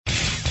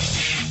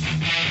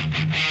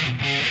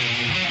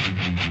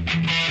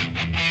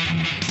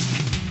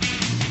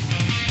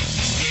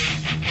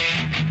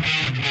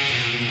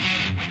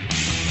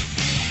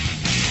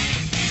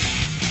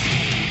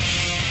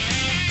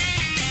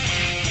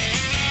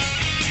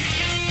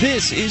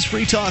This is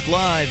Free Talk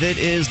Live. It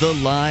is the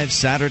live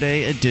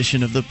Saturday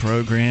edition of the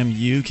program.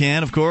 You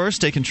can, of course,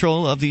 take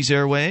control of these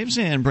airwaves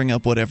and bring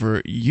up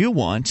whatever you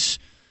want.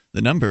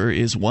 The number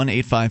is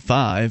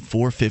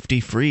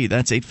 1-855-450-FREE.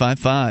 That's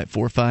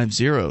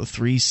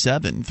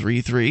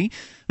 855-450-3733.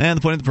 And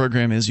the point of the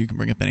program is you can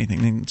bring up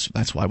anything.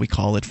 That's why we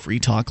call it Free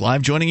Talk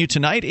Live. Joining you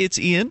tonight, it's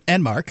Ian.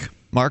 And Mark.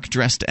 Mark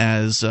dressed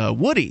as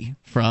Woody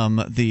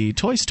from the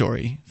Toy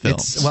Story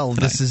films.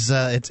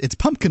 It's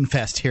Pumpkin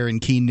Fest here in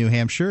Keene, New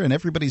Hampshire, and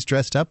everybody's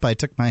dressed up.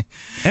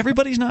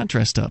 Everybody's not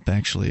dressed up,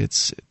 actually.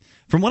 It's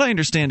from what I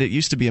understand, it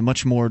used to be a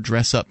much more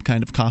dress-up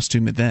kind of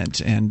costume event,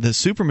 and the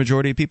super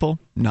majority of people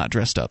not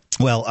dressed up.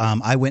 Well,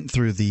 I went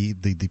through the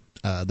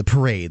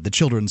parade, the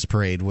children's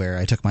parade, where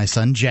I took my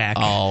son Jack.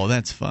 Oh,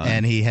 that's fun!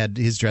 And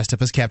he's dressed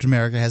up as Captain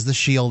America, has the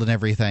shield and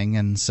everything,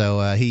 and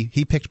so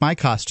he picked my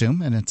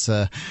costume, and it's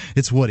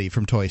Woody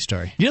from Toy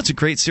Story. You know, it's a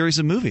great series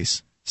of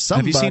movies.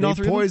 Somebody Have you seen all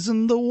three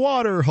poisoned the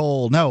water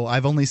hole. No,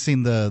 I've only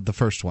seen the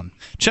first one.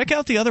 Check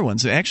out the other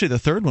ones. Actually, the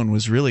third one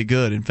was really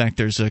good. In fact,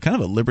 there's a kind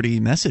of a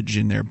liberty message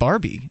in there.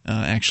 Barbie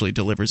actually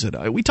delivers it.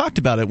 We talked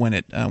about it when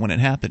it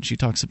happened. She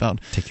talks about.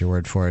 Take your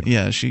word for it.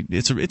 Yeah,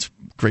 it's a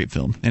great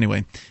film.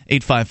 Anyway,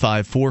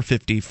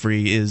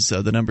 855-450-FREE is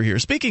the number here.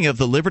 Speaking of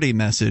the liberty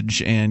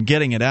message and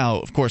getting it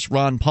out, of course,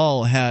 Ron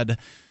Paul had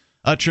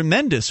a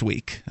tremendous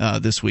week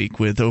this week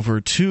with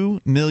over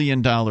 $2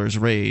 million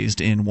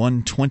raised in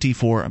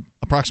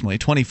approximately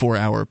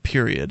 24-hour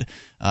period.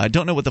 I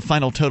don't know what the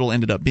final total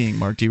ended up being,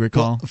 Mark. Do you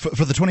recall? Well,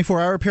 for the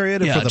 24-hour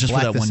period? Or yeah, for the just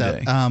Black for that one day.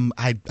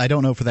 I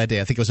don't know for that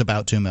day. I think it was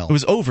about $2 million. It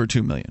was over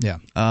 $2 million. Yeah.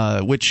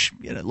 Which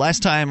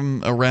last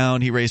time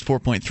around he raised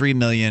 $4.3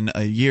 million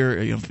a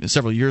year,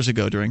 several years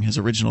ago during his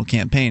original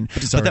campaign.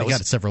 But he's already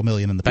got several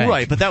million in the bank.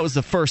 Right, but that was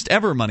the first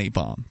ever money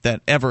bomb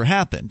that ever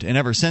happened. And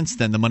ever since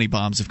then, the money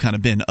bombs have kind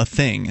of been a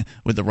thing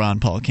with the Ron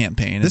Paul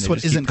campaign. This one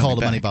isn't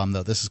called a money bomb,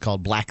 though. This is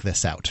called Black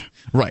This Out.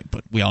 Right,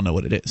 but we all know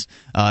what it is.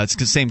 It's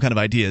the same kind of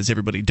idea as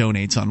everybody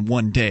donates on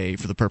one day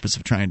for the purpose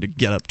of trying to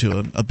get up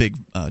to a big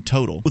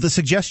total. Well, the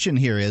suggestion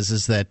here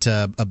is that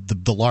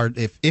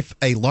if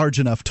a large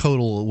enough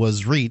total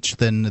was reached,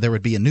 then there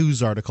would be a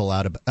news article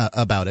out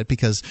about it,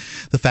 because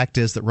the fact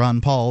is that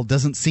Ron Paul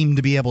doesn't seem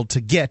to be able to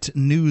get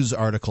news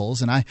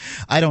articles, and I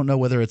don't know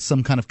whether it's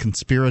some kind of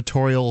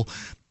conspiratorial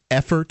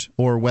effort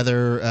or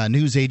whether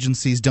news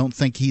agencies don't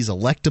think he's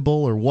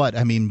electable or what.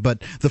 I mean,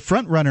 but the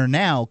front runner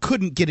now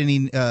couldn't get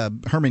any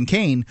Herman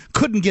Cain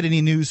couldn't get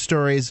any news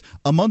stories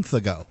a month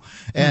ago,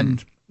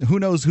 and who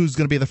knows who's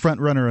going to be the front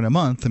runner in a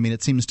month. I mean,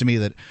 it seems to me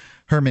that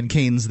Herman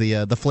Cain's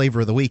the flavor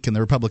of the week in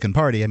the Republican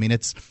Party. I mean,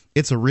 it's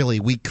a really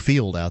weak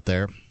field out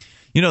there.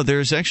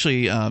 There's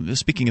actually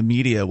speaking of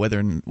media, whether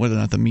or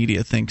not the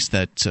media thinks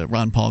that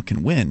Ron Paul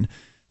can win.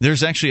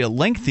 There's actually a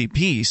lengthy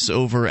piece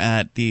over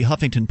at the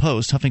Huffington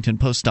Post,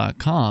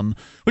 HuffingtonPost.com,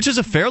 which is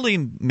a fairly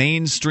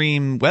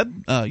mainstream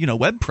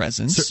web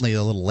presence. Certainly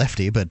a little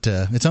lefty, but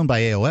it's owned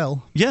by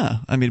AOL. Yeah,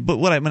 I mean, but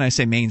when I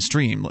say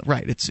mainstream,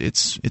 right?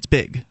 It's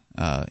big,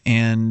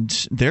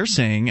 and they're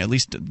saying, at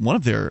least one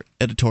of their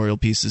editorial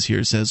pieces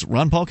here says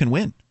Ron Paul can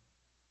win.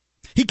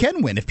 He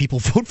can win if people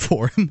vote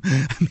for him.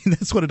 I mean,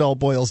 that's what it all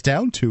boils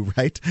down to,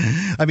 right?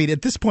 I mean,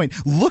 at this point,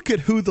 look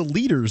at who the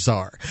leaders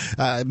are.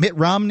 Mitt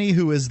Romney,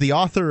 who is the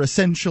author,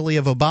 essentially,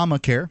 of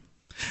Obamacare.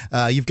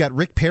 You've got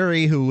Rick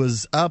Perry, who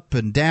was up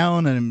and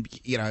down, and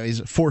he's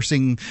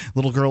forcing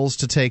little girls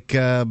to take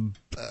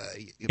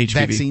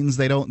vaccines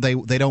they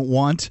don't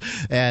want,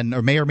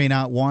 or may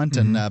not want,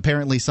 and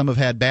apparently some have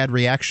had bad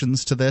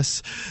reactions to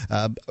this.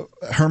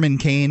 Herman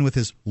Cain with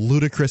his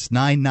ludicrous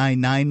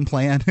 999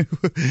 plan,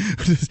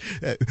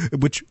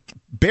 which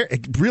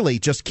really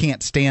just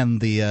can't stand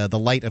the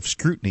light of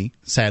scrutiny.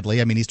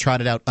 Sadly, I mean, he's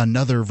trotted out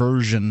another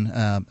version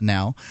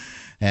now,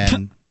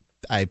 and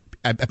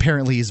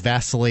apparently he's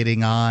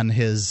vacillating on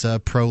his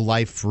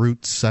pro-life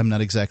roots. I'm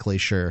not exactly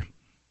sure.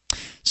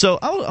 So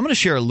I'm going to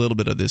share a little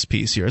bit of this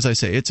piece here. As I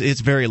say, it's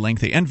very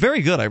lengthy and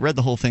very good. I read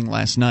the whole thing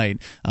last night.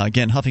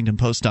 Again,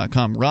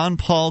 HuffingtonPost.com. Ron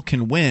Paul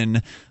can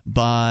win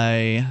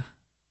by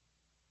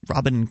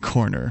Robin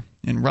Corner.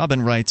 And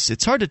Robin writes,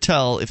 it's hard to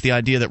tell if the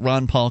idea that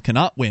Ron Paul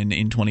cannot win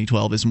in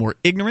 2012 is more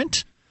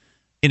ignorant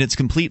in its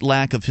complete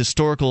lack of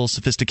historical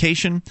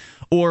sophistication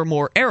or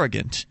more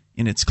arrogant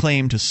in its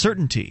claim to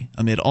certainty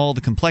amid all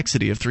the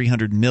complexity of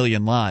 300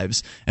 million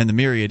lives and the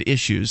myriad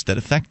issues that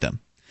affect them.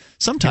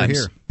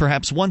 Sometimes,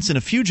 perhaps once in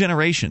a few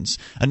generations,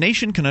 a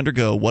nation can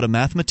undergo what a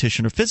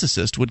mathematician or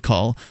physicist would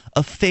call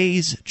a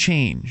phase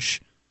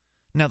change.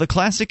 Now, the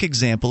classic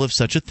example of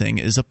such a thing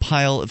is a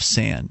pile of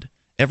sand.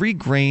 Every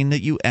grain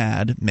that you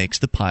add makes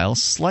the pile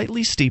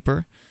slightly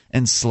steeper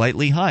and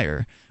slightly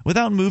higher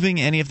without moving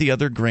any of the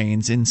other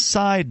grains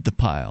inside the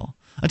pile,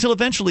 until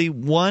eventually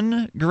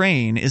one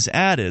grain is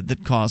added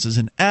that causes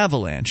an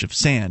avalanche of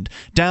sand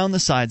down the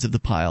sides of the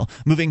pile,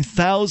 moving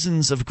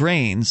thousands of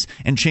grains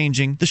and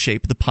changing the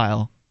shape of the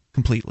pile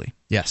completely.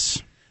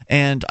 Yes.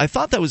 And I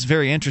thought that was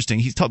very interesting.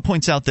 He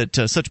points out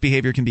that such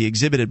behavior can be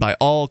exhibited by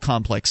all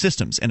complex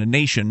systems, and a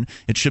nation,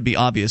 it should be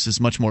obvious,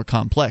 is much more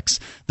complex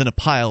than a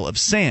pile of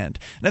sand.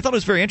 And I thought it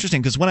was very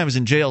interesting because when I was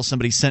in jail,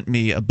 somebody sent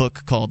me a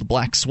book called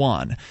Black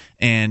Swan,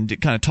 and it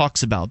kind of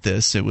talks about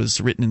this. It was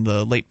written in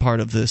the late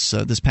part of this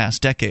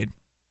past decade,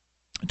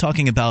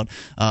 talking about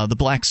the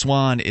Black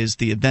Swan is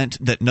the event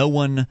that no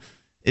one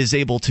is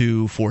able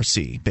to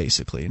foresee,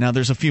 basically. Now,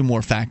 there's a few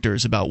more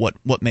factors about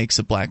what makes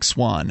a black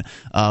swan,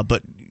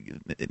 but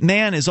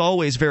man is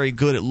always very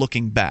good at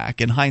looking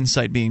back, and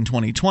hindsight being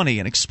 20/20,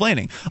 and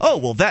explaining, oh,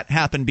 well, that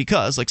happened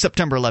because, like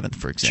September 11th,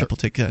 for example,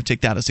 sure.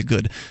 take that as a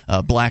good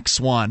black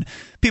swan.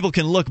 People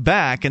can look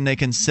back and they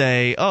can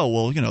say, oh,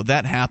 well,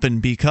 that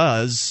happened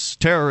because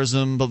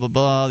terrorism, blah, blah,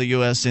 blah, the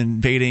U.S.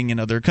 invading in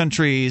other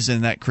countries,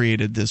 and that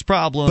created this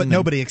problem. But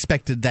nobody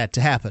expected that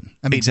to happen.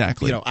 I mean,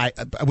 exactly.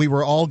 We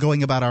were all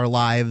going about our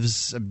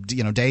lives,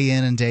 day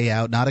in and day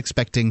out, not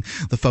expecting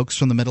the folks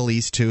from the Middle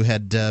East who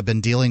had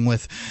been dealing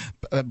with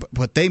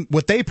what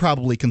they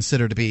probably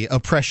consider to be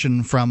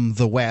oppression from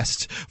the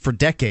West for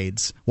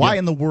decades. Why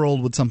in the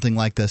world would something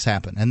like this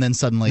happen? And then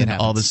suddenly it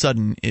happens. All of a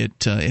sudden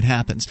it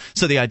happens.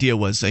 So the idea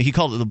was he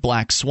called it the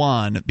black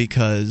swan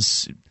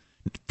because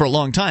for a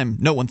long time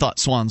no one thought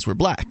swans were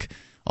black.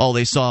 All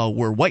they saw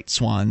were white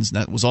swans.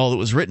 That was all that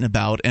was written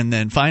about. And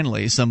then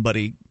finally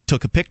somebody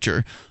took a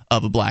picture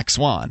of a black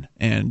swan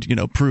and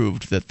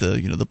proved that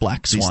the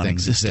black swan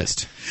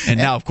existed. And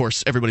now, of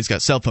course, everybody's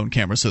got cell phone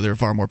cameras, so there are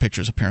far more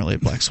pictures apparently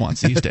of black swans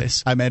these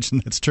days. I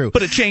imagine that's true.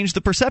 But it changed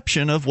the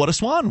perception of what a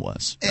swan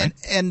was. Right?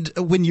 And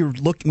when you're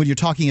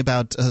talking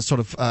about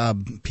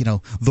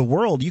the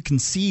world, you can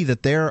see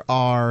that there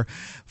are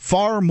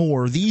far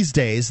more these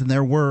days than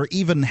there were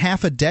even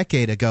half a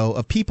decade ago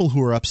of people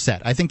who are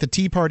upset. I think the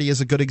Tea Party is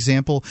a good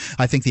example.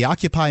 I think the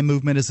Occupy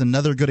movement is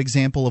another good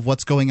example of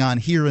what's going on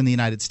here in the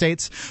United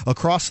States.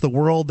 Across the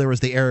world, there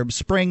was the Arab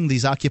Spring.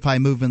 These Occupy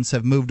movements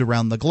have moved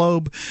around the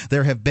globe.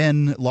 There have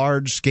been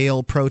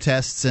large-scale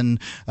protests in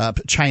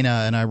China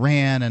and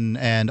Iran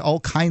and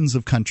all kinds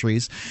of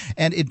countries.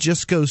 And it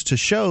just goes to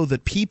show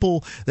that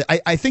people –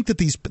 I think that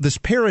this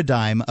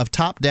paradigm of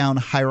top-down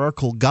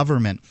hierarchical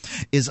government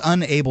is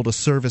unable to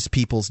service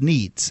people's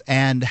needs.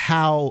 And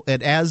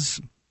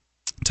as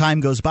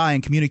time goes by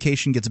and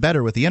communication gets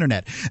better with the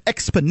internet,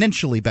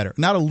 exponentially better,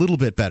 not a little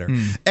bit better,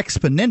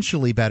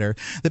 exponentially better,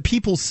 that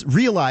people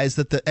realize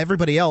that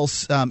everybody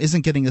else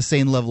isn't getting the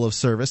same level of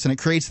service, and it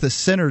creates this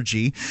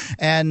synergy.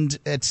 And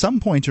at some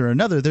point or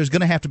another, there's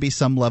going to have to be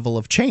some level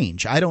of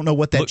change. I don't know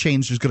what that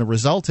change is going to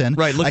result in.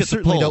 Right, look I at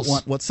certainly the polls. Don't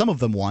want what some of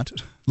them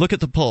want. Look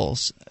at the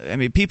polls. I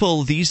mean,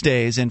 people these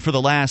days, and for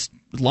the last,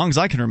 as long as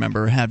I can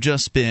remember, have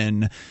just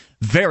been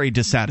very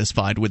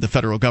dissatisfied with the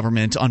federal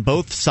government on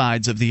both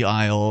sides of the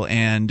aisle.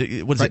 And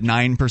what is it,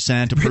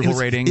 9% approval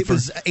rating? It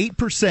was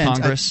 8%.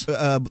 Congress?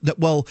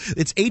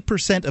 It's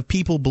 8% of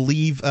people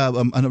believe.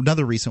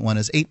 Another recent one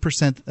is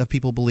 8% of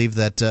people believe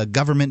that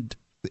the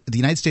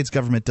United States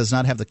government does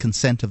not have the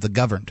consent of the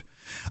governed.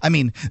 I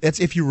mean, that's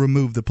if you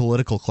remove the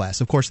political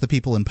class. Of course, the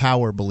people in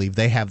power believe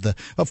they have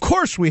of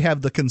course we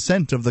have the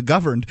consent of the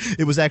governed.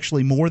 It was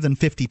actually more than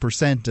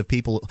 50% of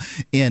people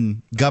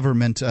in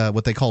government,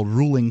 what they call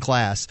ruling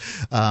class,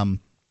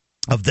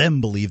 of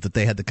them believed that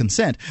they had the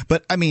consent.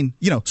 But, I mean,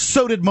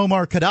 so did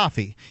Muammar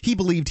Gaddafi. He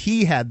believed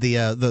he had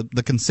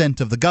the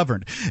consent of the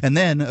governed. And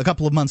then a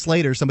couple of months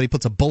later, somebody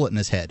puts a bullet in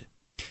his head.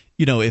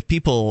 If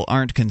people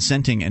aren't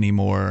consenting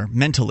anymore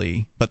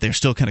mentally, but they're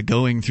still kind of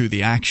going through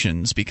the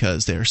actions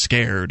because they're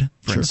scared,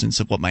 for instance,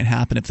 of what might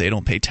happen if they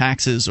don't pay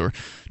taxes or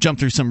jump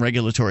through some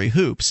regulatory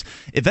hoops,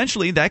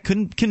 eventually that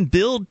can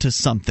build to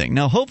something.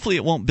 Now, hopefully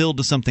it won't build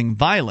to something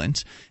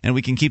violent, and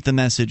we can keep the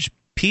message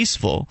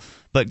peaceful,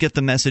 but get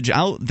the message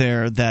out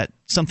there that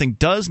something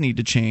does need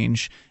to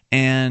change,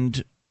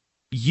 and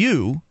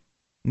you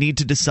need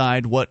to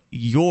decide what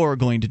you're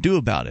going to do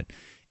about it.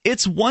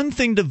 It's one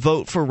thing to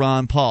vote for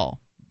Ron Paul.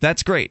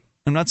 That's great.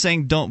 I'm not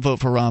saying don't vote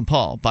for Ron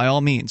Paul. By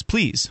all means,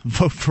 please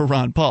vote for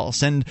Ron Paul.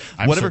 Send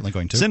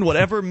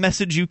whatever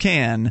message you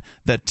can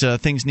that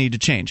things need to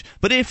change.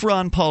 But if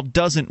Ron Paul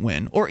doesn't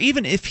win, or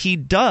even if he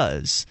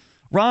does,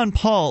 Ron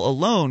Paul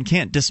alone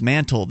can't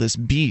dismantle this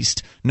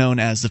beast known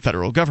as the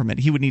federal government.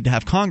 He would need to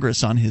have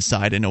Congress on his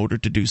side in order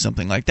to do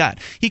something like that.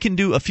 He can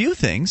do a few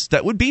things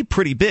that would be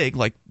pretty big,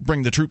 like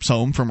bring the troops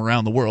home from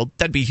around the world.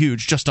 That'd be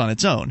huge just on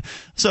its own.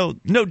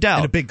 So no doubt.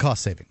 And a big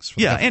cost savings.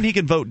 Yeah, and he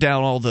can vote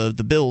down all the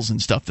bills and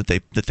stuff that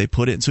they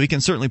put in. So he can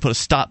certainly put a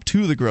stop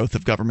to the growth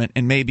of government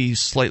and maybe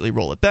slightly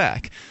roll it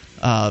back.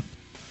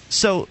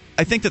 So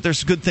I think that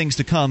there's good things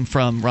to come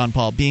from Ron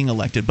Paul being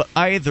elected. But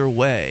either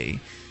way,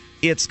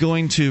 it's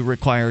going to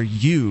require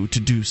you to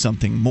do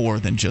something more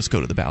than just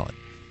go to the ballot.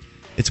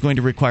 It's going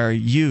to require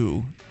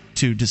you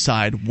to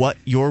decide what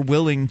you're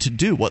willing to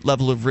do, what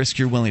level of risk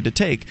you're willing to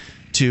take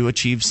to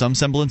achieve some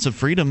semblance of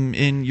freedom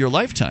in your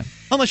lifetime.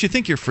 Unless you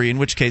think you're free, in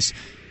which case,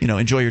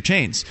 enjoy your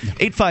chains.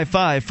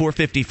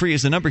 855-450-FREE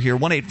is the number here,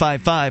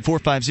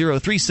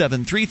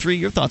 1-855-450-3733.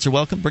 Your thoughts are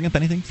welcome. Bring up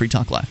anything. Free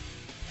Talk Live.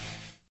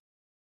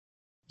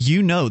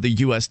 You know the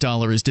U.S.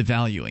 dollar is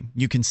devaluing.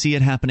 You can see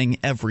it happening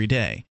every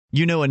day.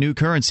 You know a new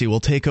currency will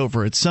take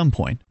over at some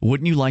point.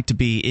 Wouldn't you like to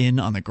be in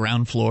on the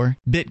ground floor?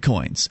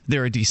 Bitcoins.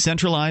 They're a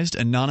decentralized,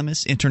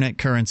 anonymous internet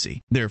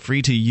currency. They're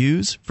free to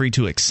use, free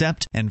to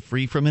accept, and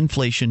free from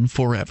inflation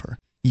forever.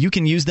 You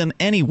can use them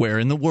anywhere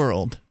in the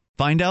world.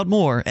 Find out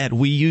more at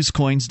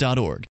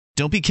weusecoins.org.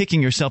 Don't be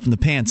kicking yourself in the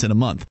pants in a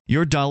month.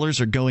 Your dollars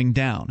are going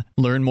down.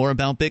 Learn more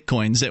about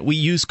Bitcoins at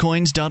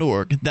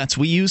weusecoins.org. That's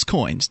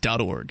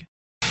weusecoins.org.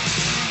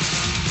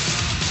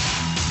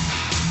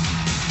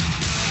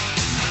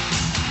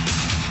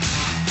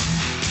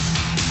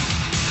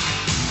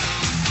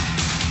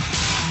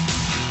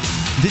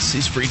 This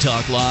is Free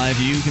Talk Live.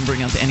 You can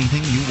bring up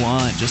anything you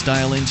want. Just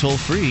dial in toll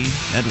free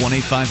at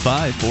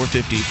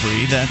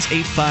 1-855-450-FREE. That's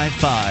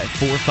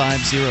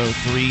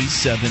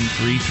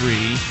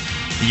 855-450-3733.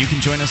 You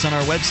can join us on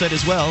our website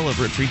as well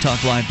over at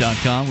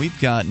freetalklive.com. We've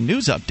got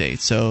news updates.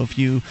 So if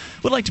you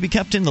would like to be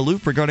kept in the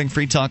loop regarding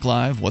Free Talk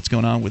Live, what's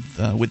going on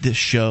with this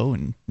show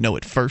and know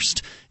it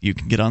first, you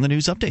can get on the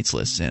news updates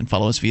list and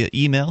follow us via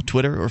email,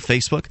 Twitter, or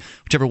Facebook,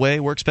 whichever way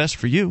works best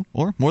for you,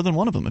 or more than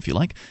one of them if you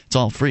like. It's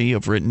all free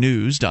over at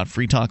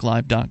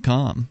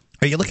news.freetalklive.com.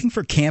 Are you looking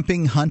for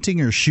camping, hunting,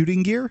 or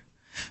shooting gear?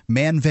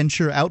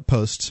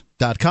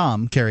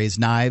 ManVentureOutpost.com carries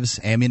knives,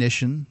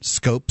 ammunition,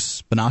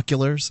 scopes,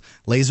 binoculars,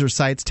 laser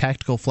sights,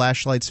 tactical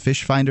flashlights,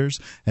 fish finders,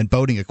 and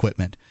boating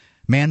equipment.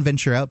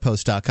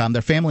 ManVentureOutpost.com.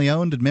 They're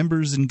family-owned and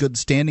members in good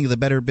standing of the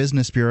Better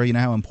Business Bureau. You know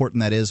how important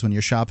that is when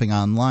you're shopping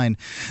online.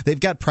 They've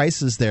got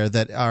prices there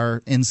that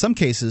are, in some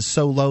cases,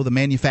 so low the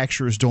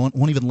manufacturers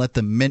won't even let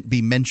them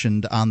be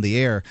mentioned on the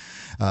air.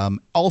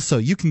 Also,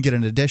 you can get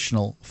an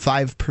additional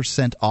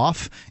 5%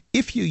 off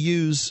if you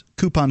use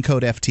coupon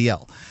code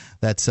FTL.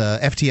 That's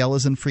FTL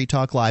is in Free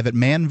Talk Live at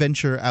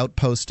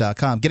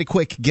manventureoutpost.com. Get it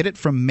quick. Get it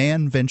from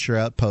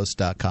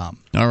manventureoutpost.com.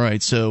 All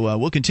right, so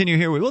we'll continue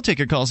here. We will take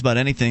your calls about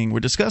anything.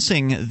 We're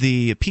discussing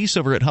the piece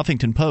over at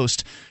Huffington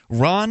Post.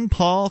 Ron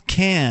Paul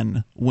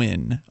can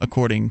win,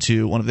 according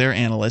to one of their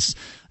analysts.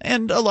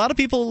 And a lot of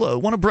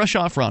people want to brush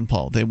off Ron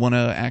Paul. They want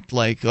to act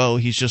like, oh,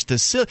 he's just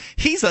this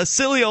he's a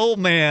silly old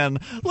man.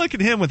 Look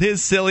at him with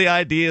his silly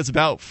ideas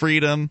about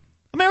freedom.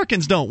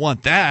 Americans don't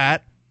want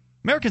that.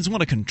 Americans want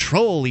to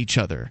control each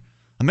other.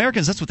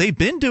 Americans, that's what they've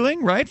been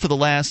doing, right, for the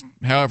last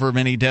however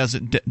many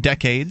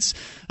decades.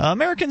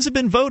 Americans have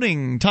been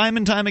voting time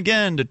and time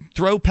again to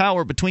throw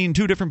power between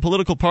two different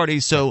political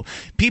parties so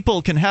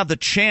people can have the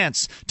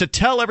chance to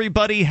tell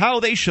everybody how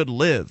they should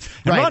live.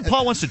 And Ron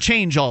Paul wants to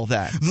change all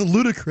that. The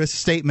ludicrous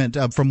statement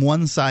from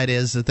one side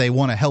is that they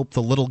want to help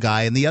the little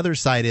guy, and the other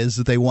side is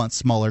that they want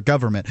smaller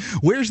government.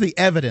 Where's the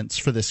evidence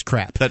for this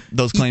crap? That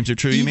those claims are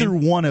true, you mean? Either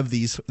one of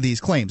these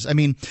claims. I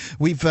mean,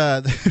 we've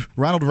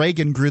Ronald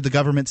Reagan grew the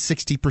government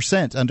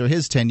 60% under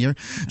his tenure.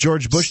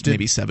 George Bush did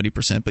maybe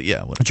 70%, but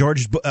yeah.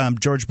 George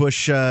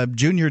Bush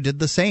Jr. did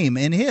the same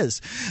in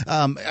his.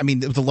 I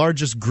mean, the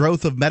largest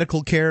growth of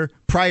medical care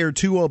prior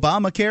to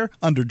Obamacare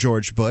under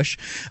George Bush.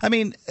 I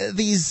mean,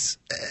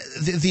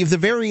 the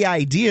very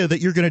idea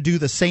that you're going to do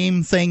the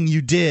same thing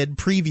you did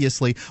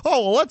previously.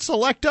 Oh, well, let's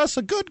elect us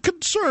a good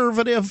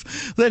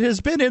conservative that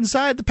has been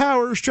inside the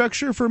power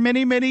structure for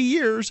many, many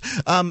years.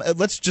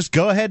 Let's just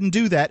go ahead and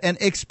do that and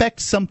expect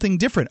something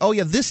different. Oh,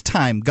 yeah, this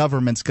time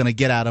government's going to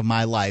get out of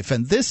my life,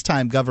 and this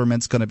time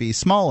government's going to be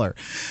smaller.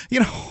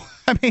 You know,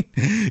 I mean,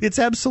 it's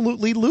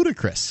absolutely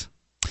ludicrous.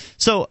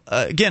 So,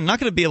 again, not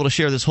going to be able to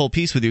share this whole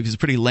piece with you because it's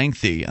pretty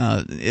lengthy.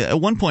 At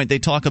one point, they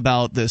talk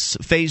about this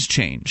phase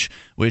change,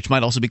 which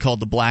might also be called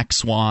the black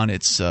swan.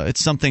 It's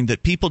something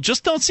that people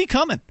just don't see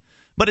coming.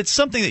 But it's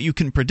something that you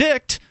can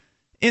predict,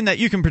 in that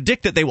you can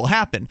predict that they will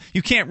happen.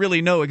 You can't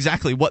really know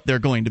exactly what they're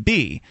going to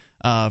be.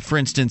 For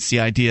instance, the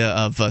idea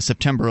of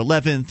September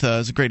 11th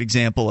is a great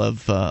example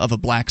of a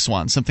black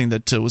swan, something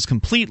that was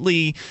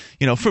completely,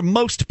 for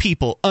most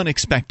people,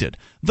 unexpected.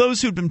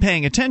 Those who'd been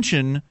paying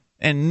attention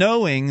and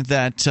knowing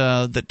that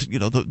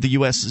the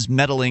U.S. is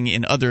meddling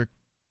in other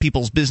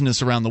people's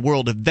business around the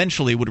world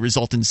eventually would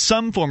result in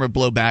some form of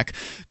blowback,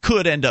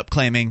 could end up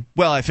claiming,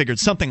 well, I figured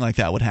something like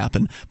that would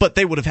happen, but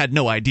they would have had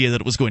no idea that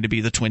it was going to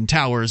be the Twin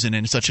Towers and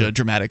in such a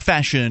dramatic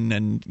fashion,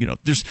 and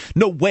there's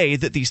no way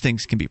that these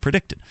things can be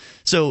predicted.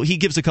 So he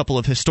gives a couple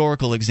of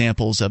historical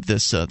examples of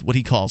this, what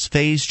he calls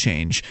phase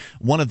change.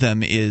 One of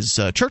them is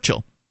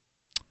Churchill,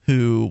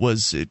 who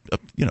was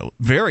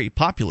very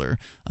popular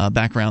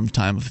back around the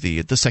time of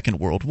the Second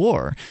World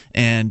War.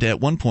 And at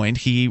one point,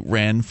 he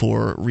ran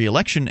for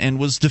re-election and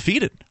was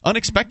defeated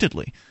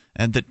unexpectedly.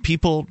 And that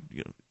people,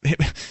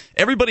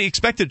 everybody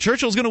expected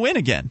Churchill was going to win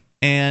again.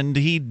 And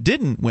he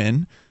didn't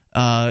win.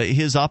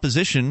 His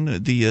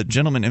opposition, the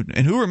gentleman,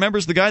 and who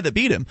remembers the guy that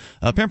beat him?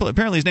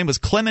 Apparently his name was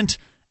Clement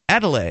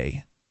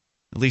Attlee.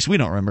 At least we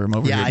don't remember him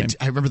over here. Yeah,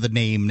 I remember the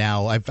name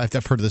now. I've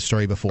heard of this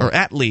story before. Or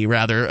Attlee,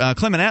 rather.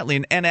 Clement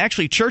Attlee. And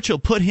actually, Churchill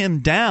put him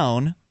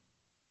down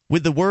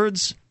with the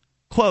words,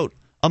 quote,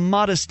 "a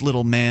modest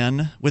little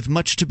man with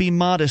much to be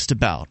modest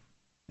about."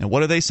 And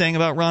what are they saying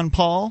about Ron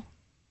Paul?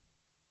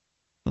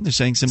 Well, they're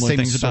saying similar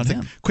things about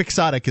him.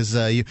 Quixotic is,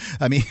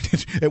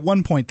 at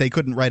one point they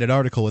couldn't write an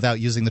article without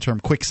using the term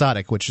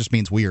quixotic, which just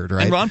means weird,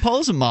 right? And Ron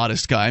Paul is a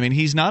modest guy. I mean,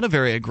 he's not a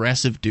very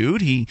aggressive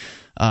dude. You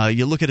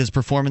look at his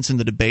performance in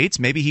the debates,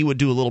 maybe he would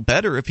do a little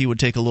better if he would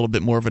take a little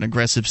bit more of an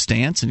aggressive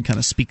stance and kind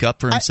of speak up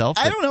for himself.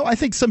 I don't know. I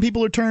think some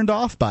people are turned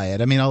off by it.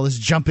 I mean, all this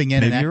jumping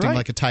in and acting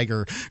like a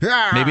tiger.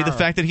 Maybe the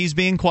fact that he's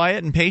being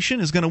quiet and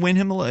patient is going to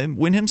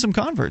win him some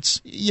converts.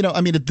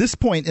 At this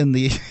point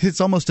it's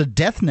almost a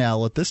death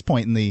knell at this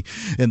point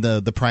in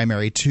the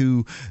primary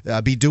to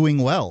be doing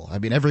well. I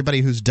mean,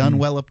 everybody who's done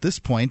well up this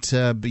point,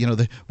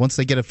 once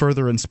they get a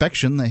further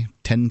inspection, they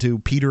tend to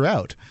peter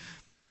out.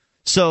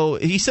 So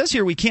he says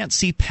here we can't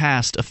see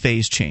past a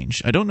phase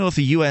change. I don't know if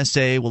the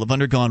USA will have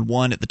undergone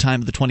one at the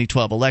time of the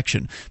 2012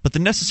 election, but the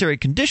necessary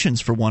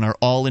conditions for one are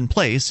all in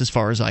place as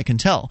far as I can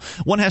tell.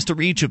 One has to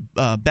reach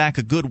back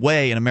a good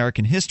way in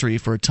American history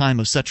for a time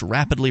of such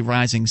rapidly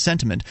rising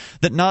sentiment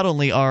that not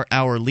only are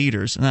our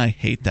leaders, and I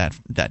hate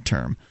that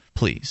term,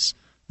 please,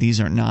 these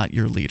are not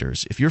your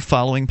leaders. If you're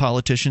following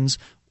politicians,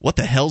 what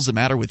the hell's the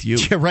matter with you?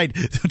 Yeah, right.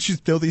 Don't you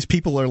know these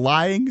people are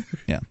lying?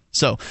 Yeah.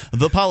 So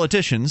the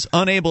politicians,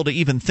 unable to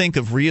even think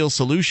of real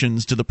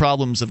solutions to the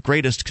problems of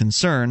greatest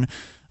concern,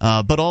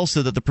 but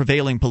also that the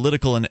prevailing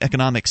political and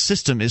economic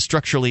system is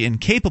structurally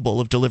incapable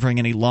of delivering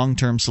any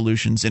long-term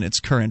solutions in its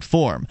current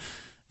form.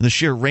 The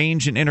sheer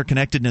range and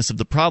interconnectedness of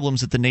the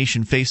problems that the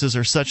nation faces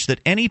are such that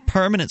any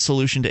permanent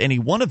solution to any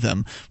one of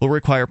them will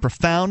require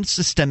profound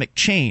systemic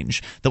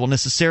change that will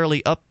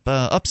necessarily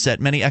upset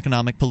many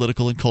economic,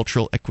 political, and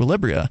cultural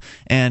equilibria.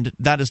 And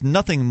that is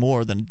nothing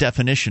more than a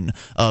definition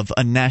of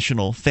a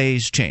national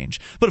phase change.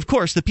 But of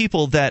course, the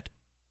people that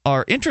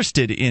are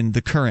interested in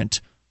the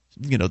current,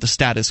 the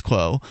status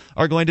quo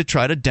are going to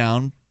try to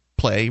downplay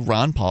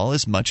Ron Paul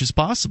as much as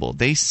possible.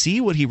 They see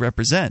what he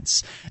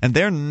represents, and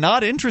they're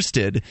not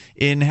interested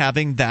in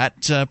having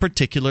that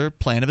particular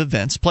plan of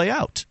events play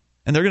out.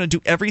 And they're going to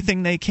do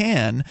everything they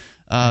can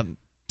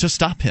to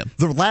stop him.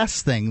 The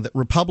last thing that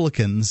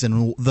Republicans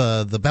in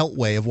the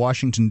Beltway of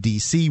Washington,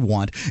 D.C.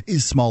 want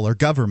is smaller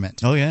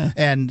government. Oh, yeah.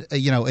 And,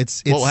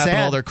 it's what will sad. happen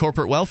to all their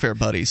corporate welfare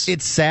buddies?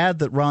 It's sad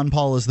that Ron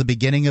Paul is the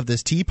beginning of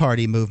this Tea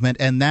Party movement,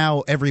 and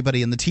now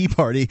everybody in the Tea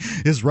Party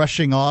is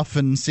rushing off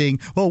and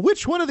seeing, well,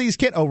 which one of these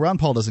Ron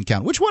Paul doesn't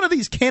count. Which one of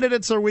these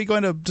candidates are we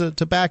going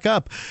to back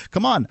up?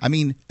 Come on. I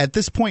mean, at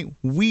this point,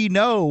 we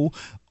know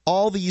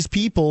all these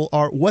people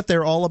are what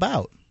they're all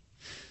about.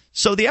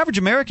 So the average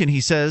American,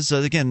 he says,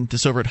 again,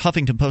 this over at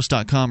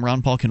HuffingtonPost.com,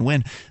 Ron Paul can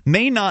win,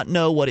 may not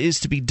know what is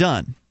to be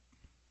done,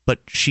 but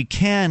she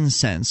can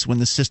sense when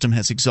the system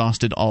has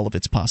exhausted all of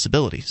its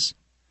possibilities.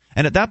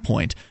 And at that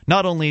point,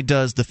 not only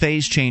does the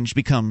phase change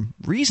become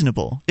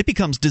reasonable, it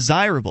becomes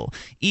desirable,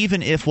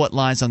 even if what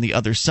lies on the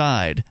other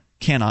side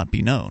cannot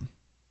be known.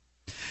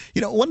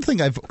 One thing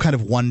I've kind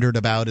of wondered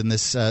about in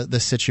this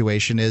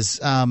situation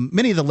is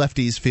many of the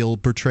lefties feel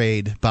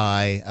betrayed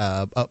by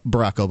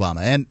Barack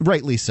Obama, and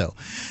rightly so.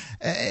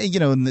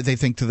 And they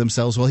think to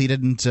themselves, well, he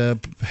didn't,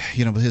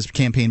 his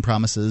campaign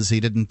promises, he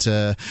didn't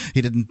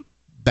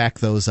back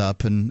those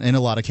up, and in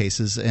a lot of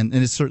cases, and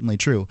it's certainly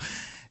true.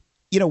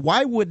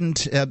 Why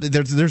wouldn't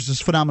there's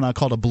this phenomenon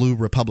called a blue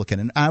Republican,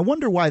 and I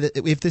wonder why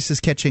if this is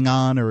catching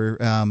on, or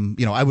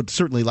I would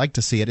certainly like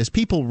to see it, is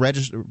people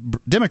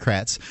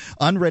Democrats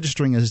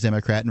unregistering as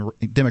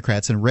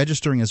Democrats and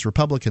registering as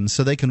Republicans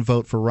so they can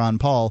vote for Ron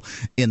Paul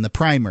in the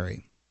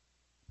primary.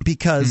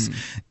 Because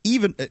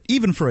even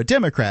for a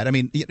Democrat, I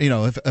mean,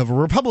 if a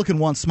Republican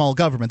wants small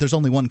government, there's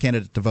only one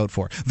candidate to vote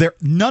for.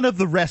 None of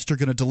the rest are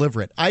going to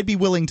deliver it. I'd be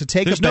willing to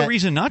take. There's no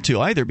reason not to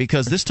either,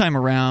 because this time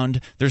around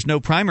there's no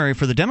primary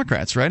for the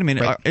Democrats, right? I mean,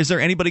 right. Is there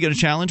anybody going to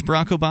challenge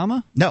Barack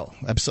Obama? No,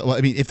 absolutely.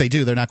 I mean, if they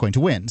do, they're not going to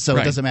win. So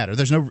It doesn't matter.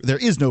 There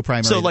is no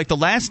primary. So, like the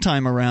last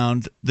time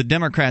around, the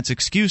Democrats'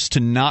 excuse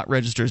to not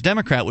register as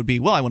Democrat would be,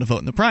 well, I want to vote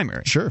in the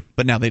primary. Sure,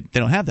 but now they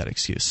don't have that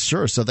excuse.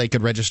 Sure, so they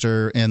could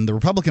register in the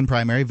Republican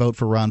primary, vote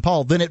for Ron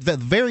Paul. Then at the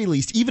very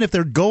least, even if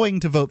they're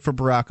going to vote for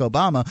Barack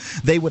Obama,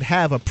 they would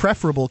have a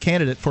preferable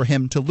candidate for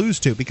him to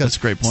lose to, because that's a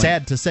great point.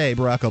 Sad to say,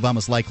 Barack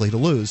Obama's likely to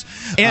lose.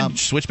 And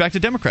switch back to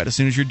Democrat as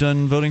soon as you're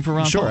done voting for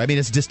Ron Paul. Sure, I mean,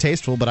 it's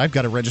distasteful, but I've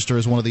got to register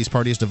as one of these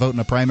parties to vote in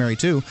a primary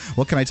too.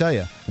 What can I tell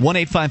you?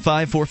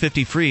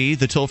 1-855-450-FREE,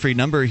 the toll-free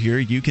number here.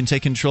 You can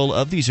take control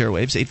of these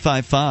airwaves,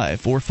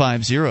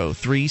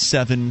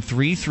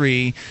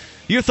 855-450-3733.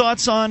 Your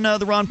thoughts on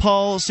the Ron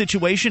Paul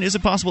situation? Is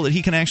it possible that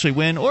he can actually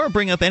win, or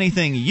bring up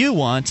anything you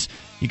want?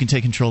 You can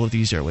take control of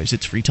these airwaves.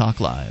 It's Free Talk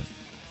Live.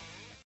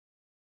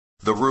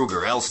 The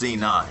Ruger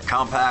LC9,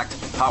 compact,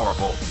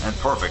 powerful, and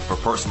perfect for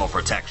personal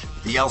protection.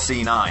 The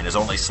LC9 is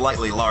only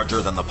slightly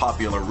larger than the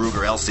popular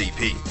Ruger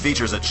LCP,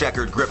 features a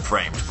checkered grip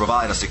frame to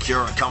provide a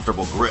secure and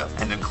comfortable grip,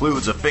 and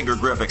includes a finger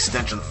grip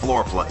extension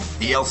floor plate.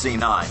 The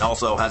LC9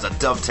 also has a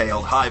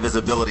dovetailed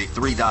high-visibility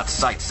 3-dot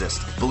sight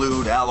system,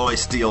 blued alloy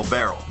steel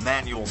barrel,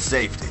 manual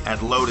safety, and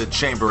loaded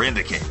chamber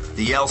indicator.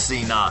 The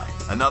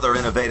LC9, another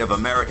innovative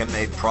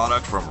American-made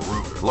product from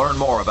Ruger. Learn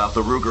more about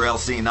the Ruger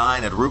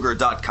LC9 at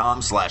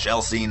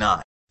Ruger.com/LC9.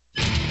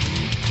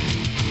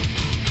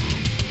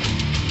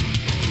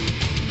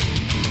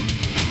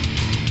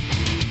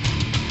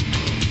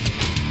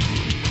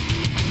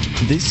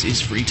 This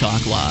is Free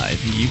Talk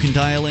Live. You can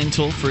dial in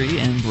toll-free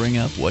and bring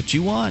up what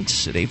you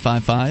want at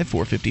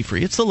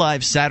 855-450-FREE. It's the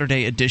live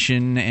Saturday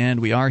edition, and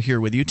we are here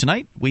with you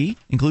tonight. We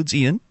includes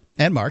Ian.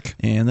 And Mark.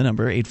 And the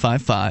number,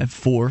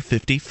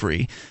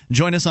 855-450-FREE.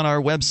 Join us on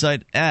our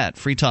website at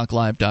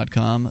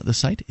freetalklive.com. The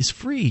site is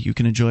free. You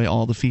can enjoy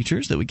all the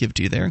features that we give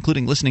to you there,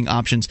 including listening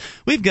options.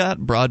 We've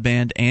got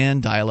broadband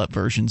and dial-up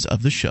versions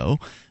of the show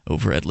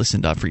over at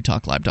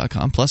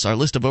listen.freetalklive.com, plus our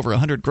list of over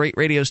 100 great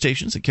radio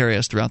stations that carry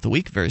us throughout the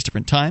week, various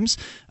different times.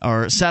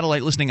 Our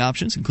satellite listening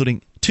options,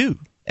 including 2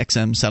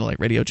 XM satellite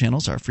radio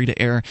channels, our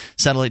free-to-air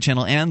satellite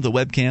channel, and the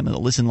webcam and the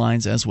listen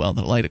lines as well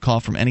that allow you to call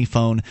from any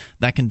phone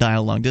that can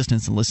dial long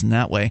distance and listen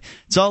that way.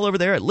 It's all over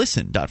there at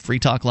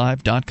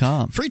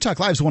listen.freetalklive.com. Free Talk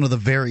Live is one of the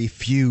very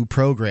few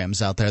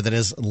programs out there that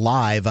is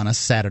live on a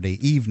Saturday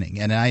evening.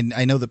 And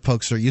I know that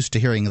folks are used to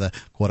hearing the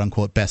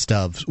quote-unquote best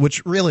of,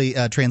 which really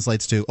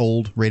translates to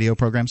old radio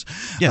programs.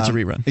 Yeah, it's a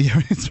rerun.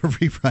 It's a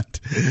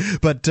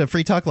rerun. But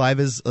Free Talk Live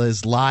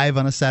is live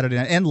on a Saturday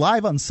night and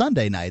live on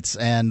Sunday nights.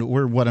 And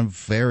we're one of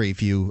very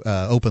few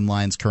open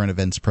lines current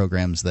events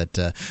programs that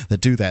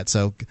do that.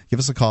 So give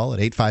us a call at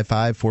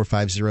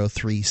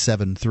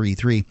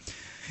 855-450-3733.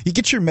 You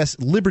get your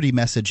Liberty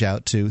message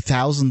out to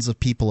thousands of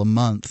people a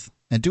month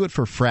and do it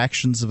for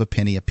fractions of a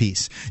penny a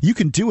piece. You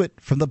can do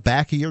it from the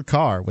back of your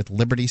car with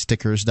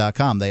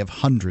libertystickers.com. They have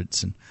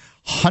hundreds and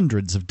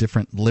hundreds of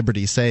different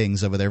Liberty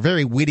sayings over there,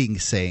 very witty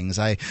sayings.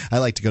 I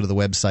like to go to the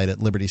website at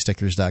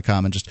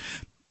libertystickers.com and just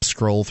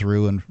scroll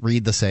through and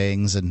read the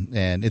sayings,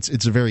 and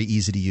it's a very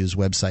easy to use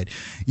website.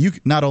 You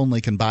not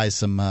only can buy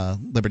some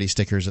Liberty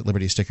stickers at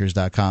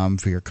libertystickers.com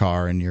for your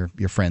car and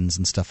your friends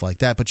and stuff like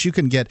that, but you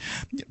can get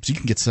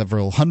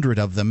several hundred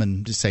of them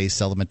and just say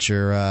sell them at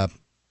your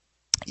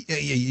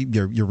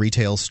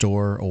retail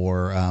store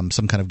or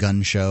some kind of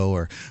gun show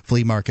or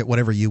flea market,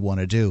 whatever you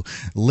want to do.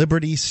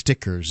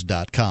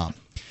 libertystickers.com.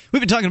 We've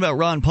been talking about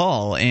Ron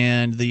Paul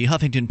and the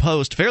Huffington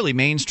Post, fairly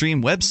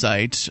mainstream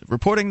website,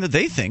 reporting that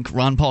they think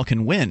Ron Paul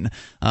can win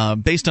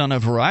based on a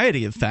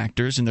variety of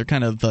factors, and they're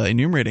kind of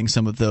enumerating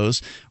some of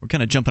those. We're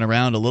kind of jumping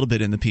around a little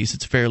bit in the piece.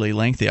 It's fairly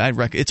lengthy.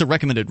 It's a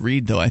recommended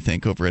read, though, I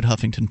think, over at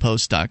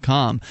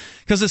HuffingtonPost.com,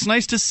 because it's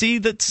nice to see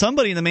that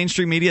somebody in the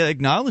mainstream media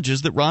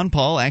acknowledges that Ron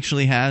Paul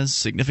actually has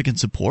significant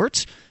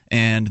support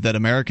and that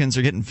Americans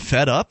are getting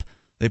fed up.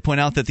 They point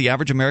out that the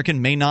average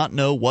American may not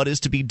know what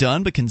is to be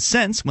done, but can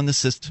sense when the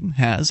system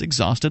has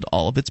exhausted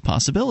all of its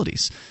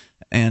possibilities.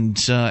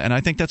 And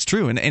I think that's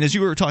true. And as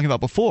you were talking about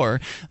before,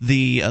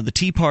 the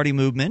Tea Party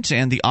movement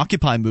and the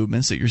Occupy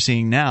movements that you're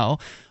seeing now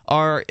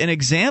are an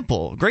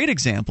example, great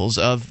examples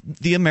of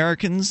the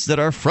Americans that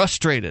are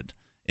frustrated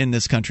in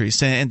this country,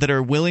 and that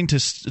are willing to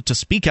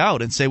speak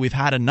out and say we've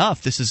had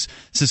enough. This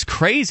is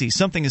crazy.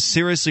 Something is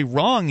seriously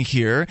wrong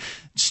here.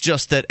 It's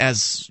just that,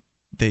 as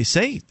they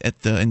say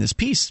in this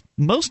piece,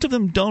 most of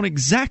them don't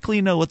exactly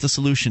know what the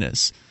solution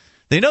is.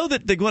 They know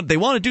that they want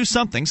to do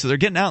something, so they're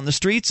getting out in the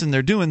streets and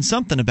they're doing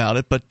something about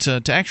it, but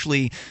to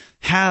actually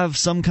have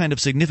some kind of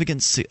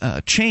significant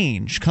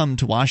change come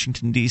to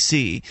Washington,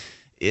 D.C.,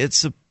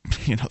 it's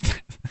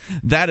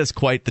that is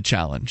quite the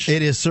challenge.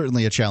 It is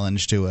certainly a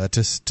challenge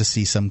to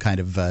see some kind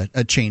of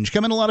a change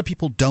come. And a lot of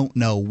people don't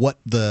know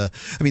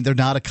they're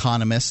not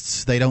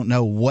economists. They don't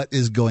know what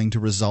is going to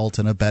result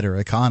in a better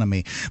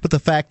economy. But the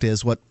fact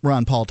is, what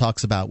Ron Paul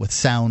talks about with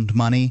sound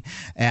money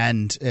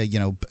and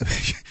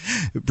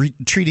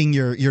treating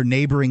your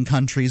neighboring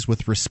countries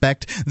with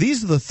respect,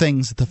 these are the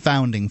things that the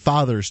founding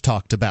fathers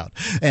talked about.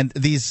 And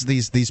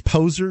these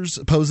posers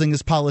posing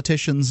as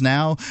politicians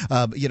now,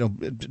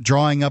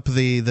 drawing up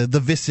the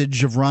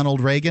visage of Ronald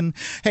Reagan.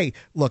 Hey,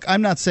 look,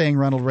 I'm not saying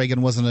Ronald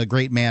Reagan wasn't a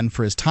great man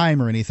for his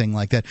time or anything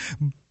like that,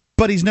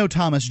 but he's no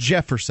Thomas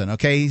Jefferson,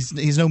 okay?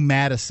 He's no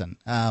Madison.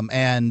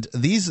 And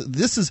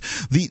this is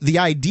the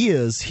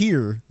ideas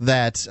here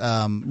that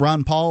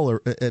Ron Paul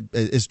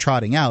is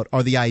trotting out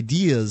are the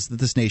ideas that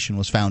this nation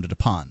was founded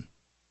upon.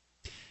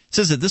 It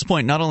says at this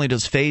point, not only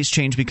does phase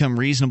change become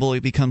reasonable,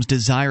 it becomes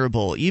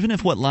desirable, even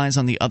if what lies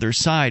on the other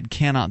side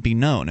cannot be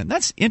known. And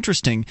that's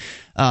interesting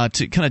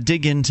to kind of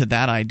dig into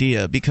that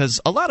idea, because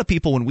a lot of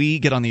people, when we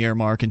get on the air,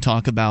 Mark, and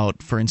talk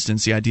about, for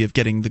instance, the idea of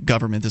getting the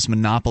government, this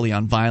monopoly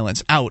on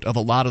violence, out of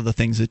a lot of the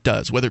things it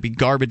does, whether it be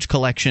garbage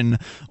collection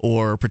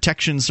or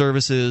protection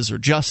services or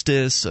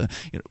justice,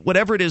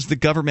 whatever it is the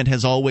government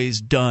has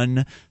always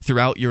done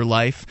throughout your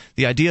life,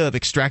 the idea of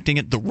extracting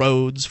it, the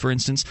roads, for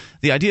instance,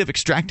 the idea of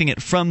extracting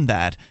it from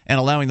that and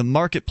allowing the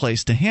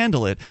marketplace to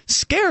handle it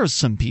scares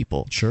some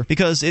people. Sure.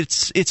 Because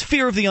it's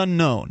fear of the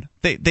unknown.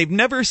 They've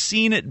never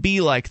seen it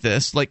be like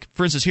this. Like,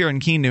 for instance, here in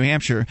Keene, New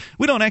Hampshire,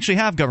 we don't actually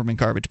have government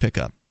garbage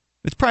pickup.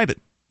 It's private.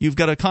 You've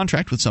got a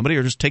contract with somebody,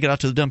 or just take it out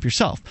to the dump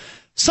yourself.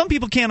 Some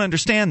people can't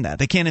understand that.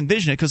 They can't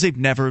envision it because they've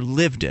never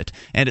lived it,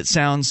 and it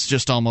sounds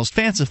just almost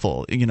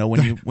fanciful. When you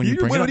bring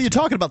it up. What are you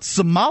talking about?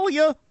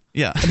 Somalia?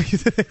 Yeah.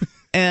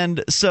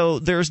 And so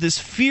there's this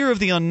fear of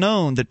the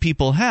unknown that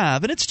people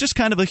have, and it's just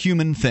kind of a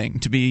human thing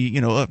to be,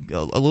 a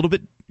little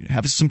bit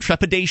have some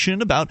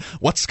trepidation about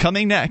what's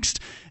coming next.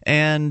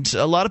 And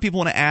a lot of people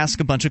want to ask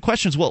a bunch of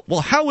questions. Well,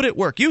 how would it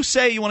work? You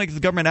say you want to get the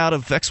government out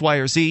of X, Y,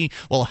 or Z.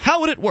 Well,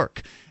 how would it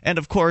work? And,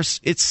 of course,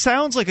 it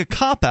sounds like a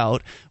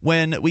cop-out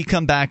when we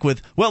come back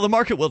with, well, the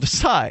market will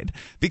decide,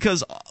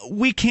 because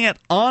we can't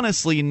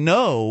honestly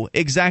know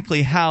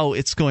exactly how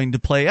it's going to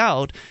play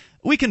out.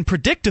 We can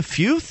predict a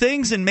few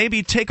things and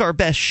maybe take our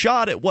best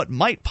shot at what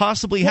might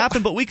possibly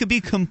happen, but we could be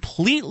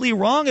completely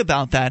wrong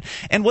about that.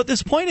 And what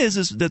this point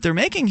is that they're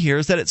making here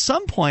is that at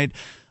some point,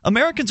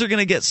 Americans are going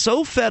to get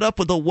so fed up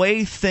with the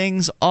way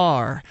things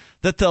are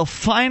that they'll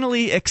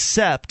finally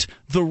accept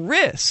the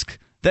risk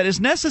that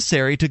is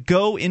necessary to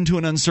go into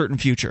an uncertain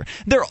future.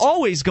 They're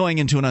always going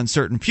into an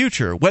uncertain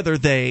future, whether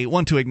they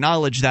want to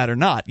acknowledge that or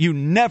not. You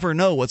never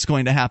know what's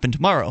going to happen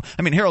tomorrow.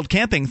 I mean, Harold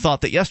Camping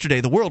thought that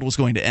yesterday the world was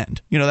going to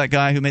end. You know, that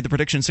guy who made the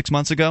prediction 6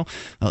 months ago?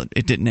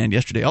 It didn't end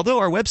yesterday, although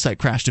our website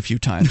crashed a few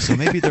times, so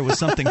maybe there was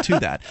something to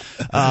that.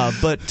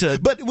 But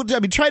I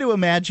mean, try to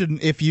imagine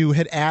if you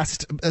had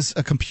asked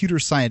a computer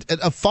scientist,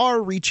 a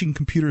far-reaching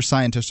computer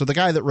scientist, or the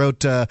guy that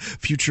wrote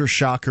Future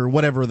Shock or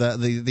whatever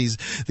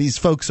these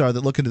folks are that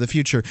look into the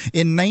future.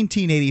 In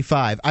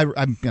 1985,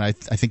 I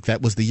think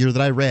that was the year that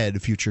I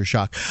read Future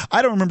Shock.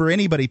 I don't remember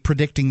anybody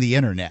predicting the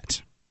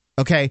internet.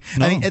 Okay,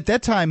 no. I mean, at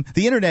that time,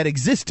 the internet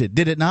existed,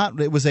 did it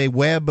not? It was a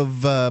web of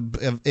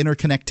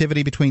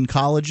interconnectivity between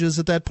colleges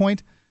at that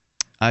point.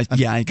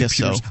 Yeah, I guess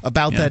so.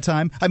 About that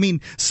time. I mean,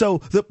 so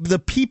the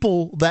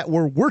people that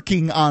were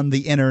working on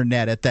the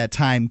internet at that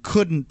time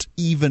couldn't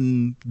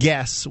even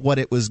guess what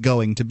it was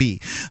going to be.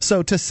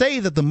 So to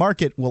say that the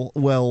market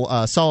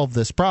will solve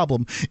this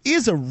problem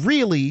is a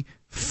really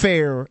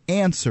fair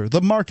answer.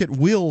 The market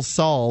will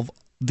solve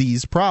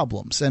these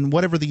problems, and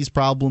whatever these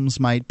problems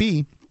might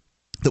be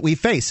that we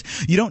face.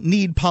 You don't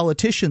need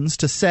politicians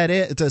to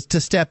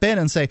step in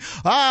and say,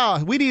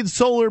 we need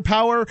solar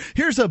power,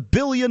 here's $1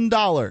 billion,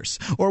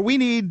 or we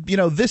need,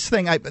 this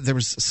thing. There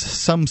was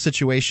some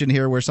situation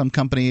here where some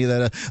company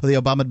that the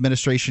Obama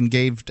administration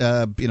gave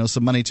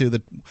some money to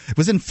that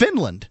was in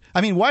Finland.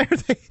 I mean, why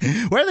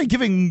are they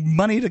giving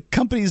money to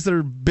companies that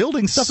are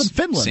building stuff in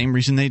Finland? Same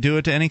reason they do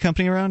it to any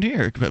company around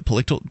here.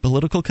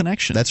 Political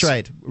connections. That's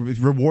right.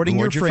 Rewarding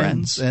your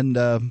friends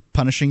and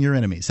punishing your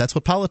enemies. That's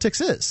what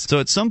politics is. So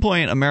at some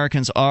point,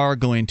 Americans are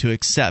going to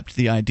accept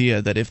the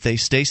idea that if they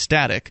stay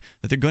static,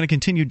 that they're going to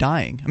continue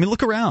dying. I mean,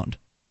 look around.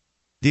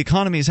 The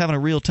economy is having a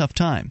real tough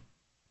time.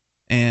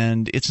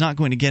 And it's not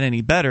going to get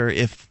any better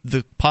if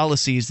the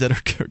policies that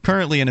are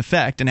currently in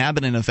effect and have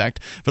been in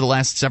effect for the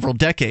last several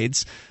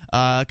decades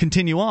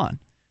continue on.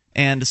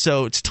 And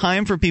so it's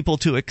time for people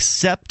to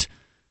accept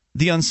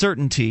the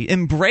uncertainty,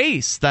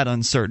 embrace that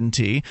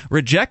uncertainty,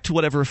 reject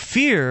whatever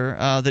fear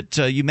that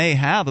you may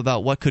have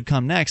about what could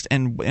come next,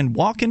 and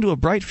walk into a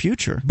bright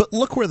future. But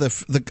look where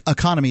the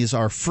economies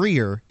are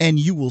freer, and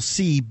you will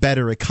see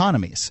better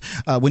economies.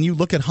 When you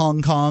look at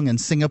Hong Kong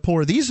and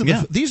Singapore, these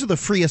are the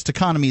freest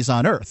economies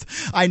on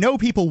Earth. I know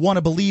people want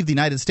to believe the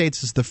United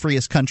States is the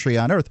freest country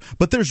on Earth,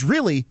 but there's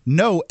really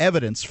no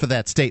evidence for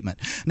that statement.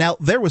 Now,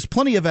 there was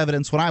plenty of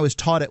evidence when I was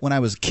taught it when I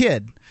was a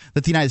kid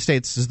that the United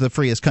States is the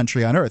freest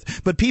country on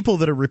Earth. But people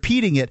that are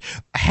repeating it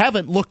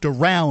haven't looked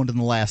around in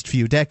the last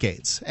few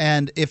decades.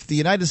 And if the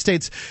United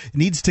States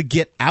needs to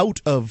get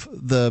out of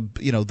the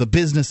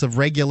business of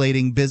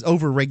over-regulating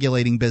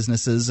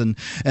businesses and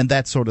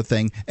that sort of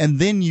thing, and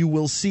then you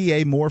will see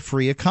a more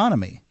free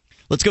economy.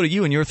 Let's go to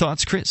you and your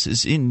thoughts. Chris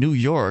is in New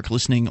York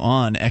listening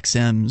on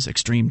XM's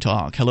Extreme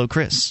Talk. Hello,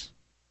 Chris.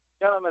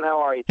 Gentlemen, how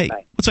are you tonight?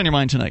 Hey, what's on your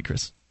mind tonight,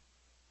 Chris?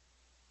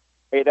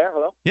 Are you there?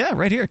 Hello? Yeah,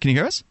 right here. Can you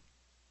hear us?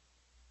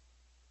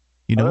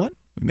 You know what?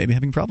 We may be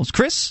having problems.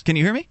 Chris, can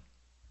you hear me?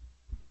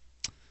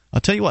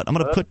 I'll tell you what. I'm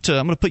going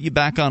to put you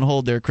back on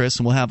hold there, Chris,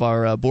 and we'll have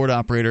our board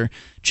operator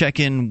check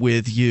in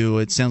with you.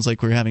 It sounds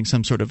like we're having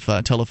some sort of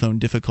telephone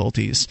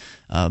difficulties,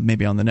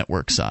 maybe on the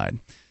network side.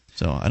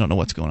 So I don't know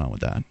what's going on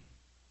with that.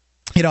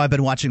 I've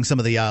been watching some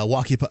of the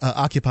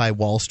Occupy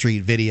Wall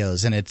Street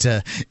videos, and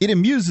it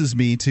amuses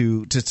me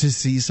to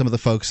see some of the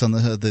folks on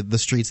the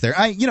streets there.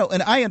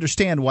 And I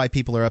understand why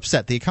people are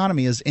upset. The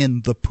economy is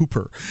in the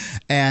pooper,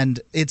 and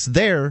it's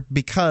there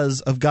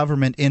because of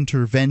government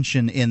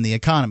intervention in the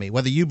economy.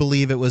 Whether you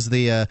believe it was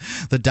the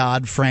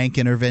Dodd-Frank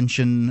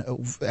intervention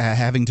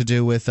having to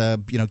do with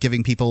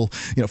giving people,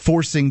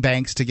 forcing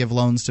banks to give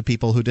loans to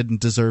people who didn't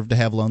deserve to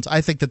have loans.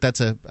 I think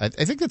that's a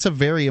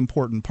very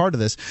important part of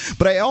this.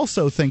 But I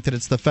also think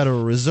that it's the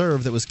Federal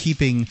Reserve that was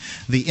keeping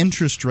the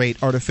interest rate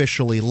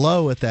artificially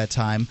low at that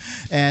time,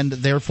 and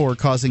therefore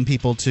causing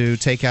people to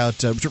take out,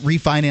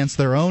 refinance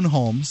their own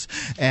homes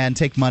and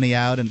take money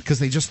out, and because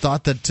they just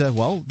thought that,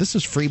 this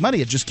is free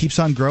money. It just keeps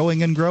on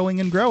growing and growing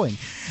and growing.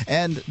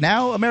 And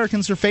now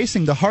Americans are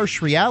facing the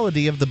harsh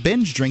reality of the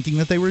binge drinking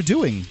that they were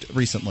doing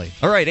recently.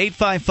 All right,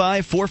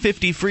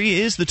 855-450-FREE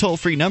is the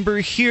toll-free number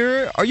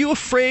here. Are you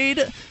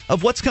afraid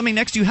of what's coming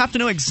next? You have to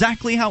know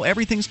exactly how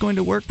everything's going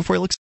to work before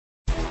you look.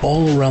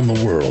 All around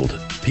the world,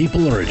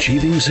 people are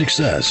achieving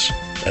success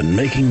and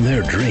making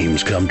their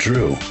dreams come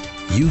true.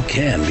 You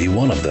can be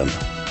one of them.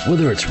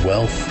 Whether it's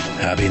wealth,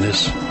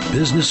 happiness,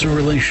 business, or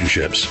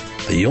relationships,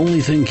 the only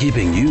thing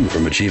keeping you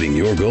from achieving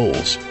your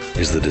goals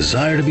is the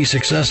desire to be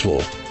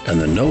successful and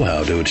the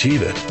know-how to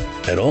achieve it.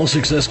 At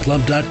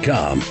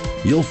allsuccessclub.com,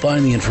 you'll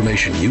find the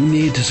information you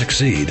need to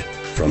succeed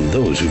from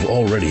those who've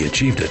already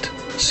achieved it.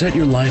 Set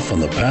your life on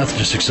the path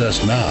to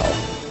success now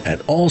at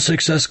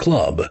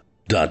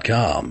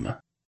allsuccessclub.com.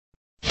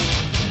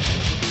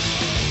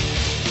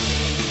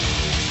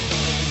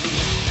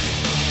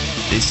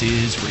 This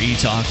is Free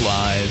Talk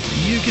Live.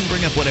 You can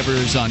bring up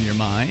whatever's on your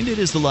mind. It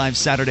is the live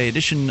Saturday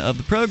edition of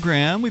the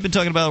program. We've been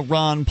talking about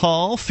Ron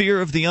Paul,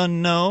 fear of the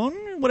unknown.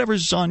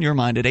 Whatever's on your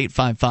mind at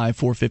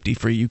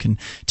 855-450-FREE. You can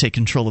take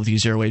control of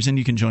these airwaves, and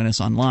you can join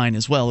us online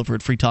as well over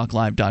at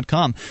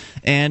freetalklive.com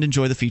and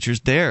enjoy the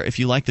features there. If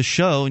you like the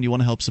show and you want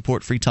to help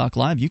support Free Talk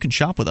Live, you can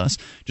shop with us.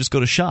 Just go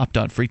to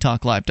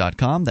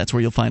shop.freetalklive.com. That's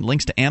where you'll find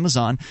links to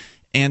Amazon.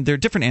 And there are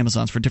different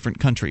Amazons for different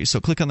countries.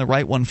 So click on the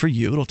right one for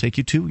you. It'll take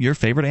you to your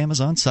favorite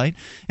Amazon site.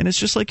 And it's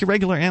just like your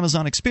regular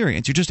Amazon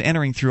experience. You're just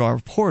entering through our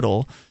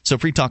portal. So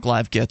Free Talk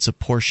Live gets a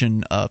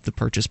portion of the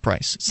purchase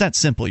price. It's that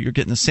simple. You're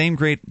getting the same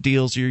great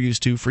deals you're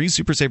used to. Free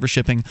Super Saver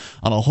shipping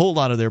on a whole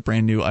lot of their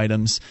brand new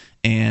items.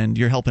 And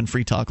you're helping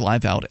Free Talk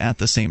Live out at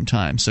the same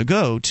time. So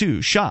go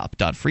to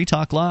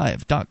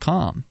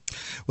shop.freetalklive.com.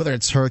 Whether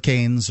it's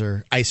hurricanes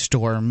or ice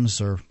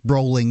storms or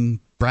rolling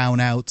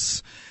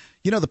brownouts,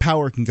 the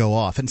power can go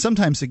off, and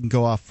sometimes it can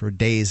go off for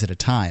days at a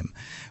time.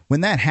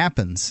 When that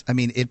happens,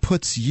 it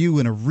puts you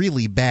in a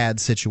really bad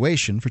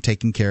situation for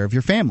taking care of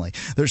your family.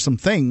 There's some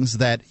things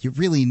that you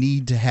really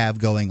need to have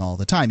going all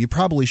the time. You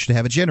probably should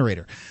have a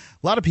generator.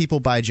 A lot of people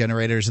buy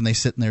generators and they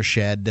sit in their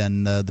shed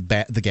and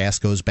the gas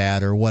goes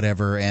bad or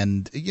whatever,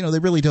 and they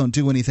really don't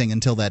do anything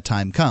until that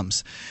time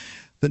comes.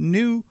 The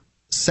new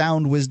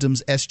Sound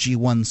Wisdom's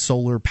SG1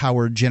 solar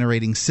powered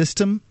generating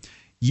system,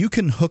 you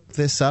can hook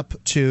this up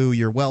to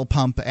your well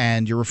pump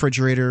and your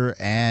refrigerator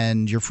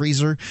and your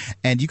freezer,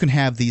 and you can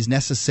have these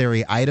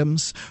necessary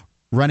items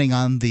running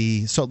on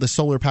the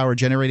solar power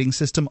generating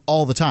system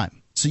all the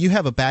time. So you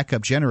have a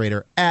backup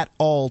generator at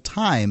all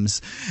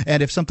times,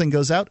 and if something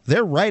goes out,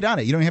 they're right on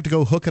it. You don't have to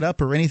go hook it up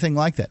or anything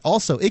like that.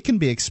 Also, it can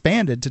be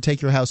expanded to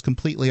take your house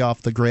completely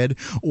off the grid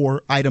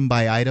or item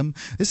by item.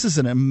 This is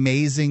an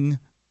amazing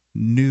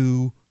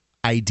new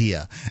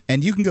idea,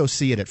 and you can go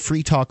see it at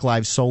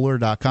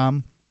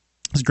freetalklivesolar.com.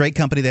 It's a great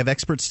company. They have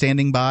experts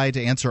standing by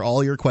to answer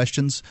all your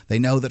questions. They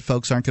know that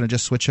folks aren't going to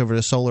just switch over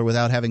to solar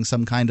without having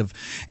some kind of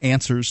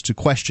answers to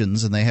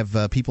questions, and they have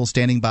people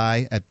standing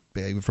by at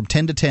from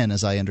 10 to 10,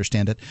 as I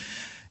understand it.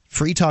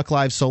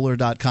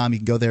 freetalklivesolar.com. You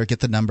can go there, get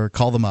the number,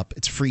 call them up.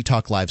 It's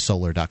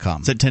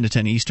freetalklivesolar.com. Is it 10 to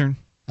 10 Eastern?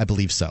 I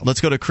believe so. Let's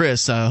go to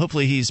Chris.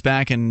 Hopefully he's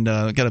back and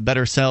got a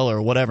better cell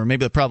or whatever.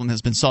 Maybe the problem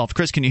has been solved.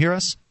 Chris, can you hear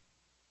us?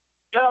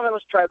 Gentlemen,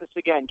 let's try this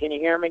again. Can you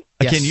hear me?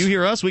 Yes. Can you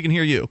hear us? We can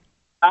hear you.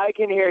 I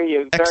can hear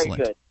you. Excellent. Very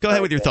good. Go ahead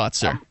Very with your good. thoughts,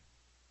 sir.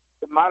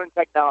 The modern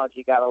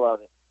technology, gotta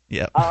love it.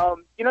 Yeah.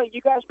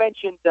 You guys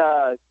mentioned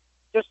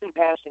just in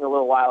passing a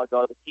little while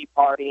ago the Tea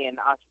Party and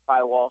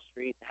Occupy Wall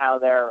Street, and how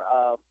they're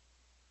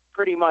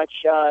pretty much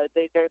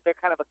they're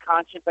kind of a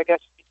conscience, I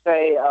guess you could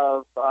say,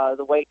 of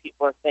the way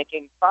people are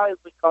thinking. Probably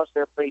because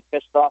they're pretty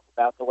pissed off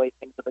about the way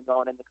things have been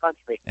going in the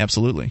country.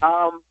 Absolutely.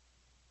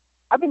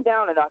 I've been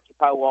down at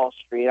Occupy Wall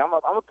Street. I'm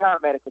a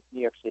paramedic with the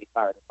New York City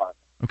Fire Department.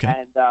 Okay.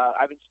 And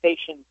I've been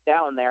stationed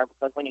down there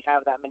because when you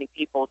have that many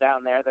people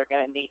down there, they're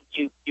going to need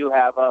you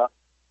have a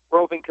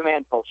roving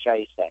command post, shall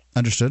you say.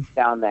 Understood.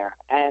 Down there.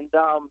 And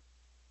I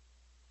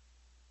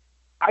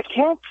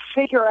can't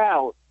figure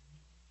out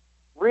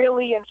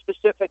really and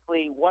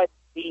specifically what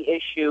the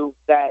issue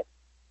that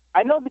 –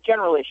 I know the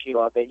general issue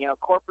of it,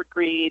 corporate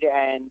greed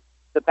and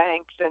the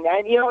banks. And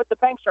the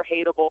banks are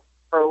hateable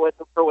for what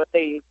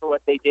they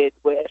did,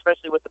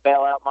 especially with the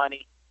bailout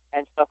money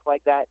and stuff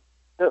like that.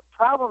 The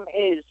problem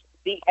is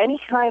any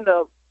kind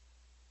of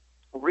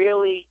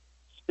really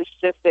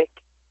specific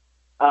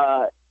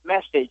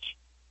message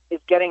is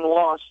getting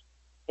lost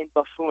in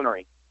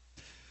buffoonery.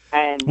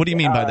 And what do you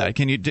mean by that?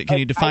 Can you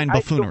define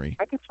buffoonery?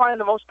 I could find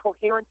the most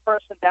coherent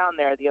person down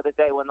there the other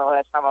day when the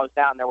last time I was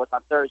down there was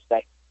on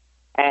Thursday.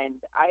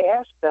 And I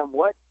asked them,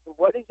 what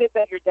is it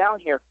that you're down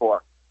here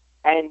for?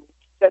 And he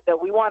said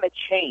that we want a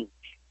change.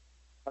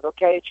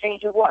 Okay, a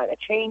change in what? A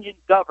change in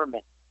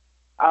government.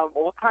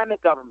 What kind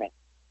of government?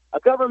 A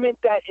government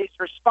that is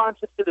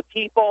responsive to the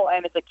people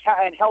and is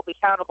and held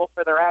accountable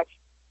for their actions.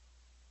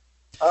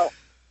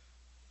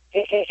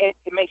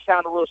 It may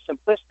sound a little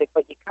simplistic,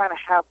 but you kind of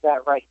have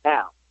that right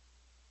now.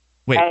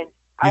 Wait, and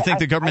you think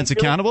the government's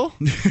accountable?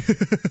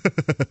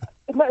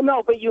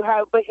 No, but you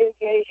have. But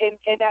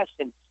in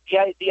essence,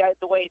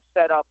 the way it's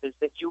set up is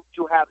that you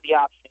have the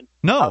option.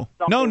 No.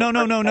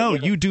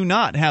 You do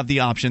not have the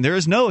option. There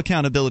is no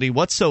accountability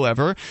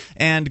whatsoever,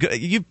 and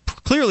you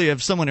clearly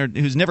have someone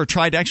who's never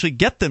tried to actually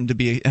get them to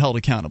be held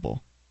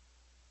accountable.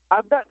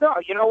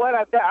 You know what?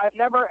 I've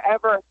never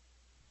ever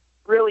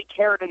really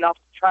cared enough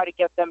to try to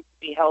get them to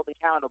be held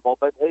accountable.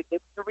 But to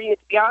be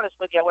honest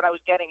with you, what I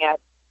was getting at,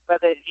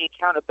 whether the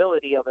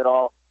accountability of it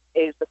all,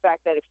 is the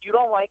fact that if you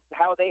don't like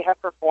how they have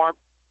performed,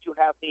 to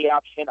have the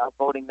option of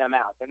voting them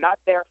out. They're not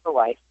there for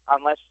life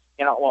unless,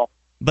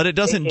 But it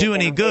doesn't do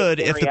any good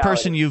if the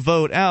person you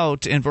vote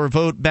out or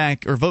vote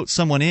back or vote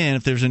someone in,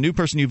 if there's a new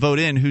person you vote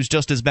in who's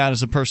just as bad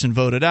as the person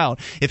voted out.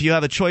 If you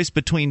have a choice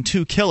between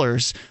two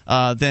killers,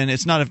 then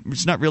it's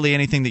not really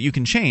anything that you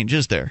can change,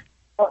 is there?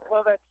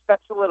 Well,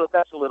 that's a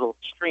little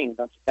extreme,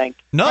 don't you think?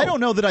 No, I don't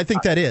know that I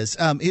think that is.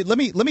 Let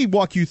me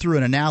walk you through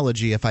an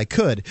analogy, if I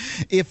could.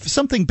 If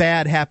something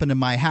bad happened in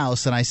my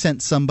house and I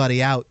sent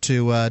somebody out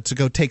to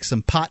go take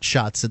some pot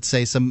shots at,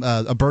 say,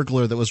 a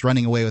burglar that was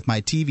running away with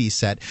my TV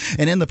set,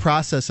 and in the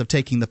process of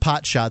taking the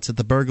pot shots at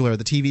the burglar or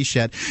the TV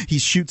set, he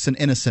shoots an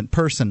innocent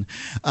person.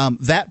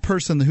 That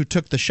person who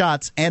took the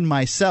shots and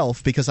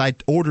myself, because I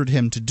ordered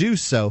him to do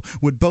so,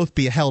 would both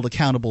be held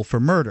accountable for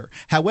murder.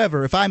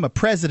 However, if I'm a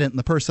president and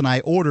the person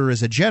I order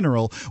is a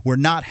general, we're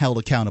not held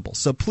accountable.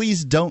 So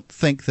please don't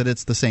think that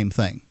it's the same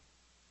thing.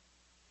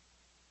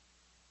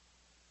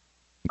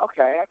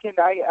 Okay,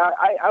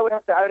 I would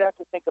have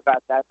to think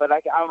about that, but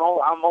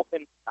I'm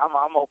open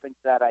to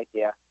that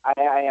idea. I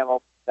am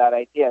open to that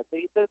idea.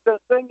 The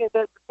thing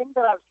that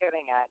I was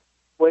getting at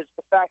was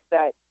the fact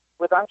that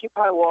with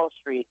Occupy Wall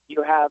Street,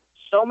 you have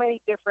so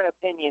many different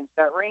opinions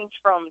that range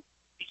from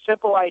the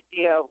simple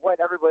idea of what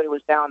everybody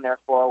was down there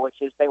for, which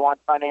is they want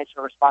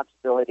financial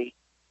responsibility,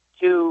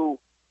 to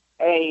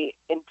a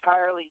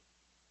entirely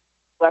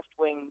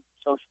left-wing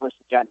socialist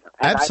agenda.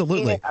 And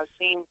absolutely, I've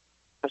seen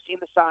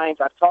the signs.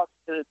 I've talked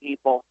to the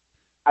people.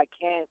 I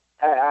can't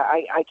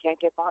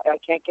get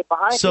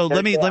behind. So it.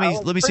 let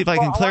me see if I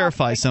can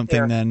clarify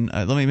something. Then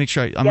let me make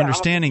sure I'm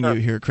understanding you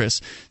here,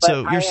 Chris.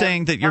 So you're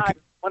saying that you're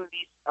one of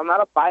these. I'm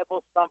not a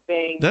Bible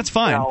thumping. That's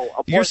fine.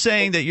 You're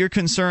saying that you're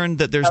concerned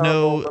that there's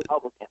no.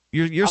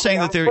 You're saying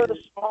that there. I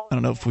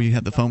don't know if we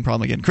had the phone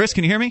problem again. Chris,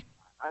 can you hear me?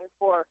 I'm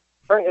for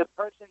a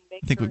person.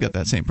 I think we've got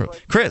that same problem.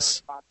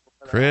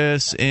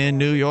 Chris in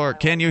New York,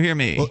 can you hear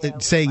me? Well,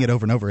 saying it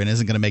over and over and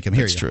isn't going to make him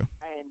hear you. That's true.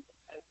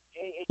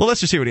 Well, let's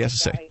just hear what he has to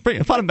say.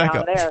 Bring it, put him back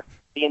up.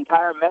 The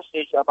entire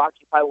message of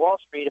Occupy Wall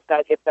Street,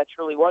 if that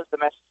truly was the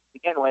message to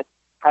begin with,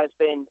 has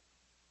been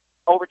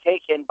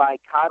overtaken by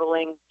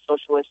coddling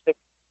socialistic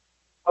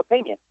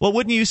opinion. Well,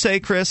 wouldn't you say,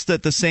 Chris,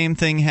 that the same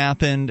thing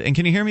happened? And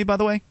can you hear me, by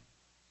the way?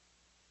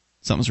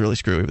 Something's really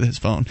screwy with his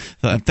phone.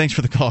 Thanks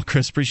for the call,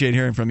 Chris. Appreciate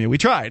hearing from you. We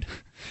tried.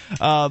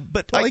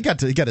 But he got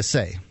to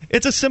say.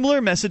 It's a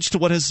similar message to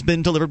what has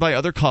been delivered by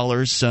other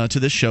callers to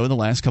this show in the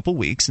last couple of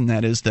weeks, and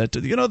that is that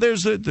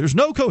there's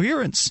no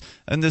coherence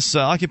in this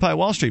Occupy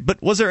Wall Street.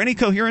 But was there any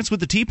coherence with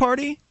the Tea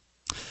Party?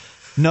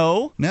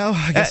 No,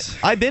 I guess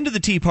I've been to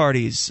the Tea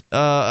Parties.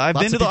 I've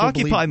been to the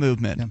Occupy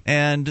movement,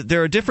 and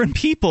there are different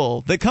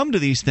people that come to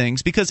these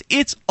things because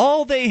it's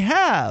all they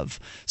have.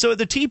 So at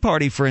the Tea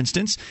Party, for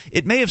instance,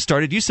 it may have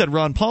started. You said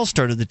Ron Paul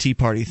started the Tea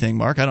Party thing,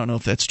 Mark. I don't know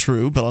if that's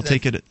true, but I'll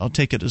take it. I'll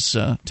take it as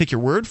take your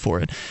word for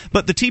it.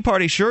 But the Tea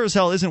Party sure as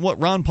hell isn't what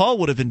Ron Paul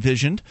would have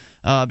envisioned,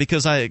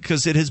 because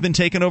it has been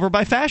taken over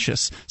by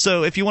fascists.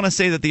 So if you want to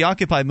say that the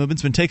Occupy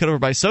movement's been taken over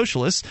by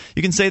socialists,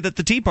 you can say that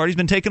the Tea Party's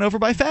been taken over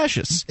by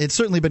fascists. It's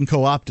certainly been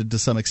co-opted to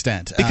some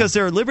extent. Because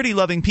there are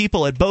liberty-loving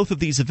people at both of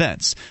these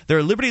events. There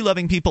are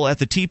liberty-loving people at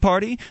the Tea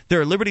Party,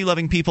 there are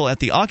liberty-loving people at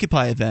the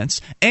Occupy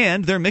events,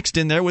 and they're mixed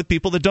in there with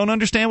people that don't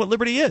understand what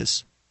liberty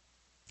is.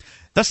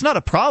 That's not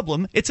a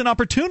problem. It's an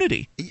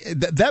opportunity.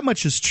 That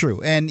much is true.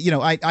 And,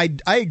 I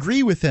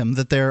agree with him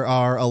that there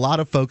are a lot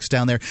of folks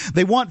down there.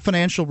 They want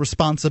financial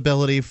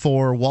responsibility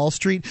for Wall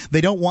Street.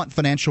 They don't want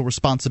financial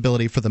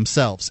responsibility for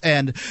themselves.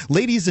 And,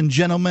 ladies and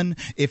gentlemen,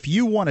 if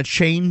you want a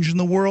change in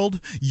the world,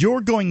 you're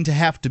going to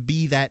have to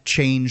be that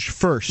change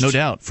first. No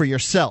doubt. For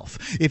yourself.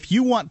 If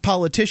you want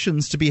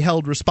politicians to be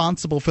held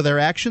responsible for their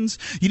actions,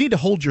 you need to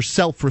hold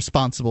yourself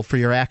responsible for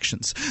your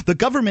actions. The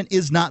government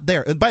is not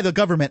there. And by the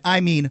government, I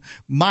mean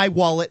my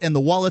wallet and the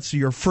wallets of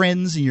your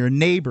friends and your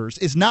neighbors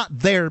is not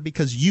there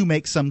because you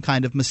make some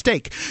kind of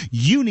mistake.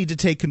 You need to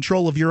take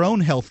control of your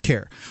own health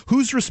care.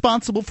 Who's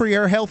responsible for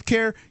your health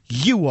care?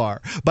 You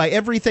are. By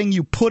everything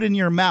you put in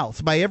your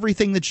mouth, by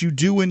everything that you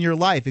do in your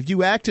life. If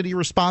you act in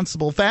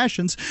irresponsible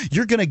fashions,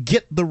 you're going to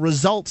get the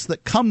results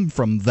that come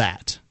from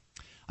that.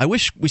 I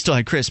wish we still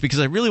had Chris, because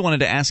I really wanted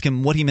to ask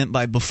him what he meant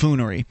by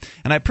buffoonery.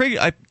 And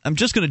I'm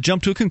just going to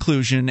jump to a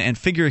conclusion and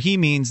figure he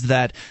means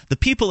that the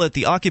people at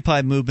the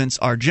Occupy movements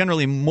are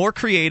generally more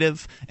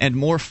creative and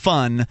more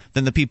fun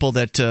than the people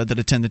that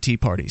attend the Tea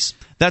Parties.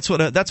 That's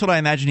what I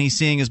imagine he's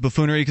seeing as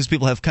buffoonery, because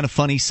people have kind of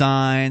funny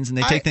signs and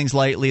they take things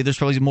lightly. There's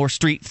probably more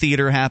street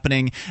theater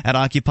happening at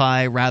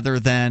Occupy rather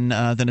than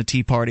a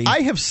Tea Party. I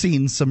have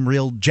seen some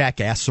real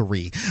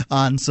jackassery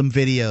on some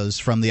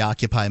videos from the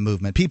Occupy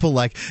movement. People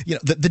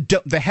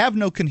they have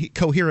no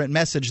coherent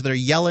message. They're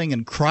yelling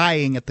and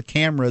crying at the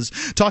cameras,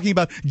 talking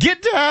about,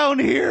 get down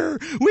here,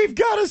 we've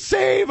got to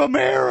save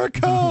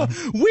America,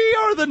 we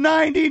are the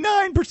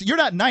 99%. You're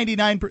not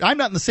 99%. I'm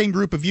not in the same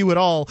group of you at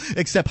all,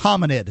 except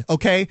hominid,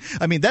 okay?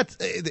 I mean, that's,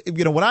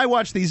 when I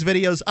watch these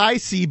videos, I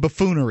see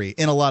buffoonery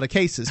in a lot of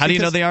cases. How do you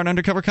know they aren't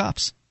undercover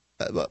cops?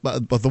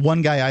 but the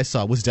one guy I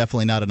saw was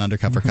definitely not an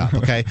undercover cop.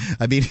 Okay,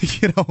 I mean,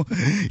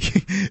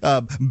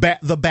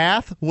 the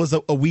bath was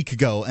a week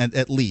ago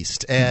at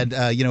least, and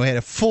he had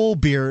a full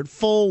beard,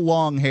 full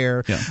long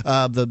hair,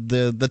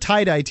 the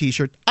tie-dye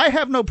T-shirt. I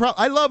have no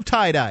problem. I love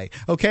tie-dye.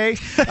 Okay,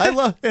 I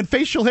love, and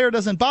facial hair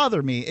doesn't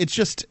bother me. It's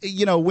just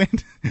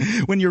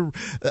when you're.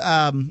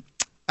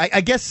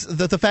 I guess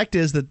that the fact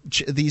is that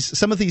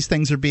some of these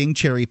things are being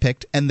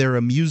cherry-picked, and they're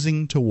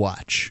amusing to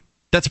watch.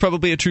 That's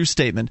probably a true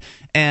statement.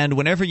 And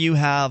whenever you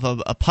have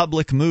a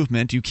public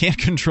movement, you can't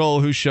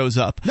control who shows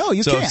up. No,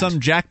 you can't. So if some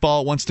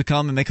jackball wants to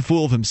come and make a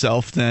fool of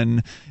himself,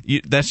 then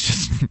that's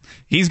just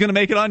he's going to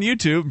make it on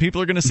YouTube.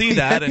 People are going to see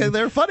that. And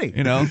they're funny.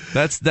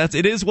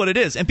 It is what it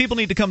is. And people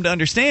need to come to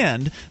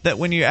understand that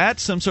when you're at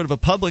some sort of a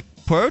public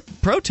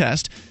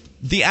protest,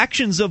 the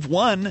actions of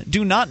one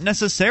do not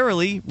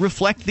necessarily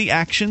reflect the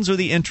actions or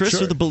the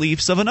interests or the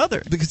beliefs of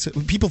another. Because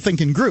people think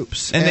in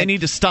groups. And they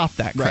need to stop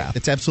that crap. Right.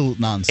 It's absolute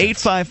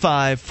nonsense.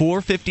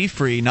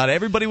 855-450-FREE. Not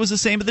everybody was the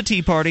same at the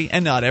Tea Party,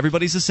 and not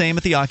everybody's the same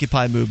at the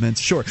Occupy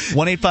movements. Sure.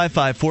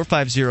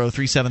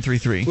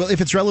 1-855-450-3733. Well,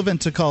 if it's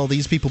relevant to call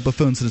these people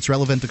buffoons, then it's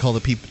relevant to call the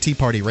Tea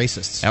Party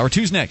racists. Hour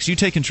 2's next. You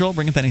take control.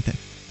 Bring up anything.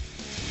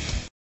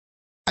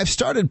 I've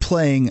started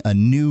playing a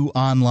new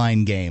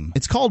online game.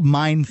 It's called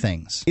Mine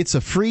Things. It's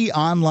a free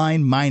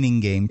online mining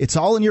game. It's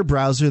all in your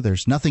browser.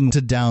 There's nothing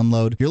to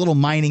download. Your little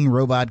mining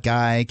robot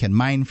guy can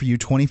mine for you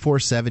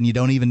 24/7. You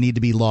don't even need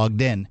to be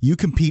logged in. You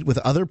compete with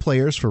other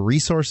players for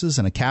resources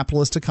in a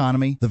capitalist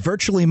economy. The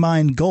virtually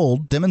mined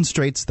gold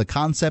demonstrates the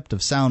concept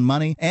of sound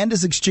money and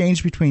is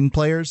exchanged between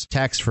players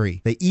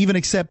tax-free. They even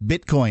accept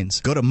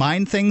bitcoins. Go to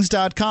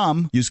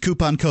minethings.com, use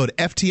coupon code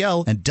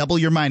FTL, and double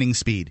your mining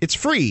speed. It's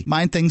free.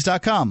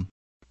 Minethings.com.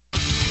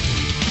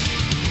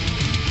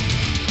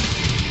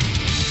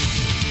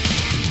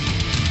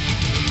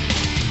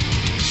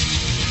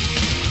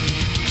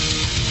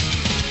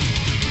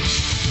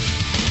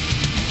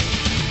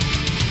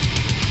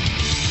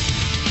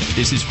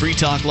 This is Free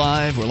Talk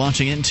Live. We're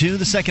launching into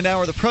the second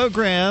hour of the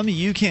program.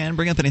 You can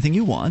bring up anything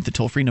you want. The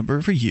toll-free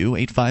number for you,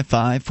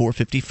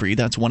 855-450-FREE.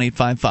 That's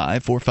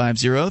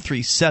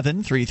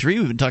 1-855-450-3733.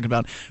 We've been talking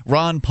about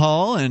Ron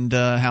Paul and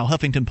how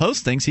Huffington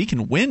Post thinks he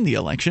can win the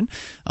election.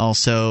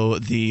 Also,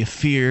 the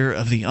fear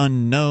of the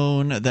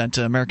unknown that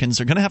Americans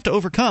are going to have to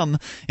overcome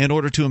in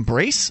order to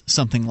embrace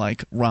something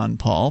like Ron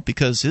Paul,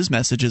 because his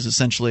message is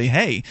essentially,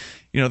 hey,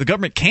 the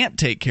government can't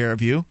take care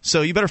of you,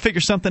 so you better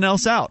figure something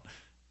else out.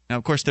 Now,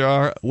 of course, there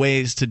are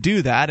ways to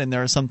do that, and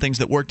there are some things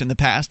that worked in the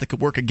past that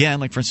could work again,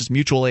 like, for instance,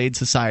 mutual aid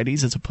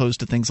societies, as opposed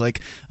to things like,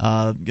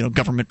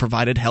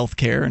 government-provided health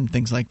care and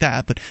things like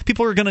that. But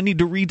people are going to need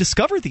to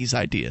rediscover these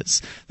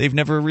ideas. They've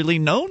never really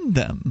known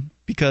them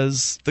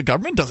because the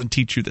government doesn't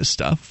teach you this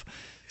stuff.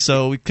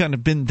 So we've kind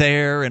of been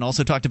there and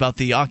also talked about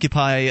the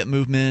Occupy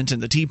movement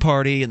and the Tea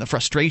Party and the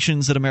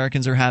frustrations that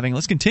Americans are having.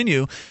 Let's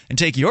continue and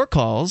take your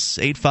calls,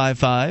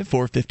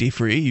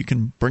 855-450-FREE. You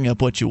can bring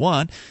up what you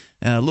want.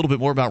 A little bit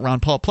more about Ron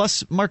Paul.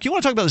 Plus, Mark, you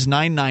want to talk about this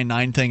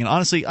 999 thing? And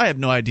honestly, I have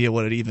no idea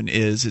what it even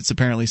is. It's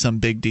apparently some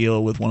big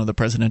deal with one of the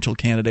presidential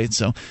candidates.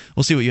 So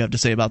we'll see what you have to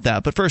say about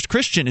that. But first,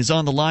 Christian is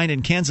on the line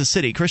in Kansas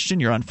City. Christian,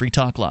 you're on Free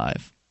Talk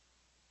Live.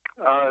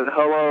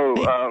 Hello.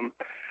 Hey.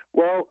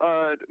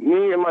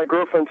 Me and my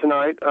girlfriend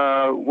tonight,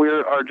 we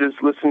are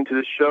just listening to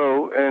the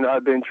show, and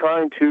I've been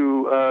trying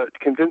to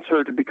convince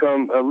her to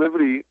become a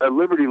liberty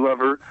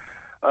lover.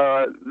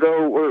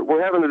 Though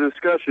we're having a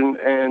discussion,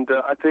 and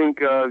I think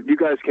you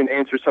guys can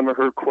answer some of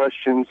her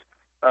questions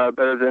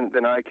better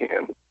than I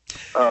can.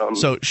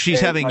 So she's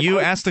having you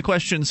ask the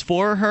questions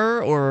for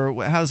her,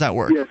 or how does that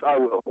work? Yes, I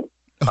will.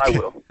 Okay. I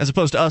will. As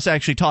opposed to us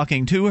actually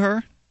talking to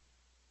her?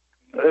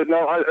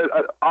 No,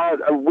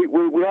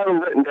 we have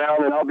them written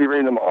down, and I'll be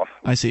reading them off.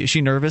 I see. Is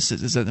she nervous?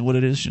 Is that what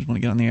it is? She just want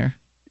to get on the air?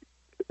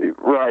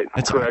 Right.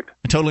 That's correct.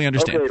 I totally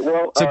understand. Okay,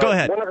 well, so go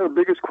ahead. One of her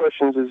biggest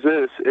questions is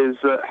this: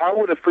 how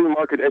would a free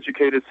market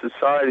educated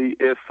society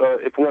if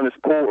one is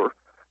poor?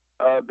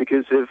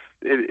 Because if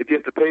you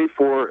have to pay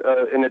for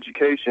an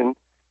education,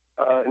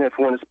 and if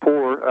one is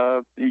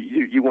poor,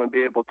 you won't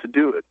be able to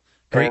do it.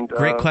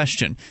 Great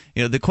question.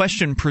 The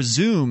question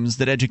presumes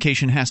that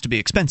education has to be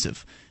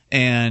expensive.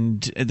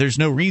 And there's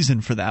no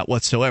reason for that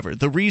whatsoever.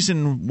 The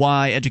reason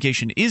why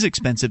education is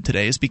expensive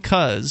today is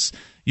because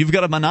you've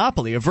got a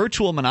monopoly, a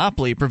virtual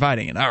monopoly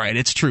providing it. All right,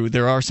 it's true.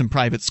 There are some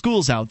private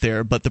schools out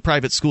there, but the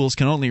private schools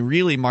can only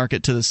really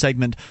market to the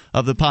segment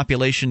of the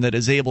population that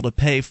is able to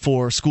pay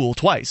for school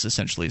twice,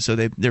 essentially. So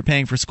they're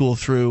paying for school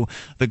through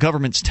the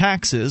government's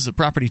taxes,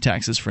 property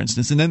taxes, for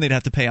instance, and then they'd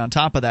have to pay on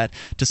top of that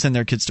to send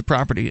their kids to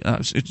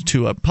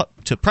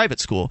to private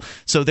school.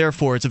 So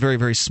therefore, it's a very,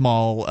 very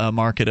small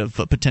market of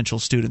potential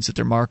students that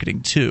they're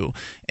marketing to.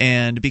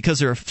 And because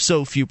there are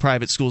so few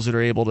private schools that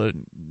are able to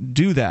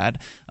do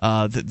that,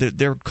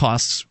 their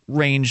costs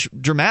range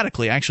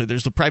dramatically. Actually,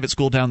 there's a private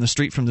school down the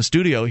street from the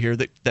studio here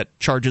that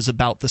charges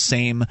about the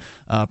same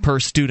per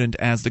student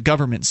as the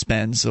government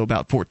spends, so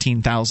about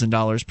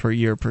 $14,000 per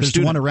year per student.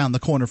 There's one around the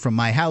corner from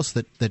my house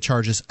that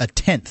charges a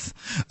tenth.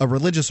 A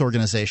religious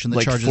organization that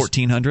like charges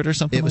 $1,400 or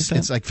something like that.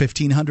 It's like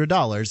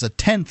 $1,500, a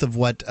tenth of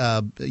what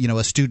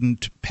a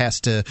student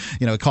has to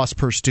it costs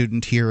per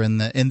student here in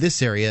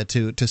this area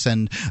to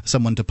send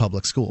someone to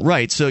public school.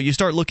 Right. So you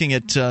start looking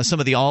at some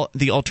of the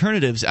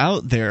alternatives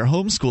out there.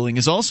 Homeschooling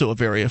is also a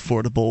very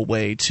affordable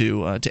way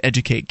to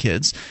educate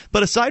kids.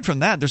 But aside from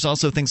that, there's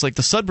also things like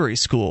the Sudbury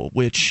School,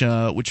 which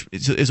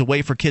is a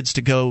way for kids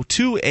to go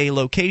to a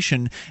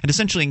location and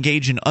essentially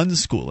engage in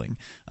unschooling.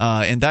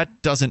 And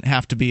that doesn't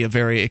have to be a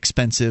very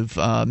expensive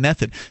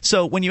method.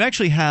 So when you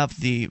actually have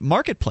the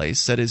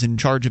marketplace that is in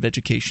charge of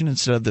education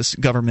instead of this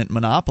government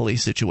monopoly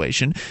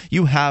situation,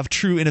 you have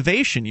true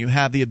innovation. You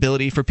have the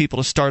ability for people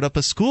to start up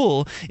a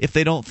school if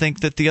they don't think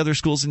that the other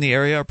schools in the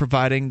area are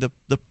providing the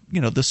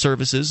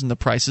services and the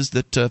prices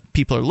that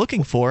people are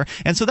looking for,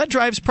 and so that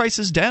drives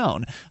prices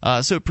down.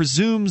 So it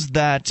presumes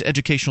that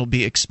education will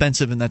be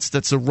expensive, and that's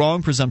the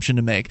wrong presumption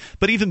to make.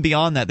 But even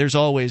beyond that, there's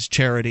always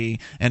charity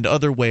and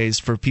other ways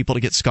for people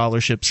to get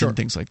scholarships and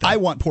things like that. I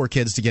want poor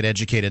kids to get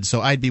educated,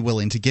 so I'd be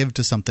willing to give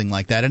to something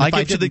like that. And I if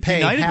give to the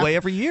United Way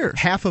every year.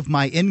 Half of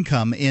my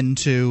income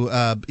into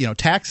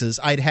taxes,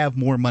 I'd have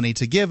more money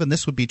to give, and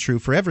this would be true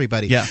for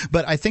everybody. Yeah.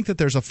 But I think that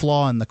there's a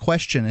flaw in the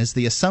question: is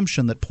the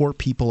assumption that poor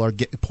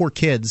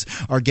kids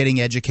are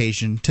getting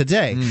education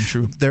today.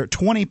 True. They're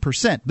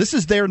 20%. This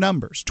is their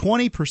numbers.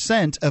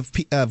 20%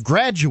 of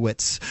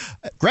graduates,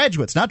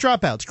 not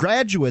dropouts,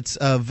 graduates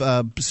of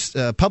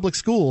public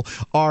school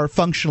are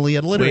functionally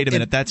illiterate. Wait a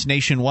minute, that's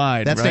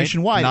nationwide. That's right?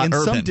 nationwide. Not in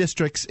urban. some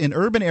districts, in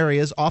urban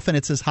areas, often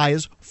it's as high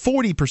as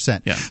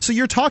 40%. Yeah. So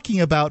you're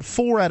talking about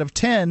 4 out of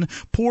 10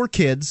 poor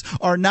kids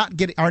are not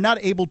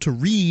able to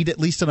read, at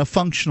least on a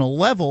functional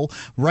level,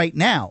 right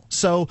now.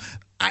 So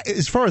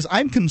as far as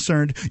I'm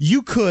concerned,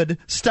 you could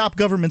stop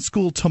government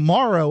school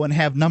tomorrow and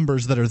have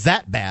numbers that are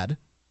that bad.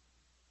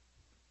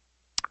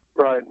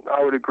 Right,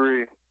 I would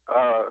agree.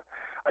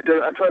 I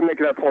try to make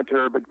that point to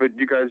her, but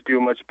you guys do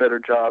a much better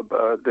job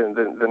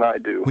than I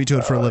do. We do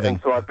it for a living,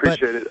 so I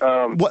appreciate it.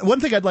 One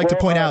thing I'd like to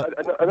point out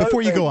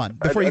before you go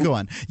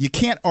on, you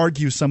can't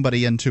argue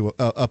somebody into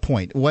a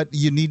point. What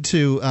you need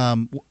to,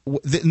 and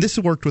this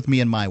worked with me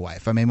and my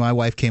wife. I mean, my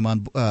wife came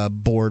on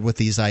board with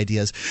these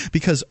ideas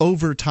because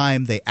over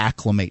time they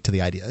acclimate to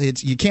the idea.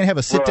 You can't have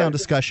a sit-down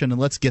discussion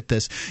and let's get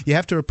this. You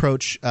have to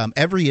approach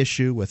every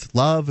issue with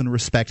love and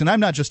respect. And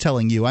I'm not just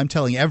telling you; I'm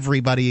telling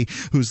everybody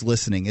who's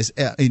listening. Is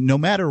no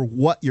matter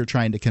what you're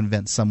trying to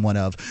convince someone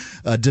of,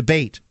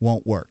 debate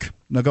won't work.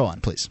 Now go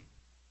on, please.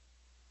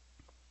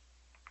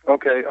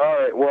 Okay, all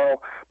right.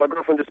 Well, my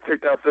girlfriend just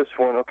picked out this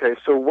one. Okay,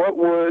 so what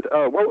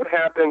would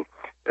happen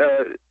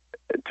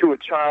to a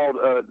child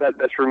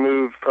that's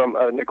removed from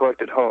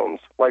neglected homes,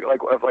 like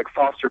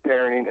foster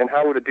parenting, and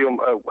how would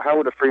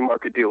a free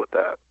market deal with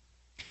that?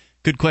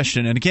 Good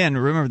question. And again,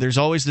 remember, there's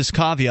always this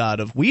caveat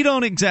of we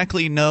don't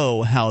exactly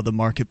know how the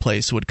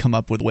marketplace would come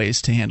up with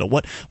ways to handle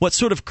what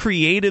sort of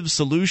creative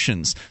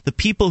solutions the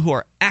people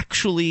who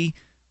actually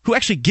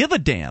give a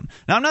damn.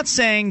 Now, I'm not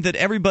saying that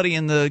everybody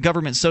in the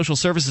government social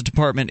services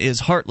department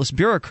is heartless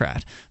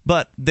bureaucrat,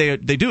 but they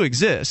do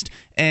exist,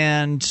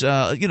 and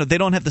they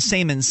don't have the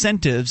same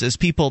incentives as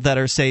people that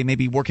are, say,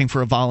 maybe working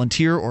for a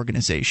volunteer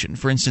organization.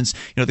 For instance,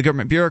 the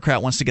government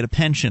bureaucrat wants to get a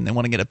pension, they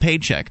want to get a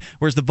paycheck,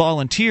 whereas the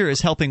volunteer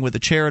is helping with a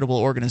charitable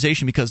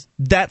organization because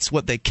that's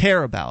what they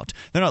care about.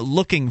 They're not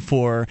looking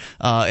for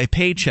a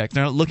paycheck.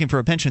 They're not looking for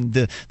a pension.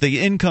 The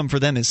income for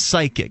them is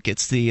psychic.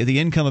 It's the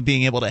income of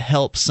being able to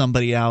help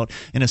somebody out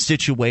in a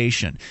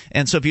situation.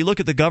 And so if you look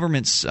at the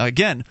government's,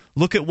 again,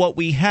 look at what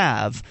we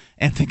have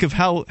and think of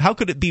how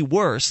could it be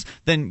worse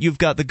than you've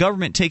got the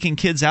government taking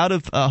kids out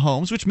of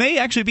homes, which may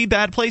actually be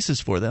bad places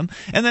for them,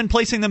 and then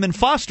placing them in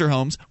foster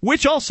homes,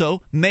 which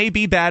also may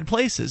be bad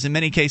places. In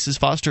many cases,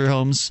 foster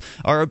homes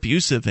are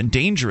abusive and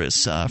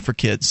dangerous for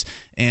kids.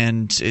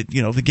 And,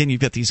 again,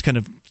 you've got these kind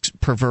of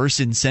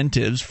perverse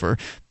incentives for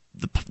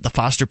the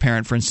foster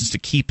parent, for instance, to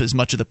keep as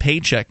much of the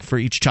paycheck for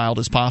each child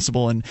as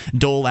possible and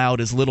dole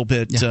out as little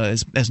bit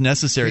as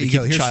necessary to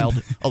keep the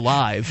child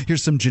alive.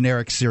 Here's some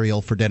generic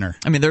cereal for dinner.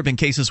 I mean, there have been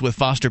cases with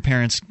foster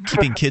parents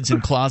keeping kids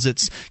in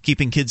closets,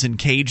 keeping kids in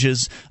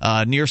cages,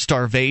 near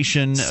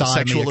starvation,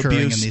 sexual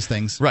abuse. In these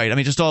things. Right. I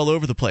mean, just all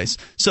over the place.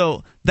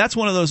 So that's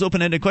one of those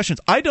open-ended questions.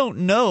 I don't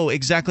know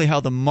exactly how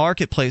the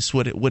marketplace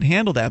would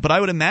handle that, but I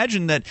would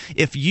imagine that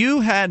if you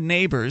had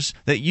neighbors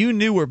that you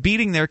knew were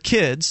beating their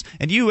kids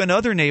and you and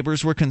other neighbors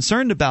neighbors were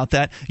concerned about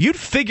that, you'd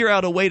figure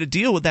out a way to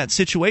deal with that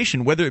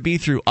situation, whether it be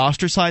through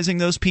ostracizing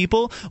those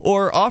people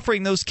or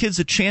offering those kids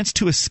a chance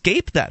to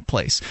escape that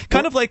place.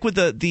 Kind of like with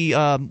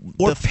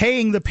or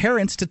paying the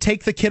parents to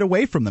take the kid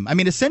away from them. I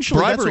mean, essentially,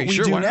 bribery, that's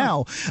what we do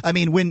now. I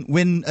mean,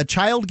 when a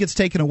child gets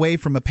taken away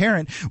from a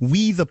parent,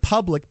 we, the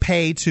public,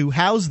 pay to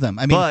house them.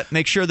 I mean, but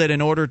make sure that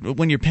in order,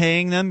 when you're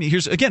paying them,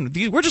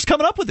 we're just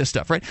coming up with this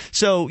stuff, right?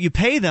 So you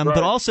pay them,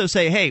 but also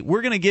say, hey,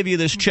 we're going to give you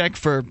this check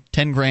for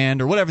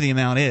 $10,000 or whatever the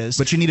amount is.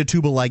 But you need a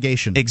tubal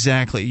ligation.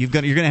 Exactly. You're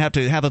going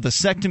to have a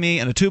vasectomy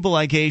and a tubal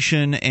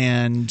ligation,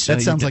 and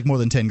that sounds like more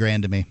than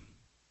 $10,000 to me.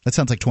 That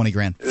sounds like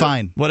 $20,000.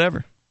 Fine,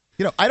 whatever.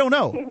 I don't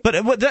know.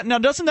 But now,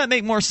 doesn't that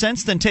make more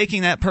sense than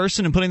taking that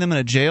person and putting them in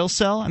a jail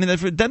cell? I mean,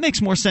 that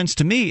makes more sense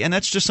to me, and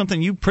that's just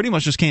something you pretty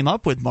much just came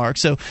up with, Mark.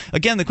 So,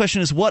 again, the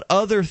question is, what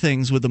other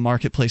things would the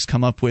marketplace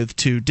come up with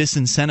to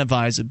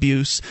disincentivize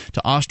abuse,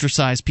 to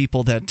ostracize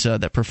people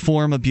that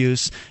perform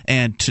abuse,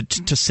 and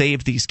to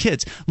save these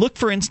kids? Look,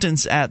 for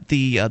instance, at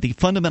the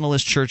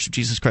Fundamentalist Church of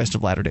Jesus Christ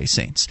of Latter-day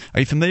Saints.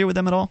 Are you familiar with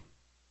them at all?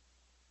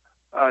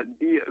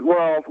 Yeah,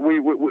 well, we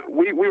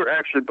were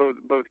actually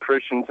both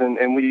Christians,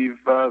 and we've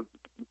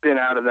been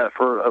out of that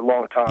for a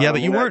long time. Yeah, but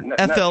you weren't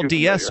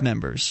FLDS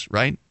members,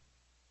 right?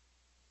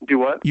 Do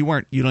what? You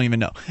weren't. You don't even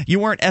know. You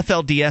weren't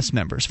FLDS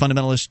members,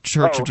 Fundamentalist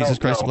Church of Jesus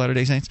Christ of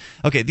Latter-day Saints.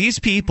 Okay, these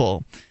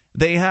people,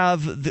 they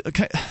have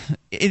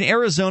in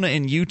Arizona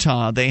and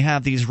Utah, they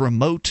have these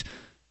remote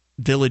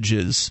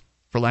villages,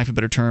 for lack of a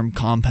better term,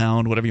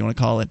 compound, whatever you want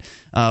to call it,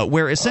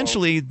 where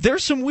essentially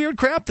there's some weird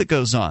crap that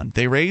goes on.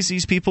 They raise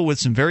these people with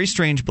some very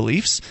strange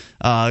beliefs.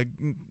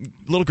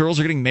 Little girls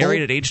are getting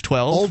married at age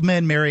 12. Old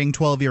men marrying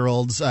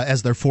 12-year-olds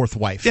as their fourth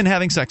wife. And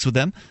having sex with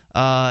them,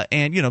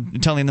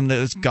 and telling them that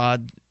it's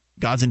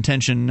God's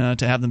intention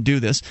to have them do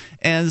this.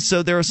 And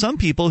so there are some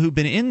people who've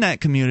been in that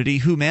community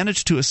who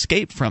managed to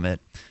escape from it,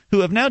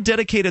 who have now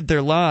dedicated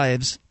their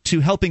lives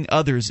to helping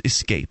others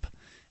escape.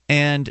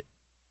 And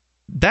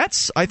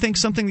that's, I think,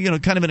 something,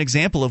 kind of an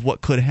example of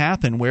what could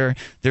happen, where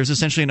there's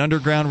essentially an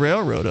underground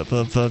railroad of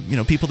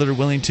people that are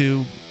willing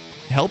to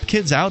help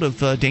kids out of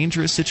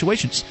dangerous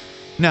situations.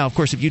 Now, of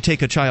course, if you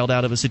take a child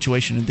out of a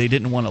situation and they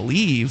didn't want to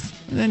leave,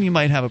 then you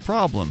might have a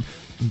problem.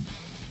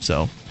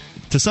 So,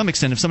 to some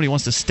extent, if somebody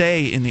wants to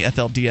stay in the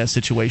FLDS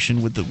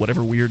situation with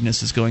whatever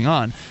weirdness is going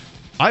on,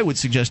 I would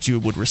suggest you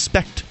would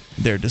respect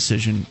their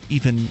decision,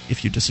 even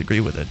if you disagree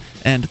with it.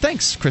 And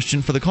thanks,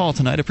 Christian, for the call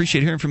tonight.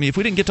 Appreciate hearing from you. If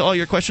we didn't get to all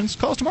your questions,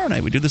 call us tomorrow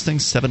night. We do this thing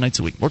 7 nights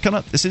a week. More coming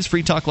up. This is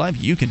Free Talk Live.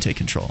 You can take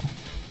control.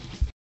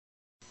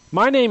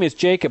 My name is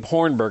Jacob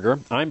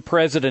Hornberger. I'm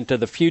president of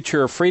the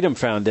Future of Freedom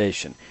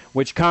Foundation,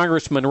 which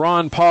Congressman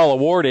Ron Paul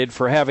awarded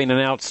for having an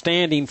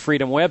outstanding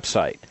freedom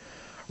website.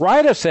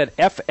 Write us at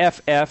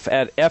fff@fff.org,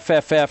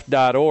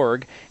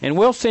 and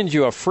we'll send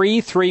you a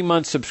free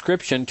 3-month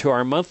subscription to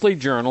our monthly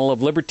journal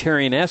of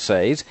libertarian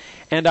essays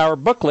and our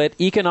booklet,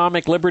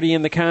 Economic Liberty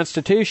in the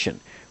Constitution,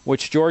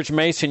 which George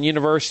Mason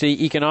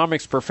University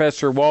economics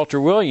professor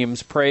Walter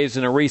Williams praised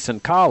in a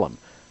recent column.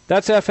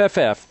 That's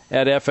fff@fff.org.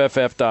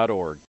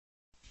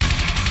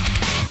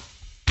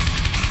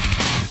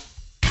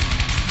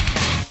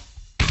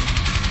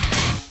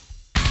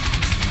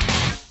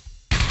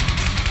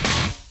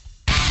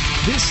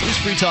 This is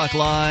Free Talk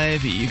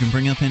Live. You can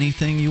bring up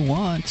anything you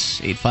want.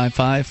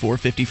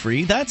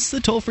 855-450-FREE. That's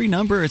the toll-free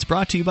number. It's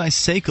brought to you by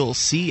SACL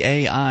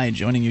CAI.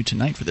 Joining you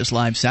tonight for this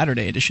live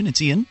Saturday edition,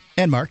 it's Ian.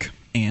 And Mark.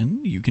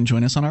 And you can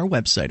join us on our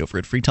website over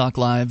at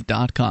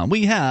freetalklive.com.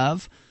 We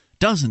have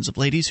dozens of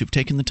ladies who've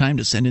taken the time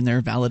to send in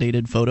their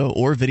validated photo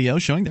or video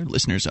showing they're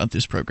listeners of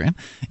this program.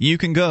 You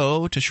can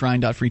go to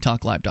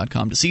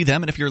shrine.freetalklive.com to see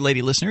them, and if you're a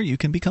lady listener, you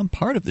can become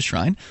part of the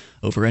Shrine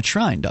over at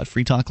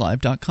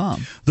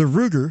shrine.freetalklive.com. The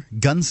Ruger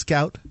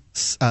Gunsight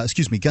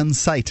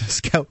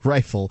Scout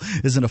Rifle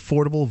is an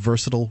affordable,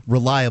 versatile,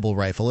 reliable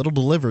rifle. It'll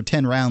deliver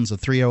 10 rounds of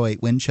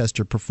 .308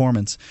 Winchester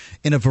performance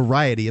in a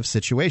variety of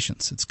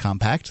situations. It's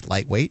compact,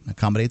 lightweight, and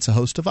accommodates a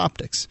host of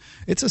optics.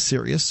 It's a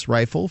serious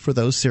rifle for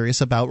those serious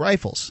about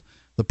rifles.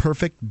 The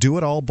perfect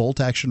do-it-all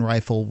bolt-action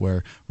rifle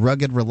where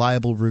rugged,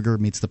 reliable Ruger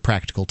meets the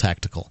practical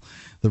tactical.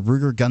 The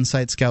Ruger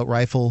Gunsight Scout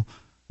Rifle,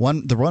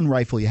 the one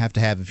rifle you have to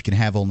have if you can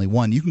have only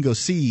one. You can go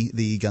see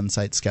the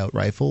Gunsight Scout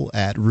Rifle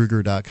at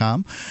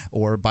Ruger.com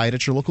or buy it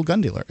at your local gun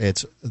dealer.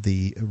 It's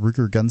the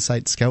Ruger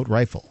Gunsight Scout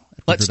Rifle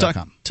at Let's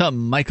Ruger.com. talk to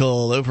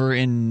Michael over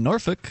in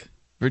Norfolk,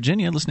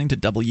 Virginia, listening to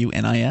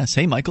WNIS.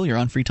 Hey, Michael, you're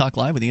on Free Talk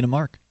Live with Ian and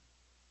Mark.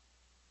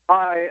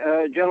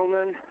 Hi,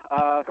 gentlemen.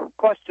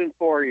 Question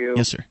for you.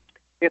 Yes, sir.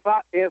 If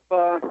I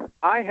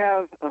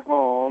have a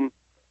home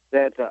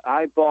that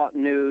I bought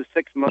new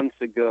 6 months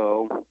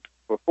ago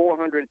for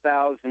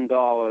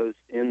 $400,000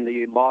 in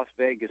the Las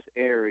Vegas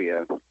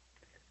area,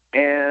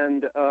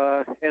 and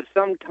at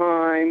some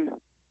time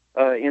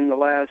in the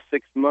last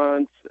 6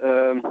 months,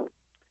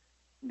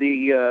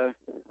 the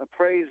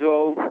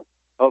appraisal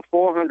of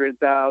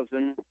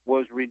 $400,000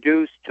 was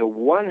reduced to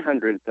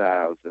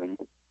 $100,000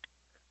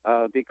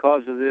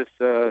 because of this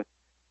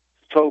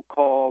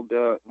so-called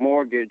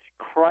mortgage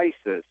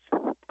crisis.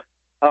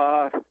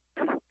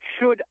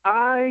 Should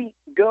I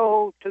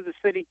go to the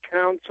city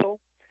council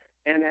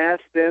and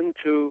ask them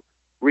to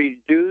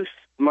reduce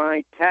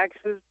my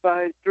taxes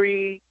by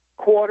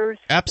 3/4?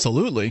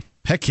 Absolutely.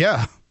 Heck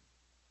yeah.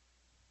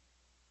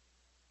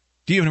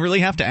 Do you even really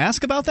have to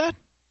ask about that?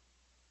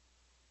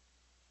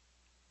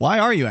 Why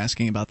are you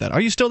asking about that?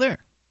 Are you still there?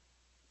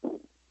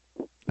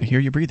 I hear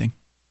you breathing.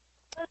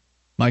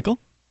 Michael?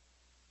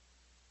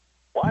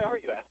 Why are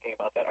you asking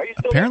about that? Are you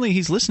still Apparently there?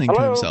 he's listening Hello?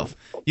 to himself.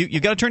 You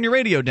got to turn your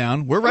radio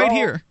down. We're right Hello?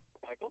 here.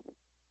 Michael?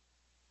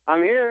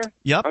 I'm here.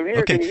 Yep. I'm here.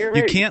 Okay. Can you hear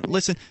me? can't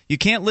listen. You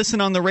can't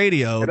listen on the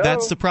radio. Hello?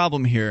 That's the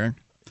problem here.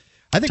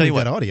 I think Tell we've you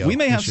what, got audio. we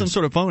may have issues. some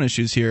sort of phone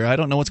issues here. I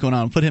don't know what's going on.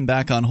 I'll put him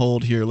back on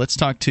hold here. Let's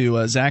talk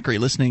to Zachary,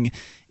 listening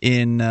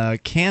in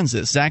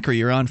Kansas. Zachary,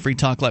 you're on Free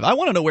Talk Live. I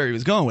want to know where he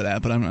was going with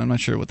that, but I'm not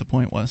sure what the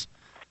point was.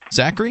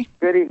 Zachary?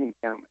 Good evening,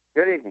 gentlemen.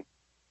 Good evening.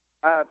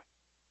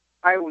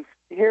 I was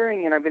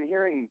hearing, and I've been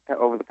hearing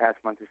over the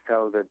past month or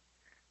so, the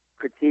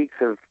critiques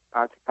of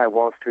Occupy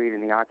Wall Street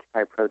and the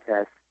Occupy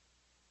protests.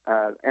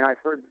 And I've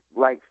heard,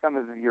 like some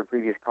of your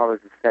previous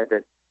callers have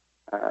said,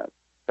 that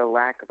the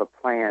lack of a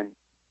plan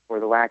or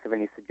the lack of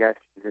any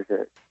suggestions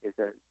is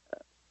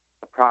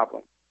a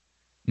problem.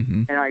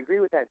 Mm-hmm. And I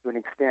agree with that to an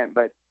extent,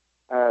 but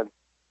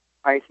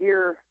I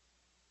hear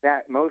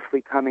that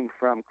mostly coming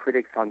from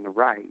critics on the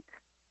right,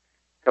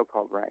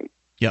 so-called right.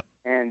 Yep.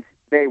 And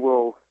they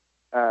will,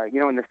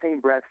 in the same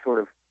breath,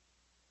 sort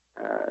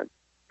of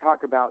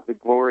talk about the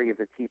glory of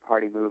the Tea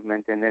Party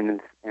movement, and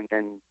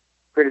then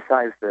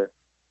criticize the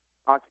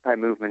Occupy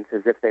movements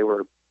as if they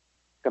were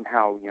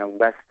somehow,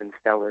 less than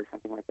stellar or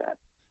something like that.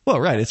 Well,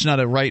 right. It's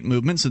not a right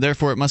movement, so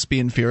therefore it must be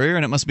inferior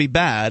and it must be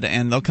bad.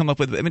 And they'll come up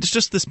with, it's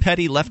just this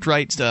petty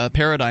left-right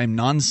paradigm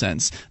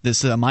nonsense.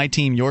 This my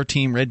team, your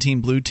team, red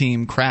team, blue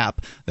team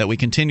crap that we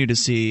continue to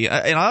see.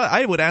 And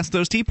I would ask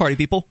those Tea Party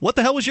people, what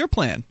the hell was your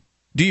plan?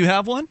 Do you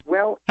have one?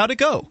 Well, how'd it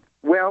go?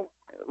 Well,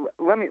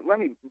 let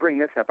me bring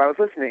this up. I was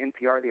listening to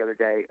NPR the other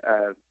day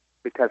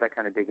because I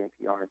kind of dig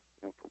NPR,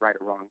 right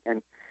or wrong,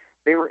 and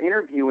they were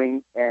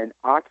interviewing an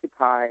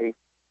Occupy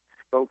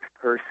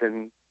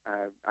spokesperson,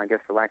 I guess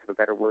for lack of a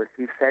better word,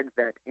 who said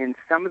that in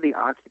some of the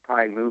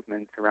Occupy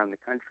movements around the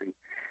country,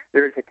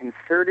 there is a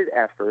concerted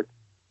effort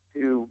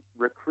to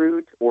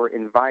recruit or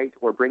invite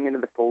or bring into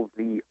the fold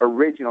the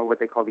original, what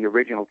they call the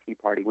original Tea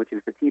Party, which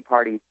is the Tea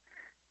Party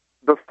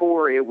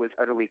before it was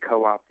utterly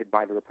co-opted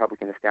by the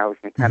Republican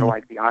establishment, kind of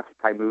like the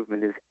Occupy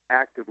movement is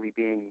actively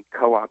being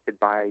co-opted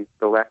by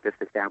the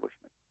leftist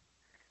establishment.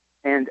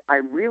 And I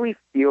really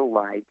feel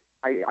like,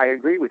 I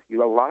agree with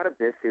you, a lot of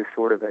this is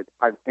sort of a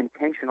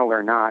intentional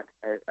or not,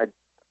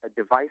 a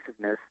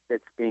divisiveness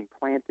that's being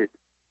planted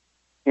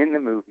in the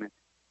movement,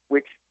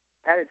 which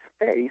at its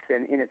face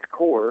and in its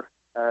core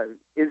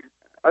is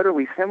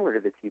utterly similar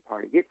to the Tea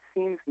Party. It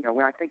seems,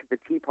 when I think of the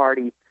Tea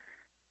Party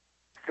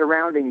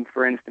surrounding,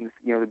 for instance,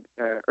 the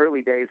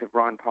early days of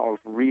Ron Paul's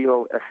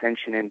real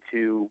ascension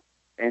into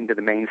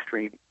the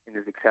mainstream in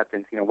his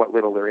acceptance, what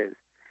little there is,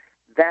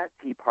 that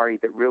Tea Party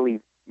that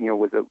really,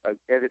 was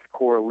at its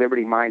core a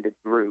liberty-minded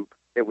group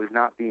that was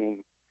not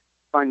being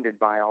funded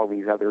by all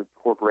these other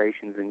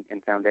corporations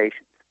and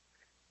foundations.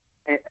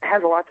 And it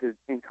has a lot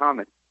in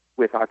common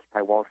with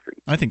Occupy Wall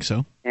Street. I think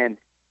so. And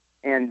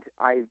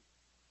I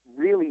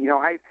really,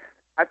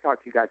 I've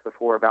talked to you guys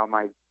before about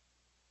my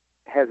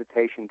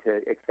hesitation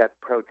to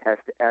accept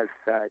protest as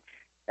such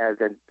as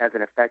an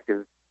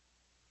effective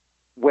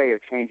way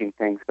of changing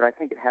things, but I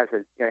think it has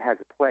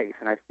a place,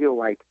 and I feel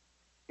like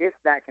if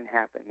that can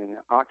happen, and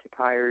the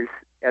occupiers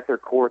at their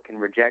core can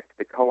reject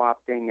the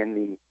co-opting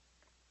and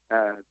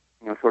the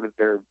sort of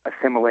their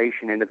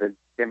assimilation into the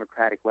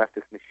democratic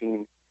leftist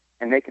machine,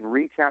 and they can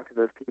reach out to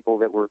those people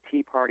that were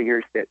Tea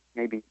Partiers that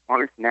maybe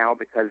aren't now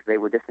because they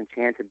were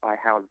disenchanted by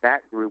how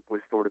that group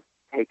was sort of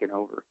taken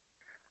over,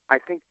 I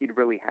think you'd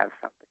really have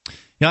something.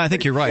 Yeah, I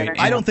think you're right.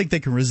 I don't think they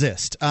can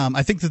resist.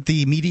 I think that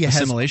the media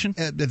assimilation.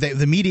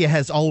 The media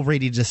has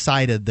already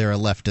decided they're a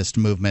leftist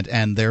movement,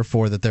 and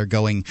therefore that they're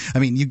going. I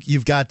mean,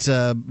 you've got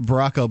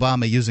Barack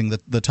Obama using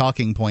the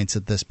talking points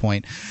at this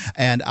point,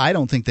 and I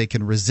don't think they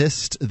can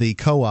resist the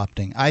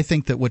co-opting. I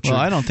think that what you're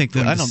going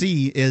to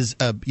see is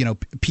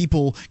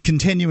people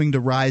continuing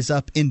to rise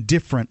up in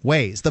different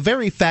ways. The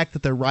very fact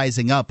that they're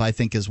rising up, I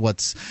think, is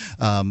what's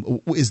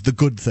is the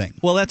good thing.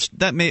 Well, I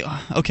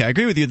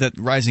agree with you that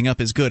rising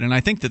up is good, and I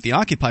think that the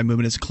Occupy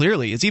movement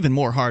is even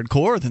more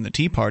hardcore than the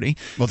Tea Party.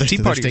 Well, they're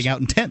staying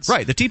out in tents.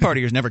 Right, the Tea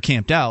Partiers never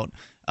camped out,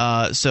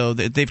 so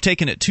they've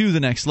taken it to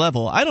the next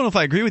level. I don't know if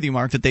I agree with you,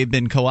 Mark, that they've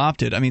been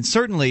co-opted. I mean,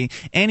 certainly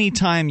any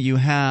time you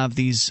have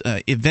these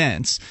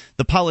events,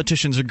 the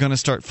politicians are going to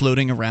start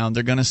floating around.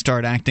 They're going to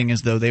start acting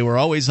as though they were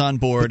always on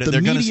board.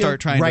 They're going to start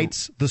trying to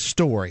write the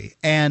story,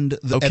 and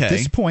at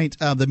this point,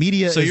 the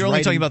media. So you're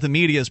only talking about the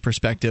media's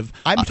perspective.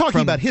 I'm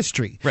talking about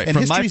history, right, and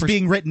history is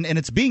being written, and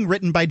it's being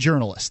written by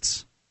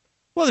journalists.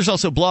 Well, there's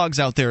also blogs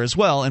out there as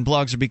well, and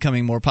blogs are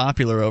becoming more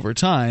popular over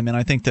time. And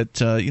I think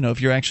that if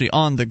you're actually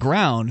on the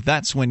ground,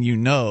 that's when you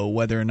know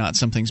whether or not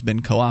something's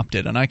been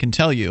co-opted. And I can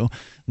tell you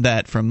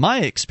that from my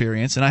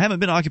experience, and I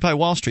haven't been to Occupy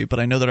Wall Street, but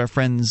I know that our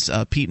friends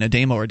Pete and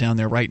Ademo are down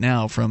there right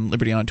now from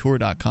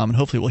LibertyOnTour.com, and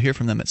hopefully we'll hear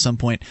from them at some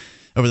point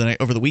over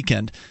the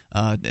weekend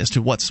as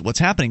to what's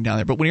happening down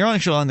there. But when you're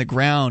actually on the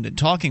ground and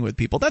talking with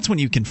people, that's when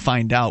you can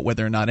find out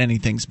whether or not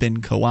anything's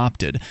been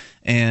co-opted.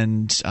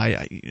 And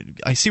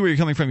I see where you're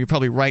coming from. You're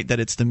probably right that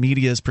it's the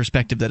media's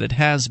perspective that it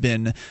has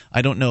been.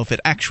 I don't know if it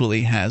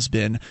actually has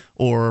been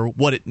or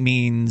what it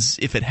means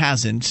if it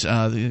hasn't.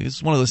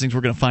 It's one of those things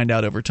we're going to find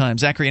out over time.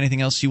 Zachary, anything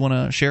else you want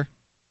to share?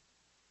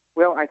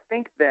 Well, I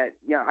think that,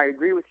 I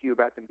agree with you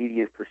about the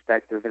media's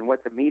perspective, and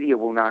what the media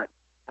will not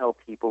tell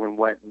people, and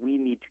what we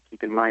need to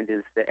keep in mind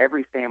is that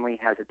every family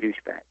has a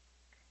douchebag,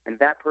 and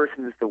that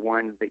person is the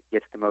one that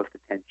gets the most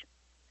attention.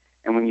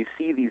 And when you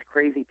see these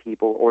crazy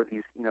people, or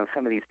these,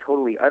 some of these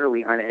totally,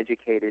 utterly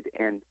uneducated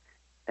and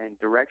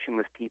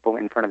directionless people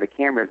in front of the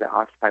cameras at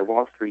Occupy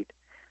Wall Street,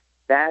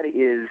 that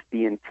is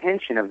the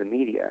intention of the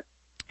media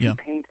to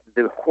paint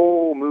the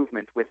whole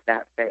movement with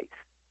that face.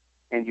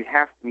 And we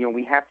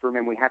have to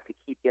remember, we have to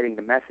keep getting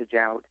the message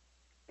out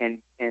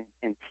and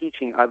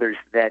teaching others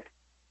that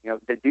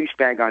the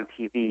douchebag on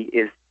TV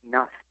is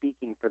not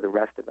speaking for the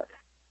rest of us.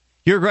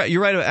 You're right.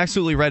 You're right.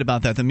 Absolutely right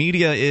about that. The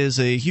media is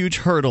a huge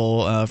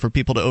hurdle for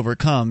people to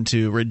overcome,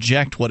 to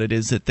reject what it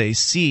is that they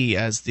see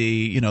as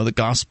the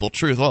gospel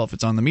truth. Well, if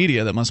it's on the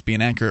media, that must be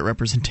an accurate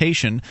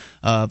representation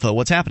of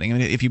what's happening. I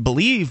mean, if you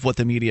believe what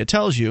the media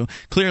tells you,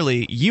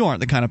 clearly you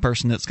aren't the kind of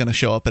person that's going to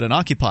show up at an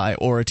Occupy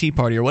or a Tea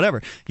Party or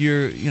whatever.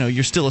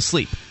 You're still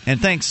asleep.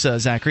 And thanks,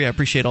 Zachary. I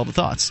appreciate all the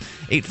thoughts.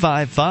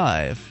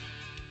 855.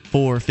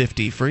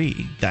 450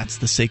 free. That's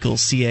the SACL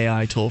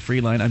CAI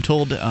toll-free line. I'm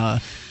told our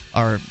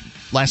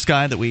last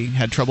guy that we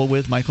had trouble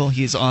with, Michael,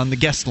 he's on the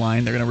guest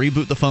line. They're going to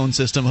reboot the phone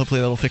system.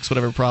 Hopefully that'll fix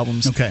whatever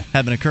problems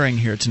have been occurring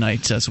here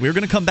tonight. So we're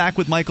going to come back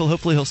with Michael.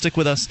 Hopefully he'll stick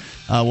with us.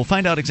 We'll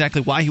find out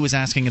exactly why he was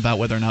asking about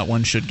whether or not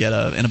one should get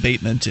an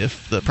abatement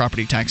if the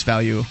property tax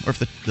value, or if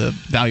the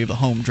value of the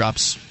home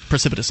drops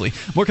precipitously.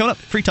 More coming up.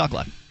 Free Talk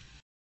Live.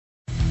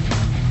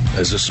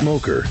 As a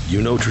smoker,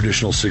 you know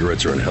traditional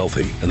cigarettes are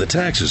unhealthy, and the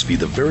taxes feed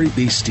the very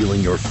beast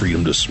stealing your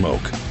freedom to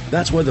smoke.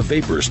 That's why the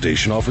Vapor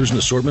Station offers an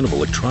assortment of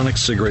electronic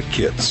cigarette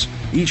kits.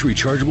 Each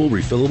rechargeable,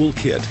 refillable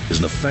kit is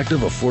an effective,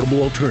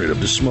 affordable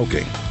alternative to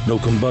smoking. No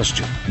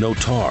combustion, no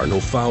tar, no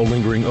foul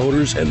lingering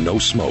odors, and no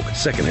smoke,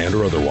 secondhand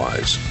or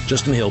otherwise.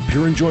 Just inhale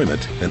pure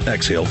enjoyment and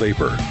exhale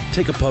vapor.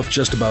 Take a puff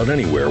just about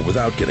anywhere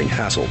without getting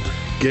hassled.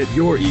 Get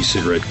your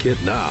e-cigarette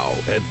kit now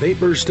at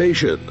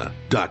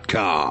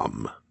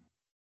VaporStation.com.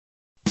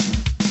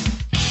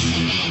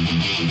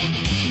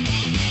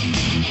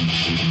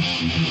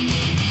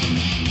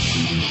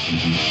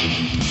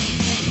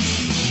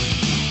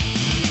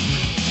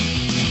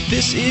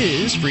 This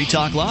is Free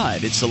Talk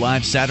Live. It's the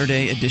live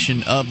Saturday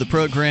edition of the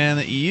program.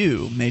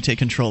 You may take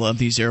control of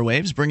these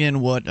airwaves.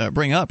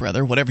 Bring up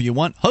whatever you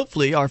want.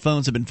 Hopefully, our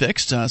phones have been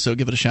fixed. So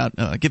give it a shout.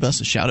 Give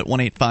us a shout at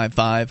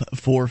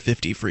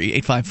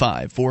 1-855-450-FREE.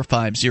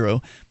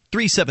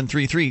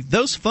 855-450-3733.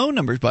 Those phone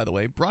numbers, by the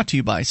way, brought to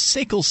you by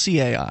SACL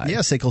CAI. Yeah,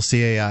 SACL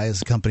CAI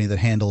is a company that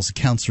handles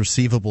accounts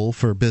receivable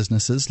for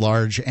businesses,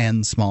 large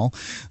and small.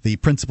 The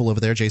principal over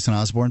there, Jason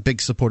Osborne,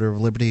 big supporter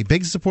of Liberty,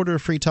 big supporter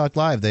of Free Talk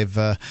Live. They've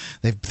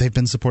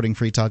been supporting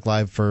Free Talk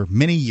Live for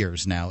many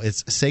years now.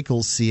 It's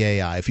SACL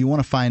CAI. If you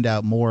want to find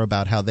out more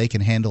about how they can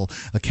handle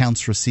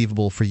accounts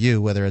receivable for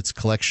you, whether it's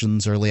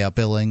collections, early out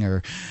billing,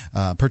 or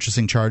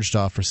purchasing charged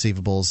off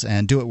receivables,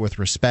 and do it with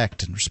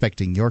respect and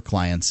respecting your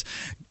clients,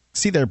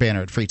 see their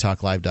banner at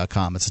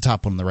freetalklive.com. It's the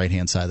top one on the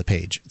right-hand side of the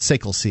page. It's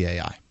SACL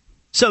CAI.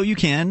 So you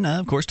can,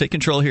 of course, take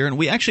control here. And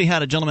we actually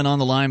had a gentleman on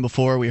the line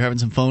before. We were having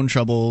some phone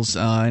troubles,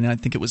 and I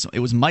think it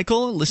was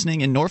Michael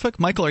listening in Norfolk.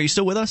 Michael, are you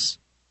still with us?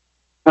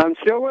 I'm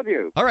still with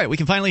you. All right, we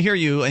can finally hear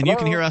you, and you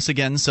can hear us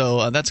again,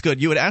 so that's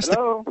good. You had asked.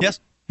 Hello? Yes.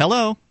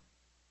 Hello?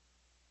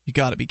 You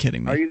got to be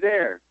kidding me. Are you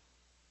there?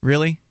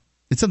 Really?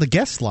 It's on the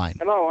guest line.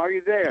 Hello, are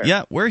you there?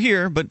 Yeah, we're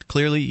here, but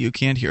clearly you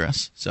can't hear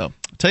us. So I'll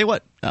tell you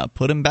what,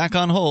 put him back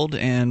on hold,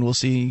 and we'll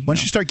see. Why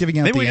don't you start giving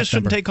out the amp number? Maybe we just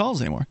shouldn't take calls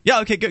anymore.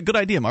 Yeah, okay, good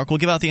idea, Mark. We'll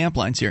give out the amp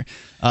lines here.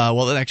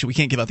 Well, actually, we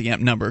can't give out the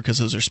amp number because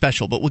those are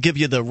special, but we'll give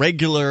you the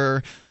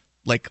regular,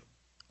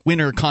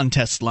 winner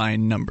contest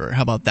line number.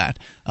 How about that?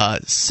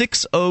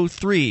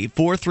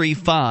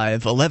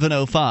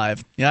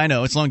 603-435-1105. Yeah, I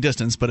know, it's long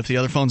distance, but if the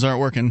other phones aren't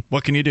working,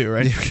 what can you do,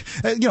 right?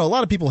 A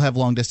lot of people have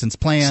long distance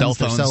plans, cell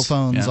phones,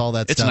 yeah. All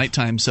that stuff. It's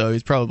nighttime, so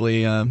it's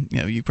probably,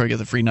 you probably get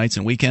the free nights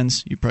and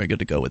weekends. You're probably good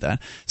to go with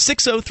that.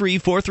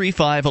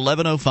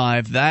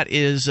 603-435-1105. That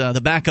is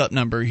the backup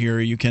number here.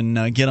 You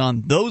can get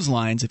on those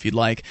lines if you'd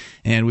like,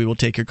 and we will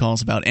take your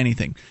calls about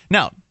anything.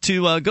 Now,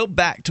 to go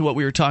back to what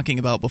we were talking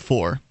about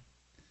before,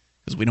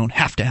 because we don't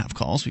have to have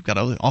calls. We've got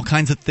all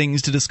kinds of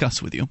things to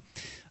discuss with you.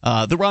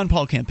 The Ron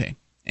Paul campaign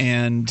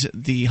and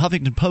the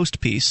Huffington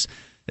Post piece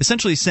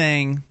essentially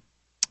saying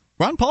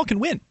Ron Paul can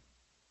win.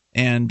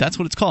 And that's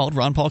what it's called.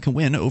 Ron Paul Can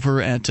Win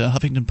over at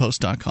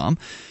HuffingtonPost.com.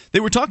 They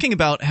were talking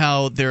about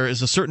how there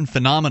is a certain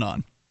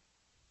phenomenon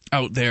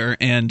out there,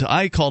 and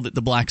I called it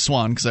the Black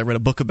Swan because I read a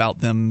book about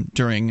them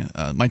during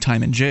my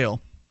time in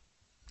jail.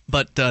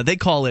 But they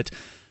call it,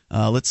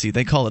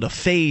 they call it a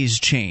phase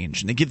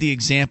change. And they give the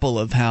example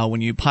of how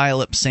when you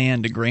pile up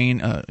sand a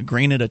grain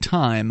at a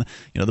time,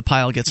 the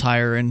pile gets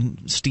higher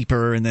and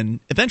steeper, and then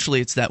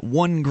eventually it's that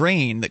one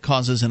grain that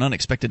causes an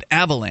unexpected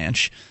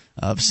avalanche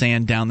of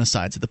sand down the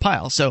sides of the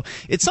pile. So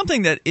it's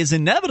something that is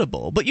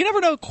inevitable, but you never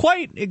know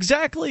quite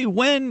exactly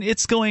when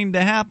it's going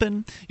to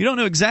happen. You don't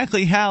know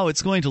exactly how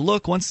it's going to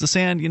look once the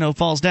sand,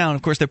 falls down.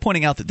 Of course, they're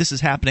pointing out that this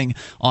is happening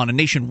on a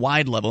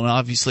nationwide level, and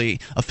obviously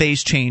a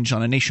phase change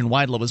on a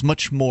nationwide level is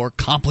much more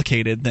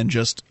complicated than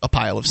just a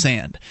pile of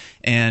sand.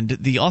 And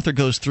the author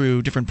goes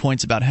through different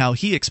points about how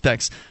he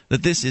expects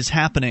that this is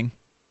happening.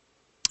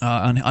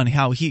 On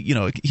how he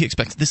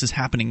expects this is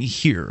happening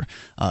here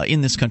in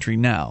this country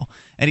now.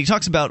 And he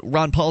talks about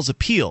Ron Paul's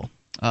appeal.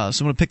 So I'm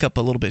going to pick up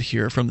a little bit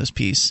here from this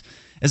piece.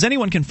 As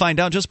anyone can find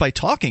out just by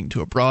talking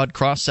to a broad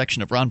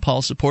cross-section of Ron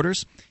Paul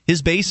supporters,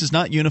 his base is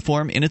not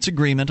uniform in its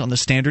agreement on the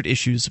standard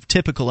issues of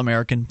typical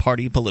American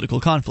party political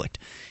conflict.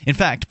 In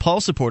fact, Paul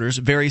supporters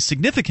vary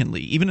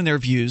significantly even in their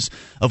views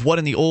of what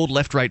in the old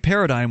left-right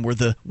paradigm were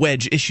the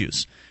wedge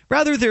issues.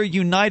 Rather, they're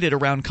united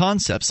around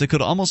concepts that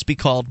could almost be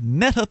called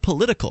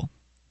meta-political.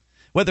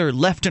 Whether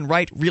left and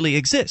right really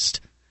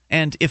exist,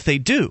 and if they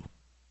do,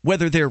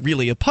 whether they're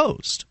really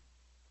opposed.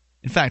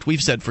 In fact,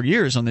 we've said for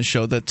years on this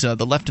show that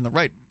the left and the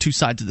right, two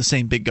sides of the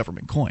same big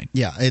government coin.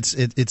 Yeah,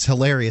 it's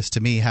hilarious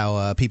to me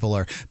how people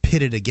are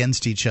pitted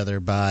against each other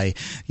by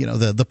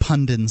the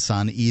pundits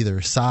on either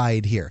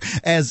side here,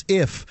 as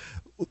if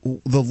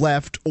the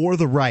left or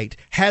the right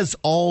has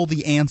all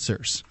the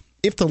answers.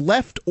 If the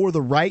left or the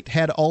right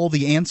had all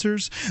the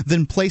answers,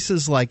 then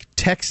places like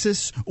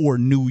Texas or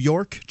New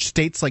York,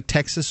 states like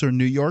Texas or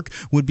New York,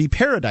 would be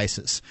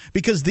paradises,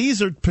 because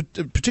these are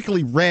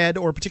particularly red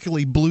or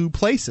particularly blue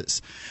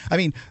places. I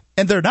mean,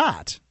 and they're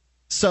not.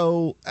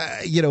 So,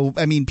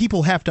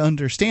 people have to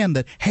understand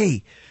that,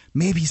 hey,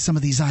 maybe some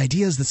of these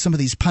ideas that some of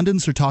these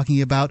pundits are talking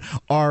about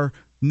are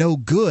no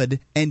good,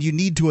 and you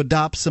need to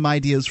adopt some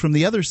ideas from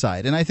the other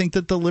side. And I think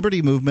that the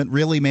liberty movement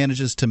really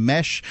manages to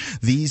mesh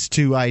these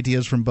two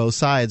ideas from both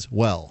sides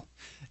well.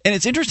 And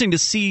it's interesting to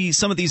see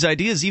some of these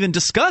ideas even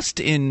discussed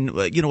in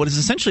what is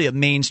essentially a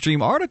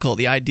mainstream article,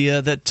 the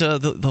idea that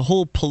the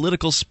whole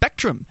political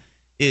spectrum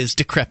is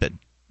decrepit,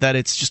 that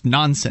it's just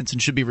nonsense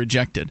and should be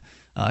rejected.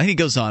 He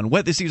goes on.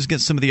 This is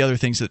against some of the other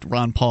things that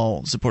Ron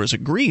Paul supporters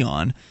agree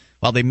on,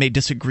 while they may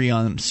disagree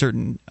on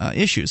certain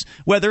issues,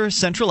 whether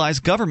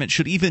centralized government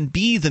should even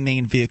be the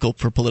main vehicle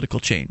for political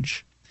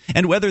change,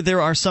 and whether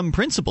there are some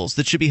principles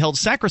that should be held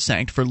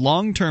sacrosanct for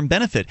long-term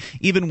benefit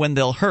even when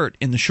they'll hurt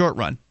in the short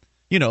run.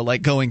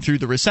 Like going through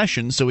the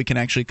recession so we can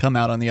actually come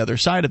out on the other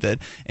side of it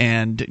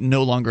and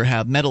no longer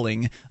have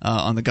meddling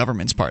on the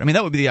government's part. I mean,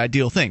 that would be the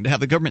ideal thing, to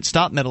have the government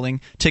stop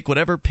meddling, take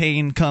whatever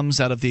pain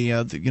comes out of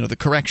the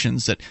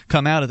corrections that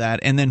come out of that,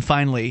 and then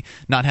finally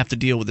not have to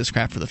deal with this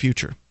crap for the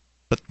future.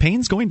 But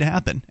pain's going to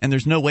happen, and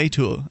there's no way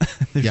to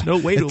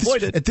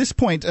avoid it. At this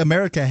point,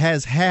 America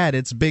has had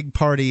its big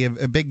party,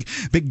 a big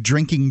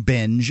drinking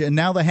binge, and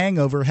now the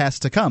hangover has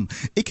to come.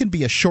 It can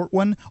be a short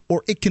one,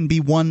 or it can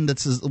be one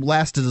that's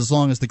lasted as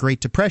long as the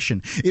Great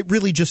Depression. It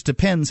really just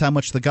depends how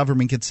much the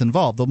government gets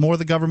involved. The more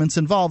the government's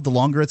involved, the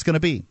longer it's going to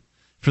be.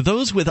 For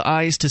those with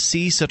eyes to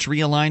see, such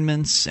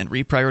realignments and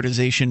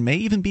reprioritization may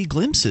even be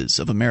glimpses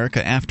of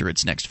America after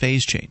its next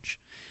phase change.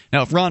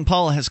 Now, if Ron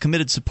Paul has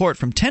committed support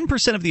from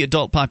 10% of the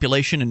adult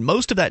population, and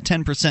most of that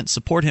 10%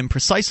 support him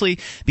precisely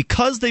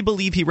because they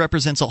believe he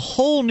represents a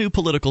whole new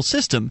political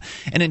system,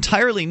 an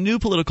entirely new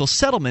political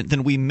settlement,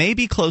 then we may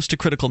be close to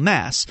critical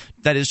mass,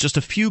 that is, just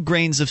a few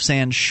grains of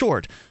sand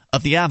short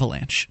of the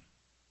avalanche.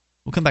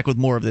 We'll come back with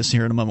more of this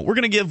here in a moment. We're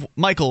going to give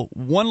Michael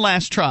one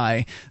last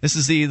try. This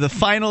is the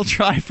final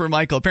try for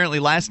Michael. Apparently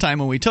last time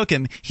when we took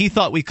him, he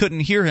thought we couldn't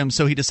hear him,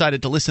 so he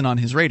decided to listen on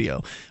his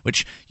radio,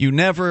 which you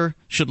never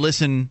should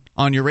listen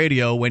on your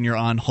radio when you're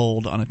on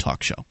hold on a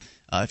talk show.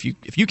 If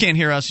you can't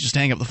hear us, just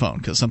hang up the phone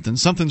because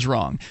something's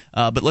wrong.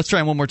 But let's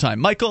try one more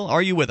time. Michael,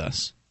 are you with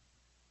us?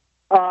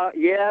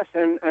 Yes,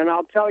 and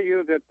I'll tell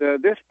you that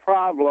this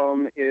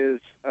problem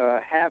is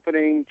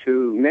happening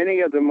to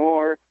many of the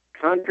more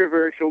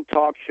controversial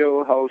talk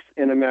show hosts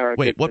in America.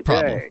 Wait, what today.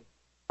 problem?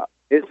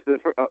 It's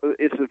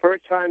the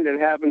first time that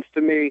happens to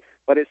me,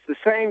 but it's the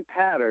same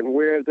pattern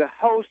where the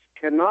host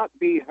cannot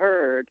be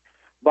heard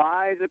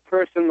by the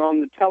person on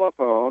the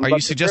telephone. Are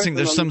you suggesting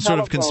there's some sort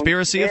of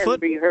conspiracy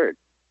afoot? Be heard.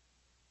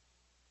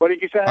 What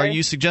did you say? Are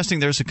you suggesting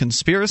there's a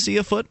conspiracy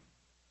afoot?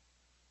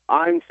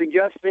 I'm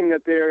suggesting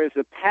that there is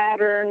a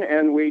pattern,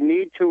 and we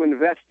need to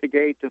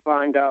investigate to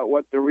find out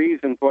what the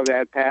reason for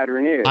that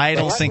pattern is. I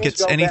don't think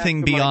it's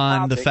anything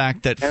beyond the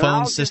fact that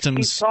phone systems...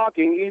 I'll just keep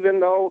talking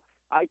even though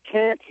I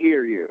can't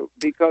hear you,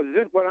 because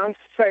what I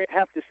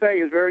have to say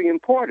is very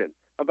important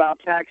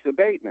about tax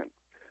abatement.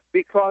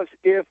 Because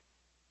if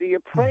the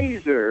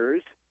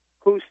appraisers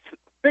who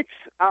fix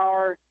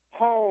our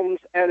homes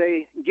at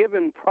a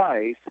given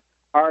price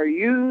are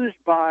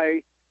used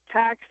by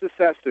tax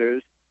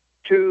assessors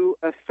to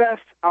assess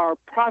our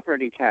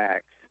property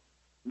tax,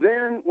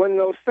 then when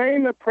those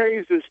same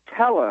appraisers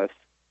tell us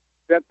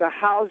that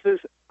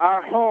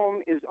our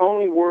home is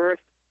only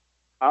worth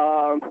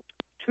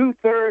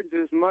 2/3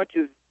 as much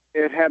as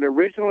it had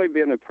originally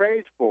been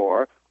appraised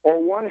for, or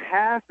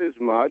 1/2 as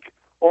much,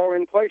 or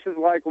in places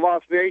like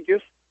Las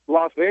Vegas,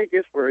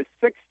 where it's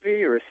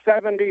 60 or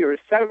 70 or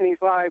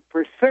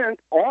 75%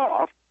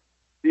 off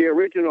the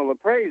original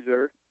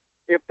appraiser,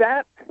 if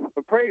that's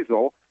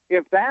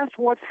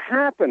what's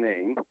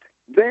happening,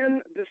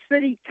 then the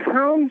city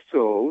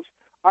councils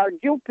are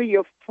guilty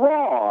of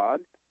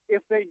fraud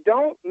if they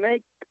don't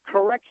make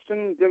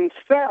corrections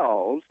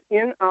themselves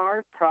in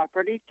our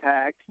property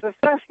tax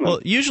assessment. Well,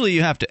 usually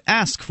you have to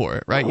ask for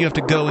it, right? You have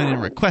to go in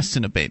and request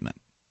an abatement.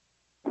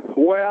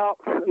 Well,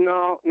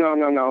 no,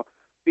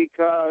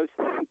 because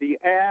the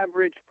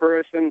average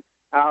person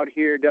out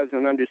here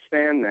doesn't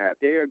understand that.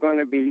 They are going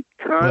to be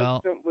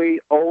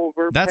constantly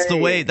overpaid.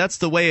 That's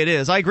the way it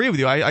is. I agree with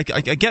you. I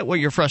get what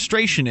your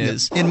frustration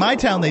is. In my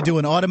town, they do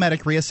an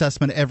automatic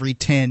reassessment every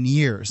 10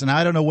 years, and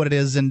I don't know what it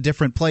is in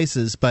different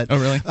places. But oh,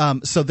 really?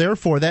 So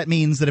therefore, that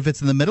means that if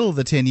it's in the middle of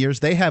the 10 years,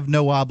 they have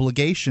no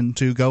obligation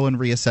to go and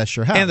reassess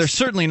your house. And they're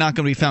certainly not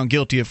going to be found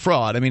guilty of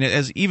fraud. I mean,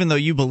 even though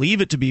you believe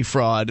it to be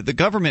fraud, the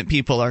government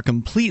people are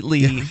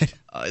completely.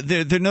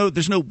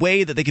 There's no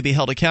way that they could be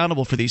held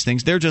accountable for these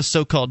things. They're just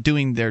so-called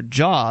doing their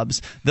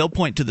jobs. They'll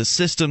point to the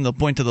system, they'll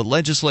point to the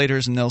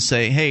legislators, and they'll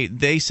say, hey,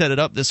 they set it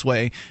up this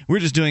way. We're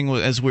just doing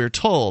as we're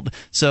told.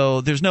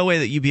 So there's no way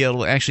that you'd be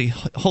able to actually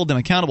hold them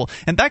accountable.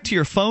 And back to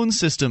your phone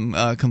system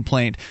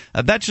complaint,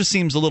 that just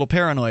seems a little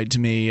paranoid to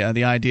me,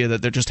 the idea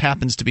that there just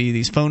happens to be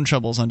these phone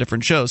troubles on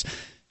different shows.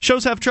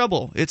 Shows have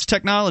trouble. It's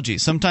technology.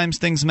 Sometimes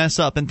things mess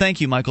up. And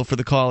thank you, Michael, for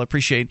the call. I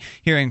appreciate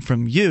hearing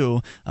from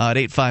you at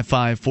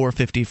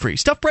 855-450-FREE.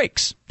 Stuff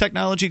breaks.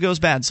 Technology goes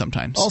bad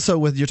sometimes. Also,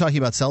 with you're talking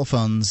about cell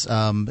phones,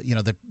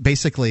 that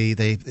basically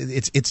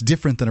it's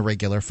different than a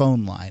regular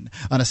phone line.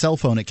 On a cell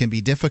phone, it can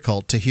be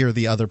difficult to hear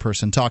the other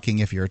person talking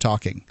if you're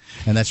talking,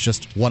 and that's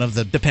just one of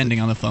the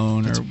depending on the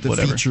phone or the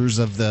whatever features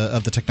of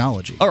the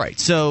technology. All right,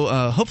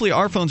 so hopefully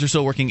our phones are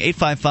still working.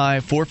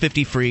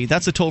 855-450-FREE.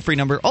 That's a toll free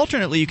number.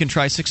 Alternately, you can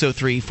try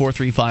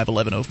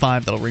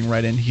 603-435-1105. That'll ring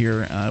right in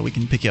here. We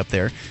can pick you up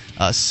there.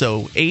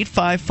 So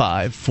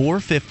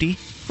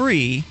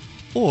 855-450-FREE.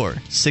 or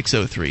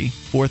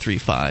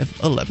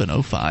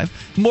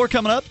 603-435-1105. More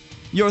coming up.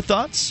 Your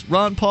thoughts,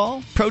 Ron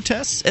Paul,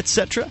 protests,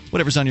 etc.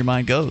 Whatever's on your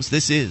mind goes.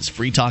 This is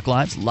Free Talk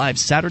Live's Live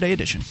Saturday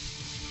edition.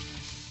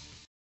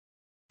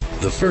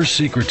 The first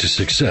secret to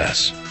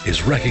success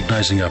is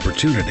recognizing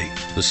opportunity.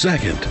 The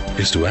second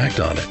is to act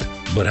on it.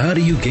 But how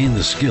do you gain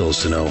the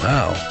skills to know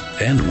how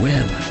and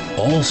when?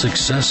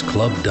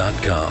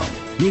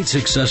 AllSuccessClub.com. Meet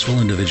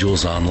successful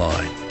individuals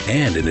online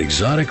and in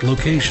exotic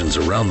locations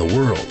around the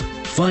world.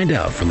 Find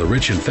out from the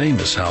rich and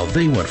famous how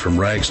they went from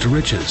rags to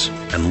riches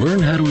and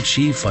learn how to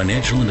achieve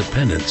financial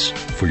independence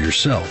for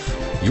yourself.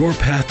 Your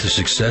path to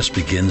success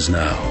begins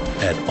now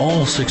at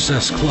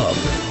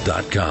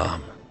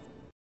allsuccessclub.com.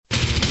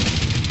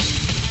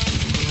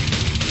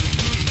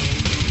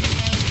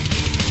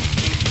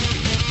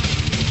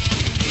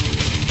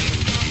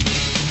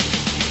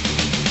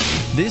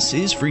 This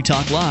is Free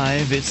Talk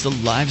Live. It's the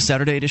live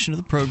Saturday edition of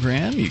the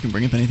program. You can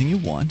bring up anything you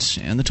want,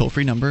 and the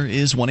toll-free number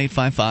is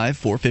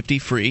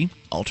 1-855-450-FREE.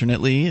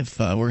 Alternately, if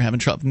we're having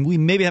trouble, we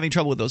may be having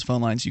trouble with those phone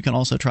lines, you can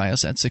also try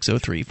us at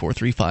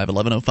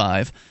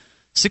 603-435-1105,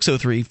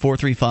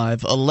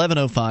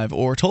 603-435-1105,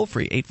 or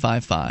toll-free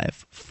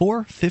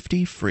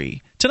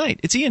 855-450-FREE.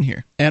 Tonight, it's Ian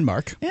here. And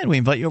Mark. And we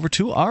invite you over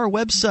to our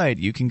website.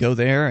 You can go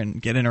there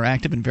and get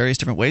interactive in various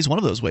different ways. One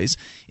of those ways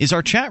is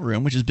our chat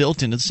room, which is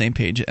built into the same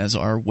page as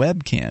our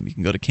webcam. You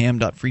can go to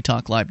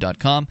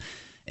cam.freetalklive.com,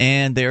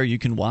 and there you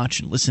can watch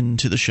and listen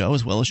to the show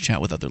as well as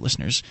chat with other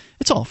listeners.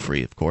 It's all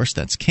free, of course.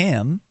 That's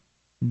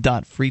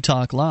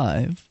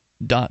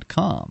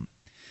cam.freetalklive.com.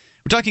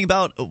 We're talking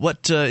about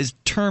what is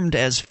termed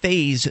as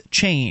phase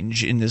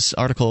change in this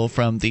article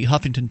from the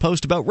Huffington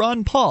Post about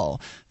Ron Paul.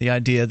 The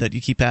idea that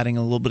you keep adding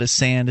a little bit of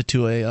sand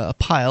to a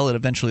pile, and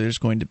eventually there's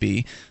going to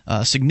be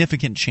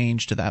significant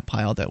change to that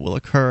pile that will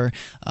occur.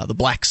 The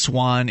black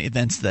swan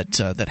events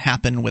that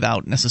happen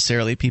without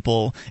necessarily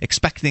people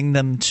expecting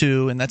them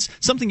to, and that's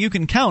something you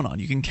can count on.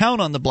 You can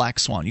count on the black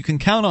swan. You can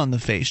count on the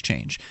phase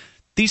change.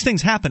 These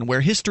things happen where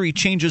history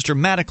changes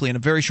dramatically in a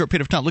very short period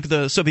of time. Look at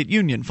the Soviet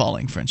Union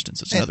falling, for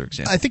instance. It's another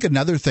example. I think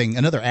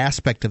another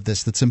aspect of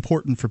this that's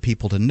important for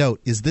people to note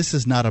is this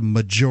is not a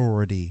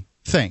majority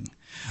thing.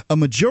 A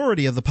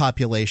majority of the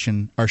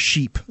population are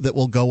sheep that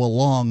will go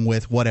along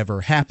with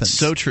whatever happens.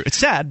 So true. It's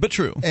sad, but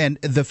true. And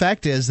the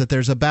fact is that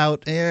there's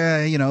about,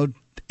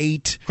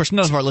 8. Of course,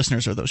 none of our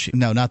listeners are those sheep.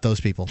 No, not those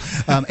people.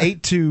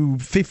 8 to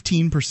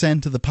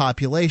 15% of the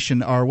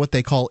population are what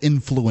they call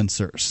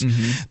influencers.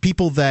 Mm-hmm.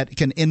 People that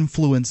can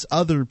influence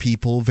other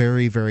people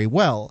very, very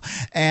well.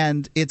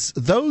 And it's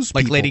those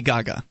people. Like Lady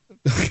Gaga.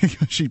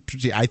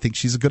 I think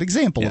she's a good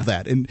example of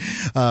that, and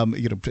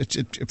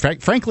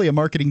frankly, a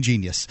marketing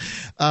genius.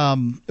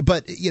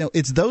 But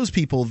it's those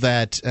people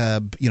that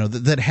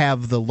that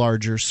have the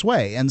larger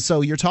sway, and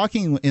so you're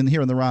talking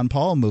here in the Ron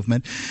Paul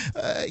movement.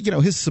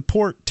 His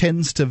support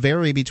tends to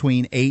vary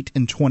between 8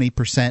 and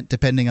 20%,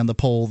 depending on the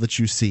poll that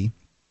you see.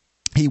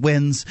 He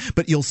wins,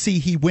 but you'll see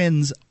he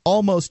wins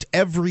almost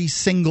every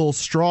single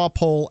straw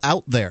poll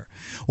out there.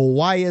 Well,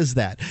 why is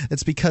that?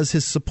 It's because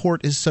his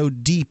support is so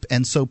deep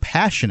and so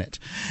passionate.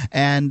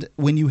 And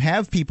when you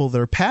have people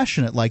that are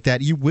passionate like that,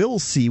 you will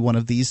see one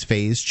of these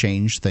phase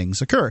change things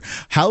occur.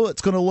 How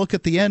it's going to look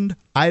at the end,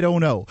 I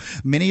don't know.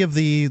 Many of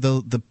the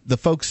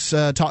folks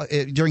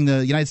during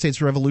the United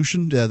States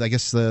Revolution, I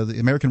guess the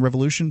American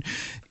Revolution,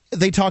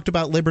 they talked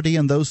about liberty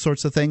and those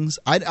sorts of things.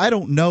 I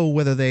don't know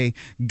whether they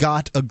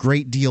got a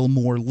great deal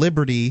more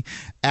liberty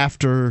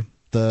after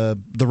the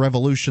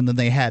revolution than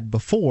they had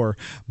before,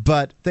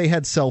 but they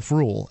had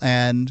self-rule,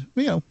 and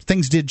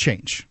things did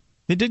change.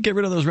 They did get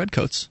rid of those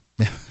redcoats.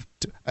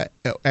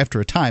 After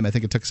a time, I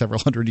think it took several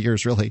hundred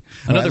years, really,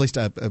 at least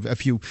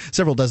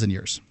several dozen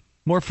years.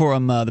 More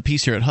from the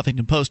piece here at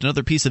Huffington Post.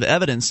 Another piece of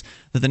evidence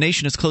that the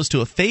nation is close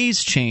to a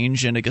phase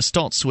change and a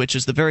gestalt switch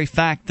is the very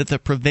fact that the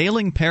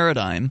prevailing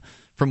paradigm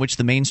from which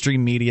the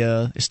mainstream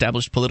media,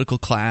 established political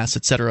class,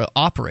 etc.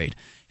 operate,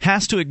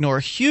 has to ignore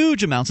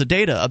huge amounts of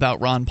data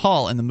about Ron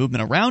Paul and the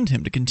movement around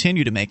him to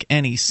continue to make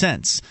any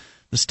sense.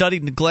 The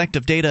studied neglect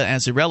of data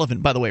as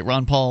irrelevant. By the way,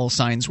 Ron Paul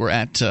signs were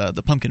at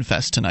the Pumpkin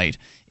Fest tonight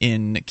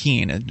in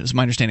Keene. And it's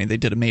my understanding they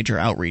did a major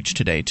outreach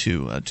today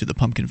to the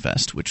Pumpkin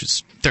Fest,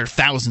 there are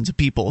thousands of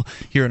people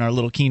here in our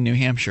little Keene, New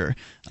Hampshire,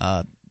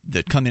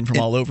 that come in from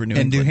all over New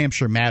England. And New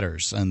Hampshire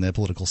matters on the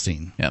political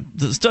scene. Yeah.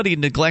 The studied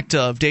neglect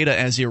of data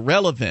as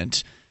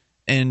irrelevant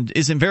and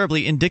is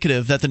invariably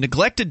indicative that the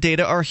neglected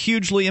data are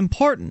hugely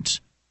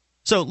important.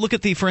 So look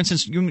at for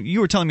instance,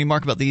 you were telling me,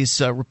 Mark, about these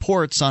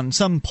reports on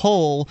some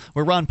poll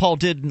where Ron Paul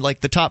did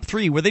the top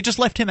 3, where they just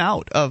left him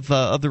out of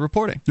the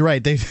reporting.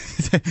 Right.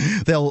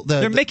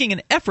 They're making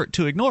an effort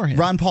to ignore him.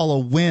 Ron Paul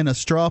will win a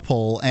straw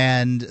poll,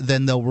 and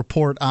then they'll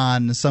report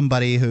on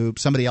somebody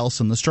else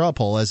in the straw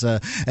poll as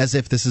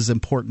if this is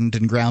important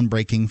and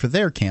groundbreaking for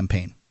their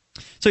campaign.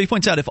 So he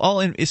points out if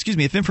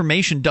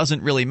information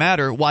doesn't really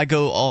matter, why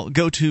go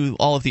to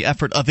all of the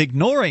effort of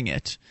ignoring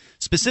it?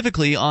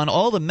 Specifically on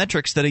all the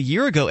metrics that a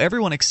year ago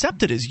everyone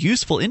accepted as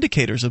useful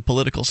indicators of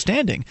political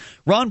standing,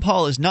 Ron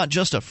Paul is not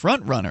just a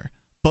front runner,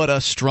 but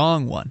a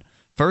strong one.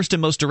 First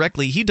and most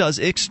directly, he does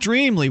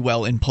extremely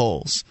well in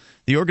polls.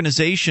 The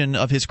organization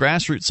of his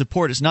grassroots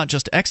support is not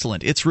just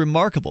excellent, it's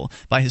remarkable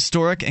by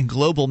historic and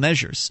global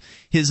measures.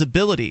 His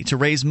ability to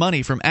raise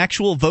money from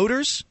actual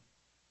voters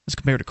as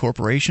compared to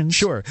corporations.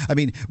 Sure. I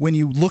mean, when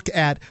you look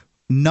at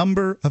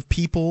number of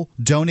people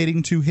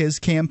donating to his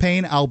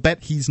campaign, I'll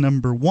bet he's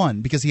number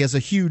 1 because he has a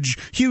huge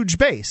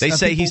base. They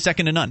say he's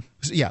second to none.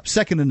 Yeah,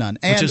 second to none.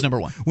 Which is number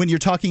 1. When you're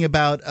talking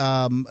about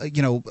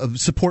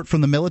support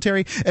from the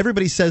military,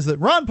 everybody says that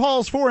Ron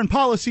Paul's foreign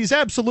policy is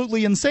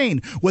absolutely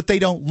insane. What they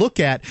don't look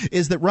at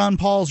is that Ron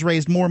Paul's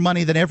raised more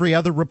money than every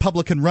other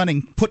Republican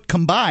running put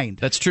combined.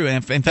 That's true.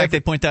 In fact, they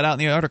point that out in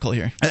the article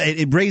here.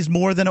 It raised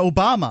more than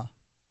Obama.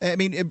 I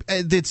mean,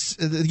 it's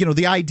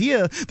the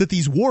idea that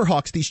these war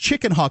hawks, these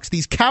chicken hawks,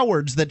 these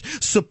cowards that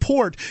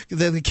support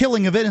the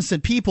killing of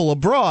innocent people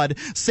abroad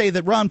say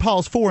that Ron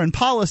Paul's foreign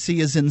policy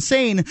is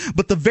insane,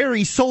 but the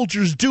very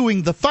soldiers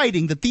doing the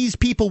fighting that these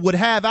people would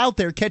have out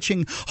there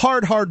catching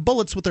hard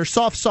bullets with their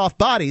soft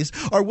bodies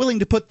are willing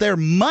to put their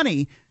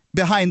money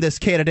behind this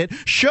candidate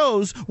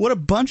shows what a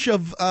bunch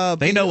of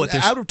out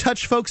of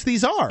touch folks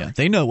these are. Yeah,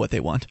 they know what they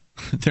want.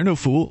 They're no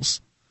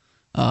fools.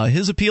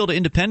 His appeal to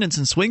independents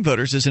and swing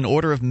voters is an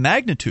order of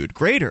magnitude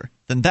greater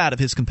than that of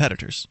his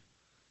competitors.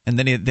 And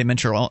then they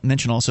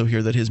mention also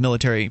here that his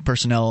military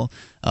personnel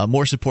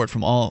more support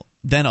from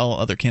than all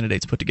other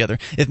candidates put together.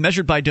 If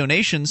measured by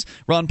donations,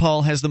 Ron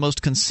Paul has the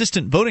most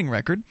consistent voting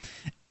record,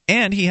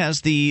 and he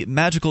has the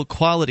magical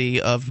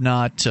quality of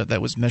not that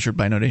was measured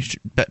by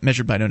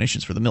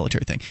donations for the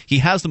military thing. He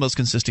has the most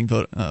consistent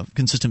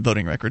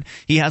voting record.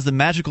 He has the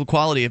magical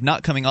quality of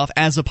not coming off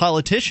as a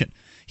politician.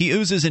 He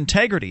oozes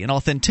integrity and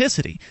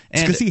authenticity.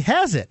 Because he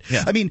has it.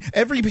 Yeah. I mean,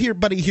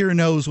 everybody here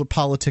knows what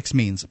politics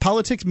means.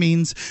 Politics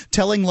means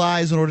telling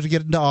lies in order to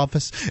get into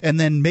office and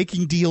then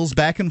making deals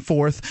back and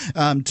forth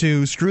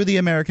to screw the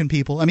American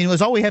people. I mean,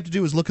 all we have to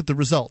do is look at the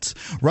results.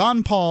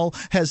 Ron Paul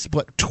has,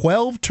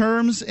 12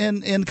 terms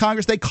in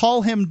Congress? They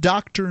call him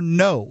Dr.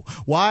 No.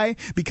 Why?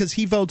 Because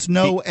he votes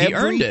no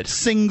every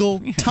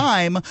single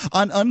time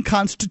on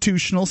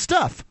unconstitutional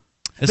stuff.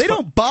 They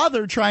don't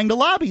bother trying to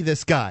lobby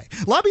this guy.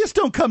 Lobbyists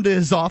don't come to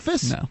his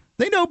office. No.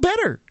 They know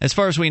better. As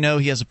far as we know,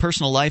 he has a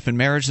personal life and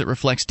marriage that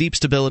reflects deep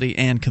stability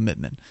and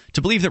commitment.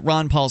 To believe that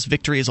Ron Paul's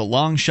victory is a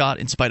long shot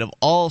in spite of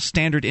all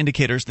standard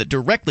indicators that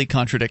directly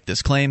contradict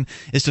this claim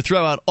is to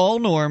throw out all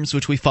norms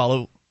with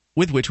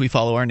which we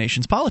follow our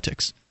nation's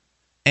politics.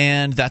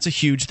 And that's a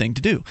huge thing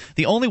to do.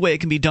 The only way it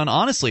can be done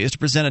honestly is to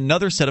present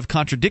another set of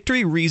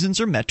contradictory reasons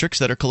or metrics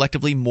that are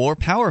collectively more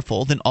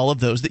powerful than all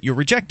of those that you're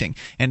rejecting.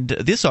 And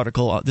this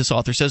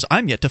author says,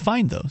 I'm yet to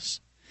find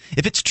those.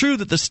 If it's true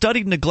that the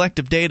studied neglect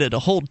of data to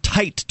hold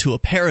tight to a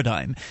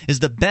paradigm is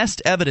the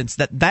best evidence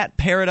that that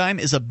paradigm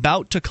is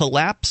about to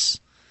collapse,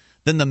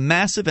 then the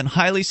massive and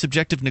highly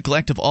subjective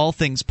neglect of all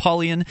things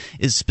Paulian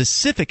is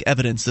specific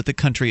evidence that the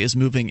country is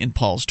moving in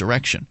Paul's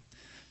direction.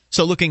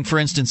 So looking, for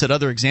instance, at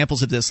other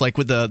examples of this, like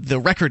with the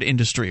record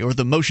industry or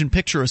the Motion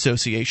Picture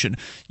Association,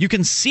 you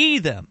can see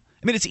them.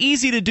 I mean, it's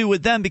easy to do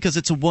with them because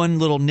it's one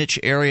little niche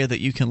area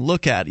that you can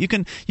look at. You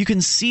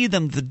can see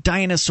them, the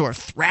dinosaur,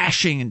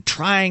 thrashing and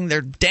trying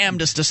their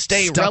damnedest to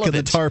stay relevant. Stuck in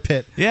the tar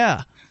pit.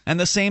 Yeah. And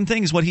the same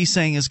thing is what he's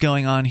saying is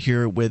going on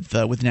here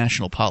with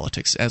national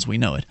politics as we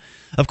know it.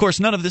 Of course,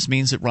 none of this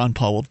means that Ron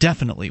Paul will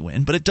definitely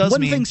win, but it does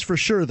mean... One thing's for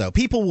sure, though.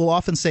 People will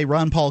often say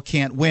Ron Paul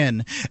can't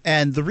win,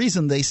 and the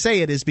reason they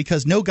say it is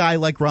because no guy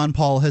like Ron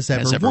Paul has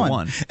ever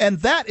won. And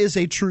that is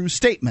a true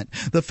statement.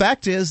 The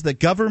fact is that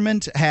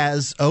government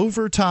has,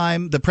 over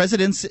time, the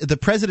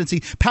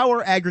presidency,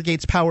 power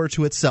aggregates power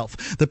to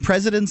itself. The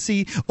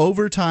presidency,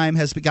 over time,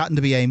 has gotten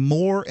to be a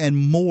more and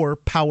more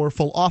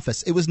powerful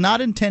office. It was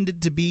not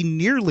intended to be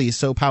nearly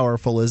so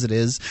powerful as it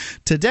is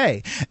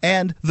today.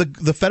 And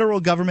the federal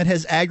government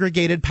has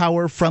aggregated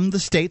power from the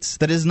states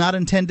that is not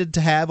intended to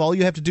have. All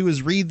you have to do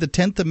is read the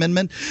 10th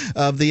Amendment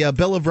of the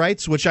Bill of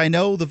Rights, which I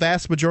know the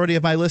vast majority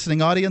of my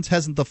listening audience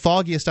hasn't the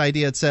foggiest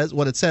idea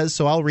what it says,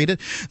 so I'll read it.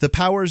 The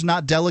powers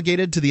not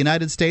delegated to the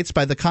United States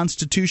by the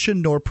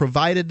Constitution nor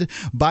provided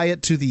by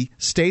it to the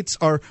states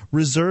are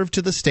reserved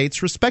to the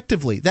states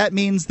respectively. That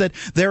means that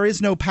there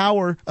is no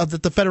power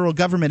that the federal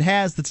government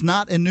has that's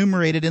not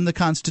enumerated in the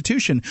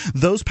Constitution.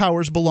 Those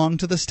powers belong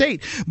to the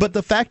state. But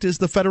the fact is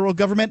the federal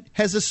government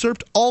has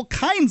usurped all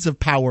kinds of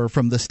power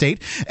from the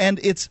state, and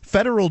its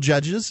federal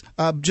judges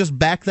just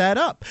back that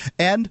up.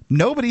 And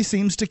nobody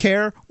seems to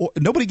care.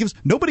 Nobody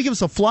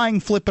gives a flying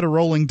flip at a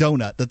rolling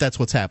donut that's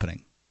what's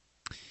happening.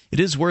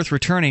 It is worth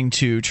returning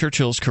to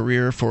Churchill's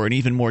career for an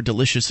even more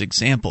delicious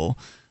example.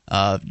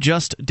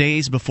 Just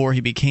days before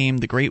he became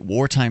the great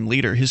wartime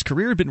leader, his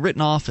career had been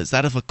written off as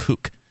that of a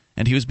kook,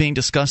 and he was being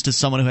discussed as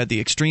someone who had the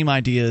extreme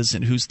ideas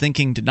and whose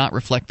thinking did not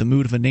reflect the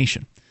mood of a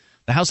nation.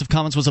 The House of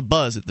Commons was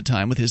abuzz at the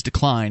time with his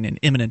decline and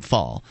imminent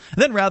fall.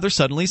 And then rather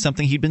suddenly,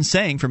 something he'd been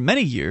saying for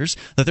many years,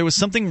 that there was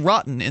something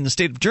rotten in the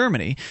state of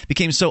Germany,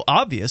 became so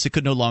obvious it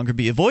could no longer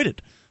be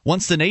avoided.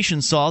 Once the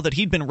nation saw that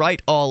he'd been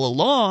right all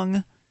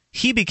along,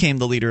 he became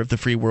the leader of the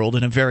free world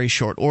in a very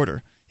short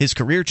order. His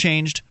career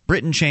changed,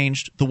 Britain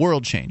changed, the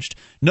world changed.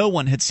 No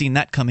one had seen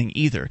that coming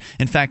either.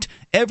 In fact,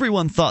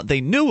 everyone thought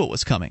they knew it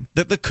was coming,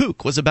 that the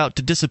kook was about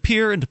to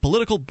disappear into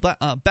political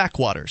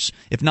backwaters,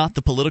 if not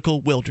the political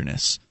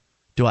wilderness.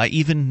 Do I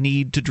even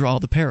need to draw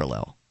the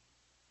parallel?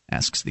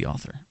 Asks the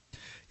author.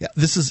 Yeah,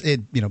 this is it.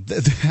 You know,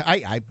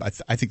 I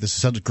think this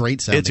is such a great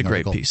sounding It's a great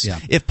article. piece. Yeah.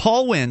 If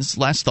Paul wins,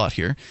 last thought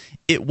here,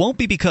 it won't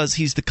be because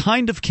he's the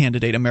kind of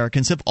candidate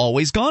Americans have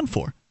always gone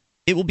for.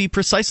 It will be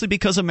precisely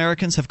because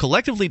Americans have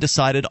collectively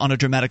decided on a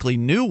dramatically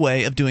new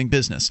way of doing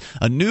business,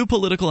 a new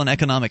political and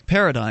economic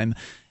paradigm,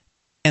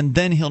 and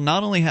then he'll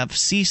not only have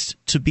ceased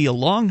to be a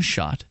long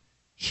shot,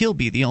 he'll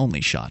be the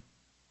only shot.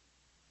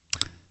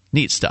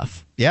 Neat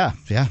stuff. Yeah.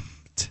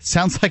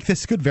 Sounds like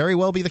this could very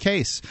well be the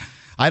case.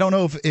 I don't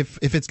know if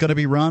it's going to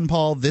be Ron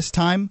Paul this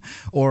time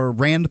or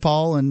Rand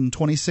Paul in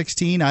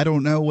 2016. I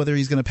don't know whether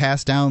he's going to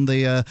pass down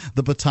the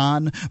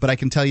baton, but I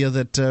can tell you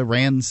that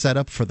Rand's set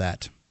up for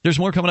that. There's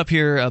more coming up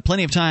here.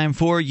 Plenty of time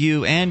for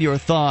you and your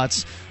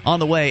thoughts on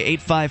the way.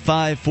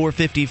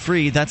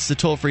 855-450-FREE. That's the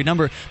toll-free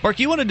number. Mark,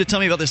 you wanted to tell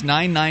me about this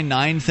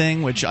 999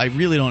 thing, which I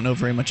really don't know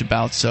very much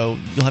about, so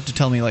you'll have to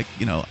tell me,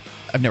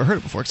 I've never heard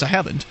it before because I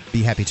haven't.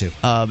 Be happy to.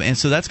 And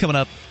so that's coming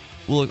up.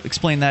 We'll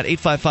explain that.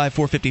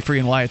 855-450-FREE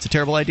and why it's a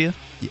terrible idea.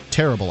 Yeah,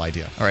 terrible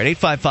idea. All right,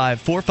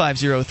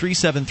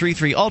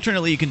 855-450-3733.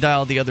 Alternately, you can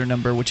dial the other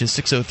number, which is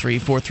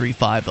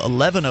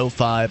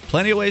 603-435-1105.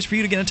 Plenty of ways for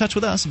you to get in touch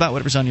with us about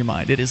whatever's on your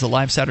mind. It is a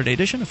live Saturday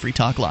edition of Free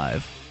Talk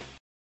Live.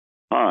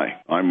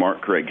 Hi, I'm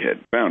Mark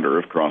Craighead, founder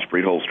of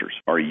Crossbreed Holsters.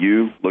 Are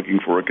you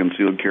looking for a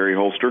concealed carry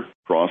holster?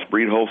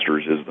 Crossbreed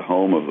Holsters is the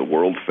home of the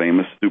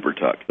world-famous Super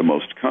Tuck, the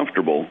most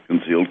comfortable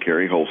concealed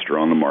carry holster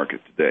on the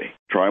market today.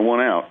 Try one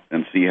out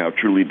and see how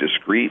truly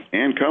discreet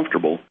and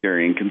comfortable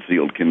carrying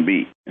concealed can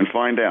be, and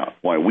find out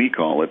why we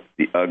call it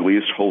the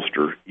ugliest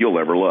holster you'll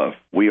ever love.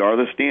 We are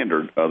the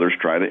standard others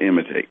try to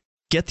imitate.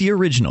 Get the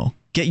original.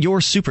 Get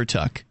your Super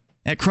Tuck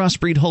at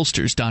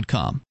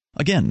crossbreedholsters.com.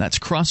 Again, that's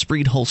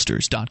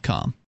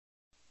crossbreedholsters.com.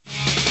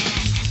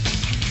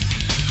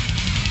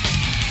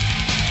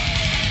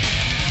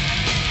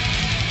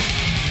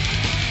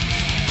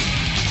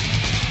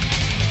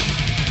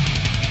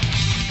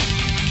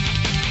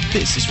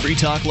 This is Free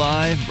Talk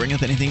Live. Bring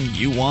up anything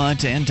you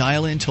want and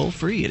dial in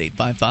toll-free at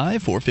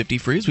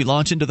 855-450-FREE as we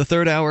launch into the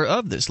third hour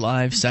of this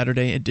live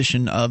Saturday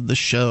edition of the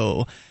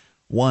show.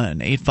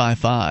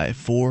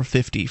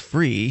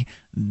 1-855-450-FREE.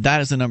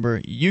 That is the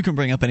number. You can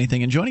bring up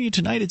anything. And joining you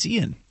tonight, it's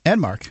Ian.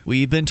 And Mark.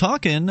 We've been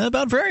talking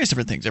about various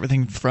different things.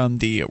 Everything from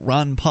the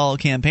Ron Paul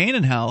campaign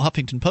and how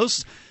Huffington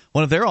Post,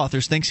 one of their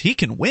authors, thinks he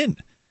can win.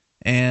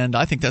 And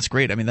I think that's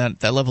great. I mean,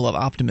 that level of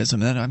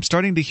optimism. And I'm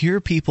starting to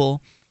hear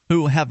people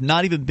who have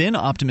not even been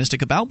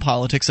optimistic about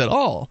politics at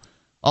all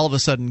of a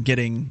sudden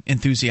getting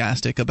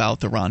enthusiastic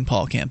about the Ron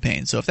Paul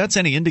campaign. So if that's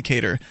any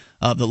indicator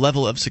of the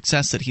level of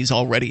success that he's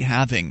already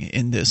having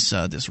in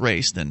this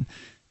race, then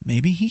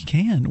maybe he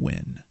can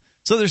win.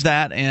 So there's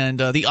that, and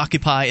the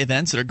Occupy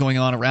events that are going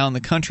on around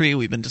the country.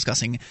 We've been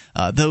discussing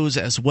those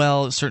as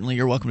well. Certainly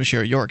you're welcome to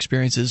share your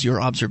experiences,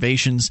 your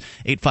observations,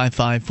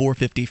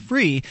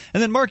 855-450-FREE.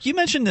 And then, Mark, you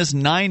mentioned this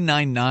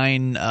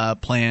 999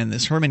 plan,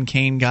 this Herman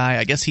Cain guy.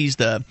 I guess he's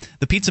the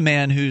pizza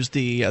man who's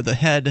the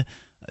head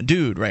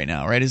dude right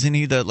now, right? Isn't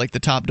he the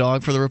top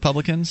dog for the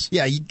Republicans?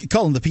 Yeah, you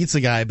call him the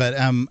pizza guy, but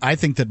I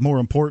think that more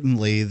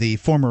importantly, the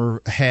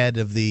former head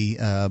of the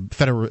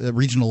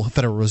Regional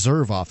Federal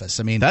Reserve Office.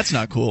 I mean, that's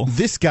not cool.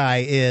 This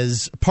guy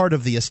is part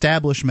of the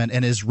establishment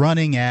and is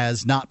running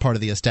as not part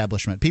of the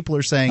establishment. People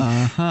are saying,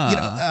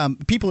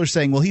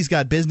 well, he's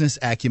got business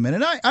acumen,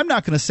 and I'm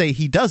not going to say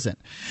he doesn't,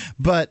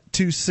 but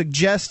to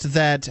suggest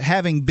that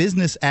having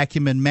business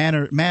acumen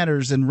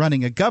matters in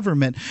running a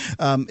government,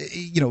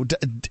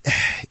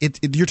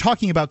 you're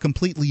talking about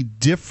completely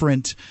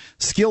different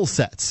skill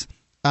sets.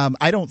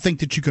 I don't think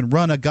that you can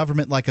run a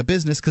government like a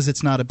business because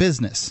it's not a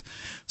business.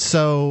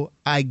 So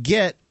I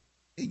get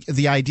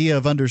the idea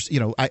of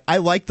I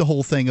like the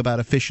whole thing about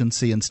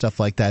efficiency and stuff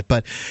like that.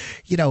 But,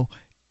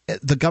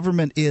 the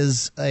government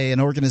is an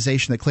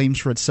organization that claims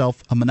for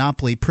itself a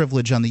monopoly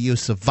privilege on the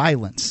use of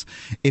violence.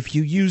 If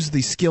you use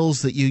the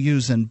skills that you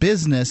use in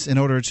business in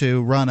order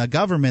to run a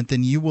government,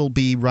 then you will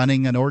be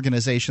running an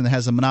organization that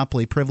has a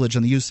monopoly privilege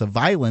on the use of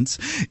violence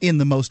in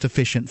the most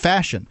efficient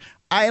fashion.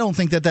 I don't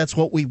think that that's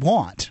what we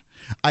want.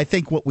 I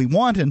think what we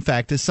want, in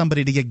fact, is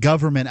somebody to get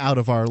government out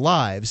of our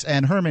lives,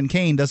 and Herman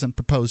Cain doesn't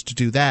propose to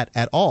do that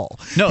at all.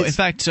 No, in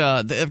fact,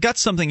 I've got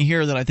something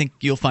here that I think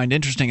you'll find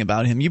interesting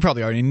about him. You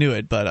probably already knew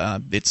it,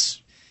 but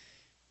it's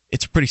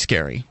pretty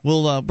scary.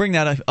 We'll bring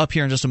that up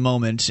here in just a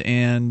moment,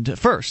 and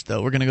first,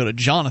 though, we're going to go to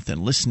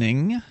Jonathan,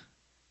 listening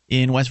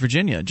in West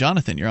Virginia.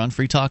 Jonathan, you're on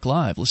Free Talk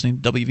Live,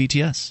 listening to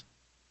WVTS.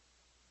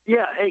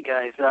 Yeah, hey,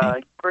 guys.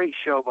 Great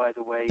show, by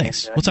the way.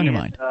 Thanks. And, what's on your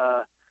mind?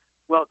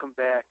 Welcome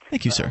back.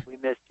 Thank you, sir. We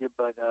missed you,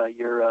 but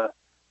your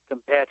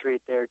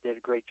compatriot there did a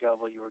great job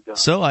while you were gone.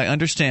 So I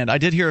understand. I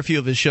did hear a few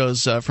of his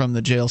shows from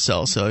the jail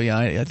cell, so yeah,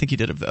 I think he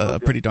did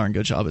a pretty darn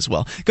good job as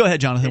well. Go ahead,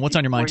 Jonathan. What's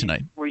on your mind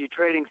tonight? Were you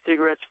trading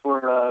cigarettes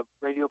for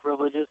radio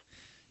privileges?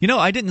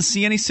 I didn't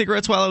see any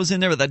cigarettes while I was in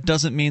there, but that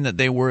doesn't mean that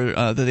they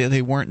were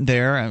they weren't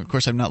there. And of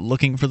course, I'm not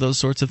looking for those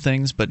sorts of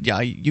things. But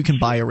yeah, you can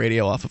buy a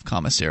radio off of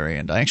commissary,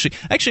 and I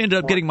actually ended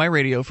up getting my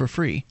radio for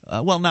free.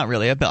 Well, not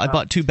really. I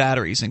bought 2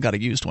 batteries and got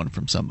a used one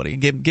from somebody.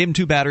 Gave them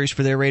 2 batteries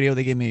for their radio.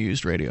 They gave me a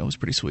used radio. It was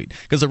pretty sweet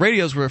because the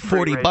radios were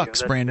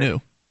 $40 brand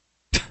new.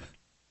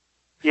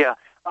 Yeah.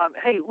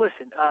 Hey,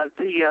 listen.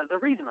 The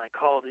reason I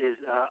called is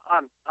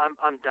I'm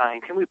dying.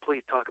 Can we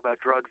please talk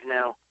about drugs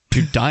now?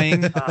 You're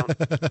dying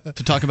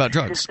to talk about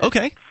drugs.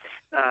 Okay.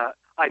 I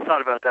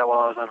thought about that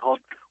while I was on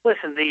hold.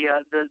 Listen,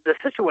 the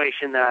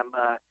situation that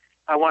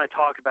I want to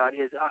talk about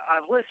is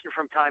I've listened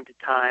from time to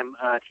time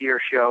to your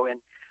show,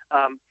 and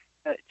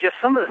just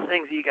some of the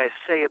things that you guys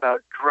say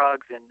about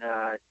drugs and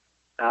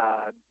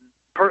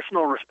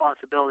personal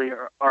responsibility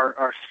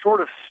are sort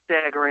of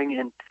staggering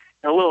and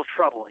a little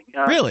troubling.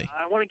 Really?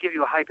 I want to give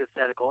you a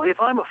hypothetical. If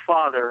I'm a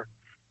father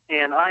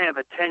and I have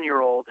a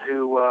 10-year-old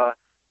who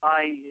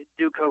I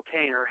do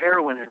cocaine or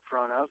heroin in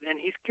front of, and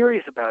he's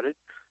curious about it,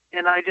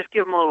 and I just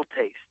give him a little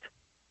taste,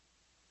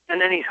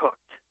 and then he's hooked.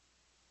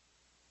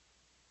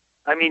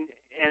 I mean,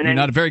 and you're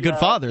not a very good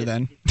father,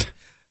 then.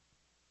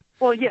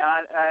 Well, yeah,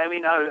 I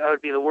mean, I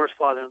would be the worst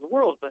father in the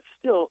world, but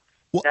still,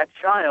 that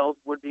child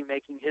would be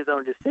making his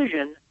own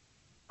decision.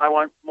 I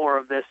want more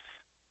of this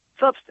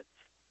substance.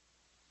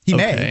 He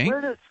may.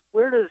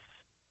 Where does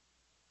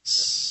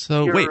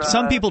So wait,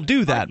 some people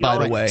do that, by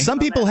the way. Some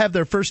people have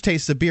their first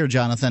taste of beer,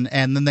 Jonathan,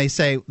 and then they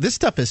say, this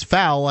stuff is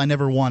foul, I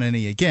never want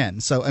any again.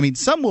 So, I mean,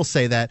 some will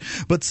say that,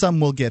 but some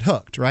will get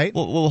hooked, right?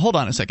 Well, hold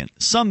on a second.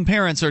 Some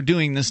parents are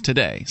doing this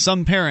today.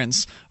 Some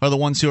parents are the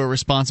ones who are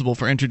responsible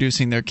for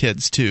introducing their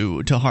kids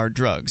to hard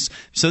drugs.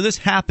 So this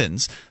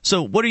happens.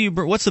 So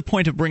what's the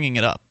point of bringing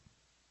it up?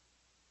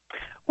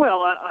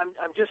 Well,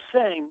 I'm just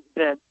saying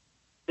that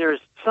there's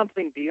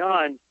something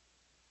beyond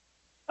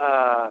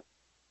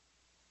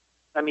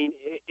I mean,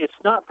 it's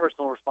not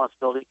personal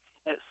responsibility.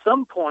 At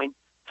some point,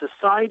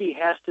 society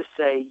has to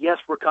say, yes,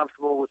 we're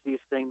comfortable with these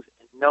things,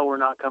 and no, we're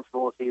not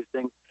comfortable with these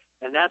things.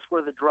 And that's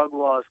where the drug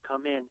laws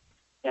come in.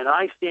 And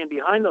I stand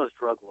behind those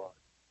drug laws.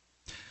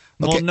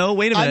 Well, no,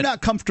 wait a minute. I'm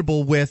not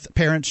comfortable with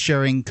parents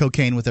sharing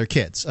cocaine with their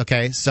kids.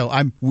 Okay, so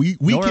we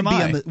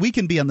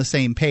can be on the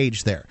same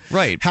page there.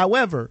 Right.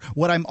 However,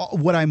 what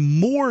I'm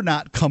more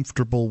not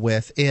comfortable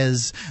with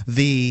is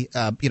the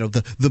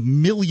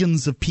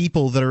millions of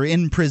people that are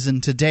in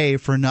prison today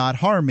for not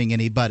harming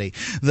anybody.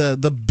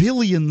 The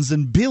billions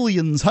and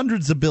billions,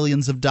 hundreds of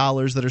billions of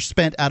dollars that are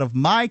spent out of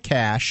my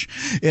cash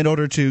in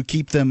order to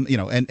keep them,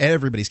 and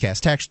everybody's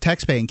cash,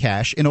 tax-paying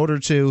cash, in order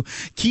to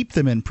keep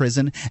them in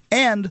prison,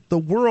 and the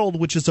world,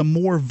 which is a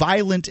more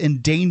violent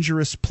and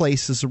dangerous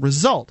place as a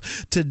result.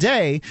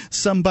 Today,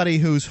 somebody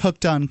who's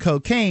hooked on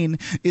cocaine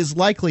is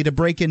likely to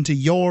break into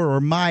your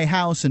or my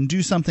house and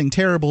do something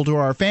terrible to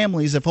our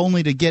families, if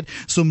only to get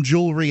some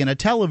jewelry and a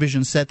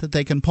television set that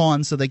they can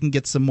pawn so they can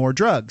get some more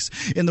drugs.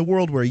 In the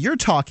world where you're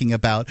talking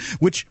about,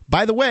 which,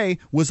 by the way,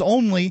 was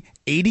only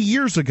 80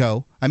 years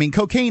ago. I mean,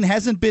 cocaine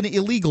hasn't been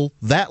illegal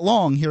that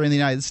long here in the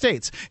United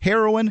States.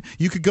 Heroin,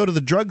 you could go to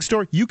the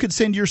drugstore. You could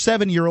send your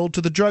 7-year-old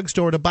to the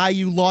drugstore to buy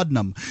you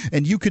laudanum,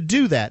 and you could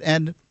do that.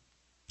 And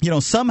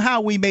somehow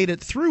we made it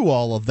through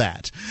all of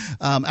that.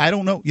 I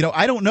don't know.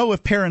 I don't know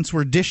if parents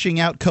were dishing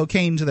out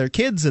cocaine to their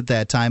kids at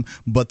that time,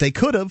 but they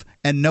could have,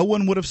 and no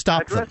one would have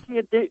stopped them.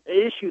 Address the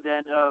issue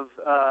then of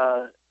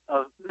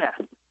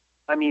meth.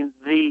 I mean,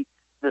 the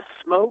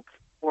smoke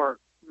or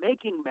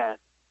making meth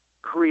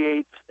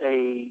creates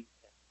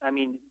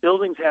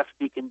buildings have to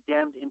be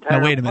condemned entirely.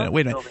 Now,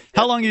 wait a minute.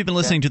 How long have you been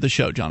listening to the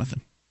show,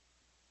 Jonathan?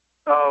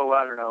 Oh,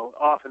 I don't know,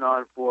 off and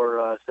on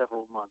for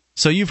several months.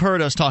 So you've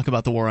heard us talk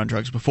about the war on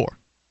drugs before?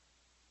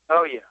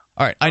 Oh, yeah.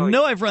 All right. I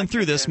know I've run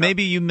through this.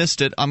 Maybe you missed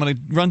it. I'm going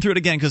to run through it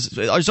again because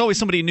there's always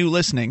somebody new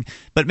listening,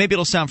 but maybe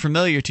it'll sound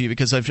familiar to you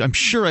because I'm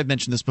sure I've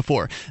mentioned this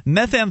before.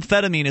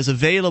 Methamphetamine is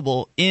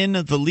available in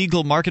the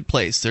legal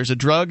marketplace. There's a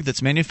drug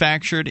that's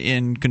manufactured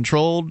in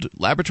controlled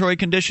laboratory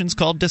conditions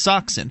called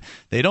disoxin.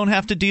 They don't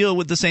have to deal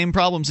with the same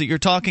problems that you're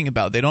talking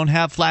about. They don't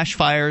have flash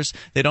fires.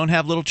 They don't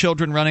have little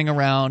children running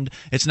around.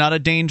 It's not a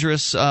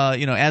dangerous,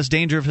 as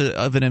dangerous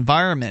of an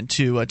environment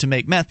to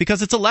make meth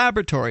because it's a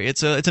laboratory.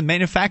 It's a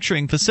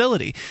manufacturing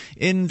facility.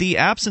 In the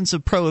absence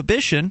of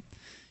prohibition,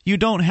 you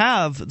don't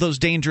have those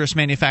dangerous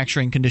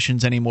manufacturing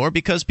conditions anymore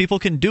because people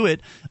can do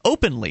it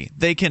openly.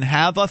 They can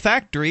have a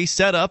factory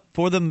set up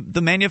for the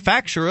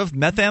manufacture of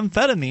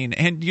methamphetamine,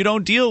 and you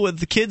don't deal with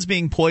the kids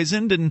being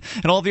poisoned and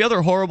all the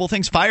other horrible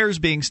things, fires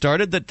being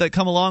started that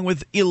come along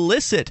with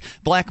illicit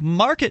black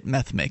market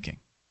meth making.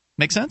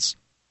 Make sense?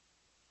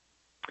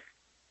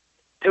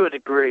 To a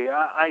degree.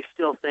 I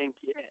still think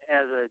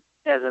as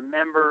a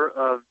member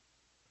of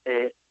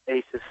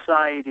a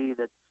society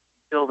that's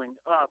building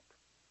up,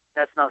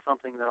 that's not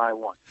something that I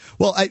want.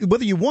 Well,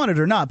 whether you want it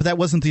or not, but that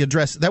wasn't the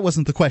address. That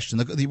wasn't the question.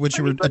 What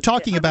you were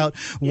talking about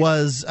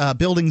was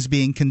buildings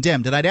being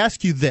condemned. And I'd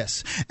ask you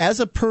this: as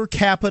a per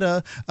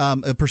capita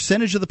a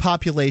percentage of the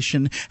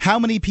population, how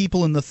many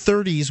people in the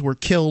 30s were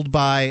killed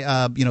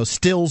by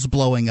stills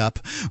blowing up,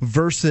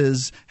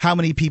 versus how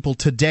many people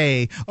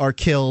today are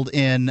killed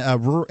in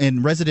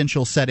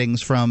residential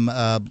settings from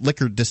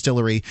liquor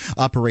distillery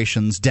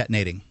operations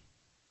detonating?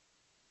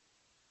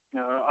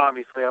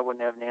 Obviously, I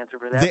wouldn't have an answer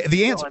for that.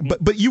 The answer,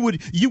 but you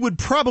would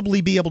probably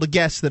be able to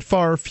guess that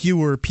far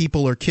fewer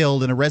people are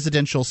killed in a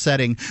residential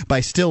setting by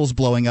stills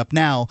blowing up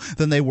now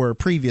than they were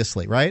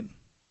previously, right?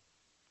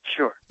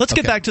 Sure. Let's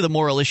get back to the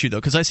moral issue, though,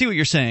 because I see what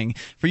you're saying.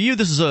 For you,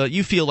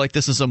 you feel like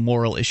this is a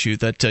moral issue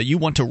that you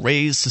want to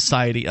raise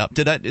society up.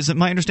 Is it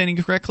my understanding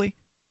correctly?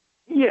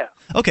 Yeah.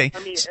 Okay. I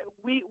mean,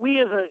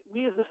 we as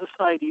a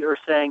society are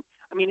saying.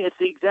 I mean, it's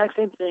the exact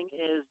same thing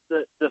as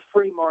the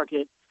free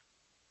market.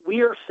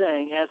 We are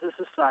saying, as a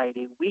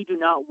society, we do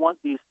not want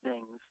these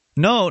things.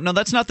 No,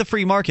 that's not the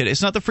free market.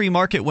 It's not the free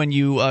market when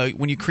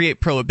you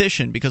create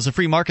prohibition, because the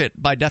free market,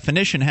 by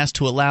definition, has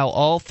to allow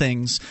all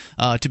things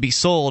to be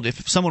sold.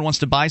 If someone wants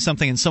to buy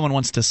something and someone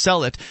wants to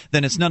sell it,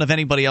 then it's none of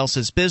anybody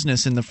else's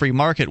business in the free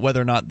market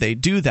whether or not they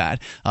do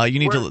that. You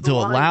need to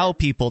allow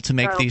people to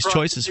make these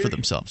choices for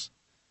themselves.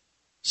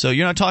 So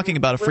you're not talking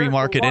about a free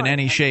market in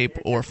any shape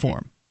or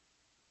form.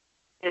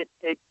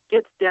 It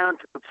gets down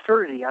to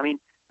absurdity. I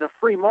mean, the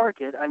free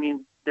market,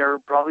 there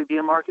would probably be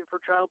a market for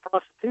child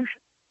prostitution.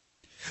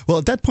 Well,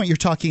 at that point, you're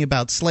talking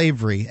about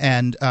slavery,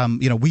 and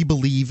we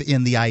believe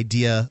in the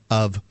idea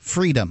of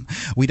freedom.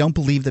 We don't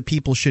believe that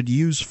people should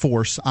use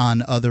force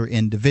on other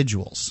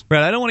individuals.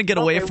 Right. I don't want to get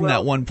away from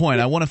that one point.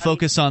 I want to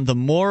focus on the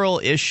moral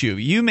issue.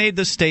 You made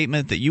the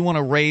statement that you want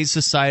to raise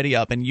society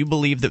up, and you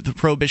believe that the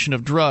prohibition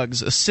of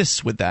drugs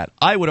assists with that.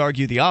 I would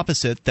argue the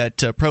opposite,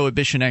 that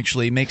prohibition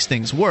actually makes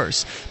things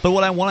worse. But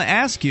what I want to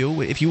ask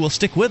you, if you will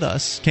stick with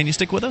us, can you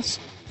stick with us?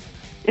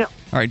 Yeah.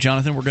 All right,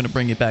 Jonathan, we're going to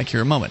bring you back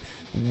here in a moment.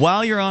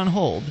 While you're on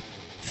hold,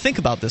 think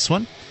about this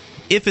one.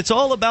 If it's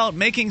all about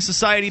making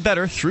society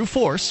better through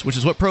force, which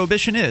is what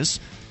prohibition is,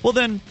 well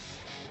then,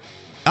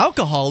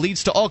 alcohol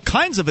leads to all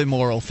kinds of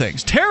immoral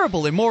things,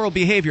 terrible immoral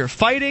behavior,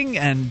 fighting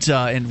and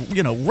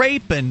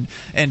rape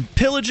and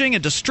pillaging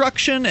and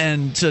destruction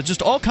and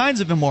just all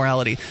kinds of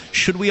immorality.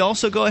 Should we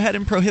also go ahead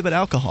and prohibit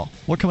alcohol?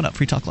 We're coming up.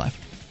 Free Talk Live.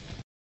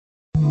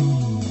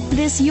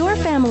 This This Your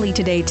Family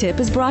Today tip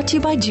is brought to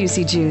you by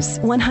Juicy Juice,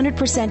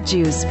 100%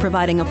 juice,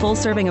 providing a full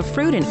serving of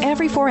fruit in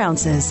every 4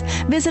 ounces.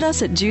 Visit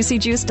us at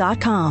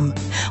juicyjuice.com.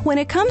 When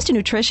it comes to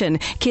nutrition,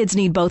 kids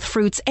need both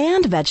fruits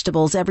and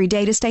vegetables every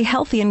day to stay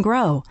healthy and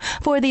grow.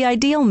 For the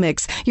ideal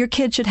mix, your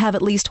kid should have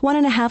at least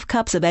 1.5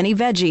 cups of any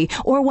veggie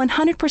or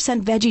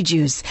 100% veggie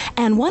juice,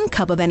 and 1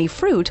 cup of any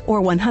fruit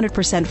or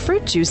 100%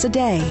 fruit juice a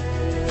day.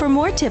 For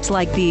more tips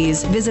like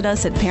these, visit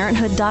us at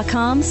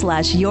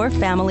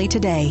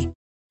parenthood.com/yourfamilytoday.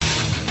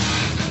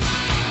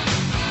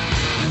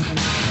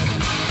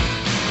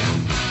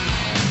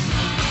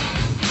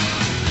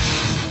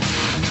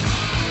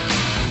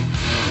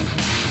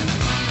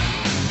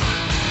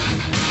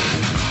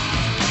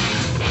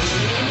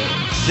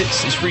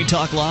 This is Free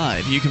Talk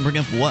Live. You can bring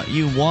up what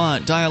you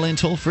want. Dial in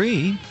toll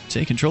free.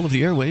 Take control of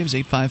the airwaves.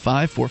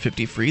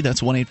 855-450-FREE.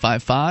 That's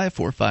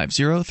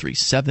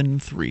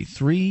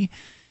 1-855-450-3733.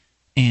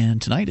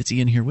 And tonight it's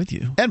Ian here with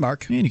you. And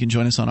Mark. And you can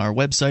join us on our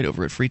website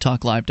over at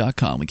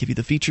freetalklive.com. We give you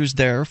the features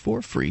there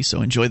for free,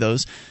 so enjoy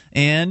those.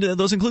 And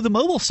those include the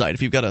mobile site.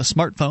 If you've got a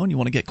smartphone, you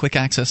want to get quick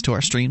access to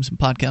our streams and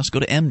podcasts,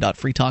 go to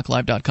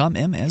m.freetalklive.com,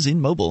 M as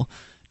in mobile.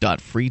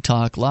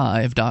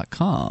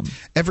 .freetalklive.com.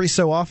 Every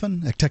so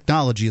often, a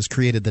technology is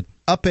created that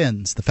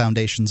upends the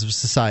foundations of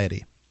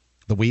society.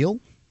 The wheel,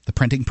 the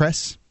printing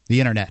press, the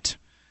internet.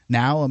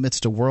 Now,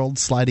 amidst a world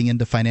sliding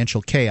into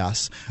financial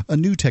chaos, a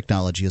new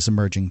technology is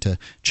emerging to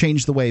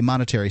change the way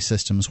monetary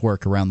systems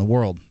work around the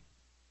world.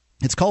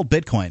 It's called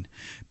Bitcoin.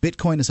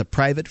 Bitcoin is a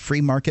private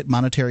free market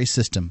monetary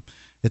system.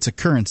 It's a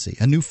currency,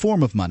 a new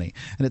form of money,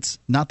 and it's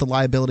not the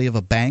liability of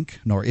a bank,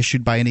 nor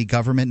issued by any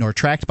government, nor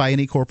tracked by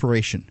any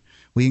corporation.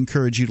 We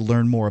encourage you to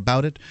learn more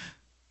about it,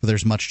 for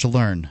there's much to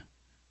learn.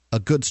 A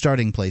good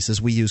starting place is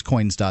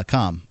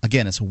weusecoins.com.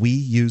 Again, it's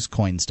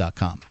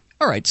weusecoins.com.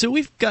 All right, so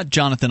we've got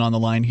Jonathan on the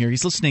line here.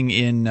 He's listening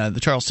in the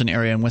Charleston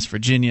area in West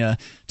Virginia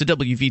to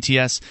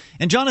WVTS.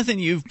 And Jonathan,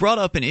 you've brought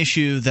up an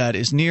issue that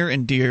is near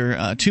and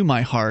dear to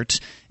my heart.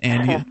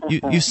 And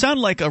you sound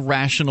like a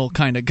rational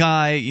kind of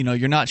guy. You know,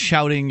 you're not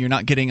shouting, you're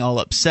not getting all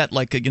upset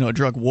like a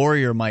drug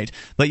warrior might.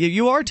 But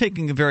you are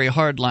taking a very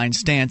hardline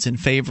stance in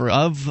favor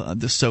of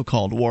the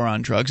so-called war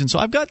on drugs. And so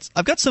I've got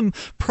some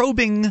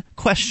probing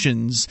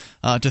questions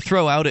to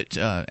throw out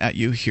at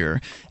you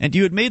here. And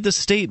you had made the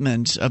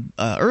statement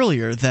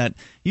earlier that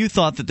you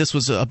thought that this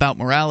was about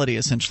morality,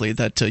 essentially,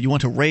 that you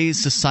want to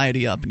raise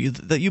society up, and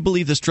that you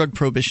believe this drug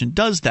prohibition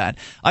does that.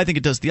 I think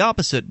it does the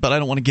opposite, but I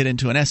don't want to get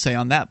into an essay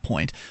on that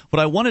point. What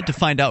I wanted to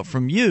find out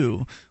from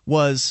you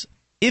was,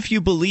 if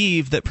you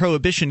believe that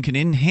prohibition can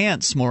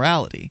enhance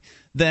morality,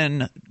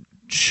 then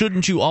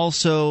shouldn't you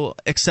also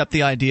accept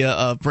the idea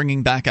of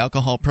bringing back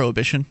alcohol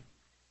prohibition?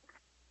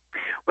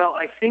 Well,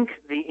 I think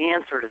the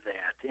answer to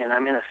that, and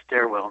I'm in a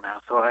stairwell now,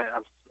 so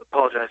I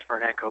apologize for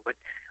an echo, but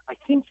I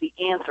think the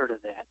answer to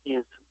that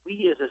is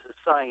we as a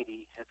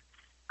society have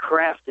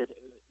crafted,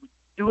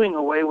 doing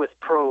away with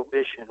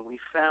prohibition, we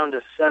found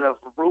a set of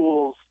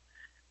rules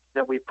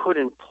that we put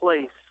in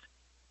place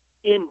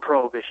in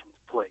prohibition's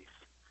place.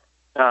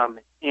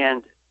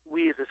 And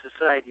we as a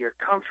society are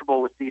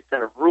comfortable with these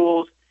set of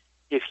rules.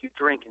 If you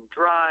drink and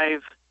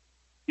drive,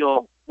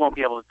 you won't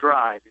be able to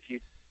drive. If you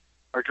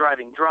are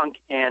driving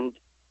drunk and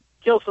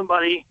kill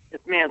somebody,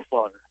 it's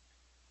manslaughter.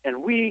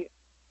 And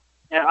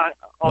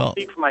I'll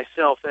speak for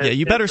myself.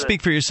 You better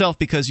speak for yourself,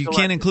 because you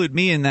can't include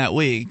me in that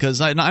we, because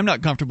I'm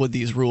not comfortable with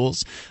these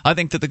rules. I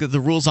think that the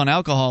rules on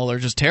alcohol are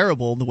just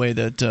terrible the way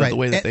that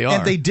they are.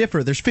 And they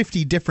differ. There's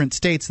 50 different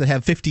states that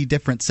have 50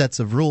 different sets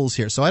of rules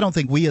here. So I don't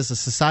think we as a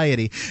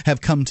society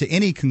have come to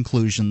any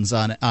conclusions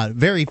on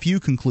very few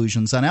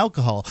conclusions on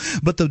alcohol.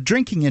 But the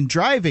drinking and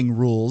driving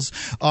rules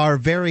are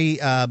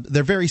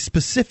they're very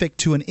specific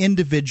to an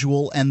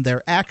individual and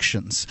their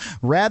actions.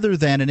 Rather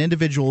than an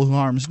individual who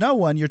harms no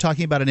one, you're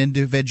talking about an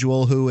individual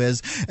who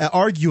is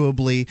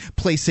arguably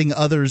placing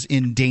others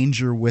in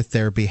danger with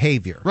their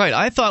behavior. Right.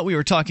 I thought we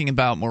were talking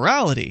about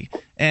morality.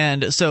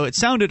 And so it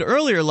sounded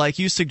earlier like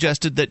you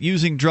suggested that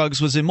using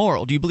drugs was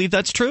immoral. Do you believe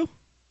that's true?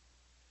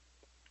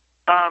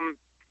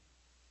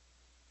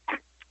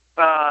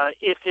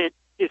 If it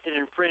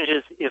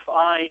infringes, if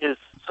I, as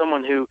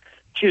someone who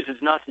chooses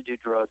not to do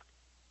drugs,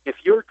 if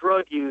your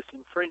drug use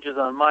infringes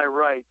on my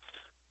rights,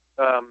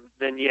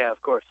 then yeah,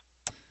 of course.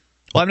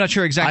 Well, I'm not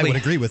sure exactly. I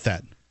would agree with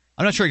that.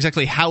 I'm not sure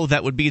exactly how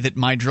that would be that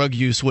my drug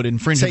use would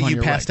infringe upon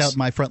your rights. Say you passed out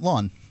my front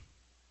lawn.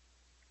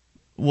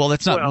 Well,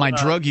 that's not my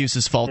drug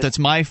use's fault. That's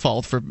my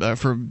fault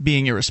for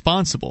being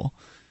irresponsible.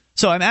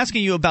 So I'm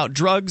asking you about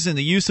drugs and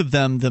the use of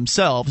them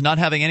themselves, not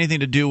having anything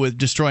to do with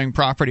destroying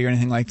property or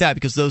anything like that,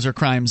 because those are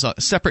crimes,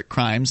 separate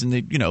crimes,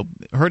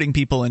 and hurting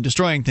people and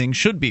destroying things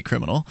should be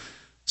criminal.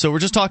 So we're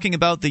just talking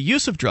about the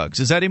use of drugs.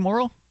 Is that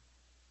immoral?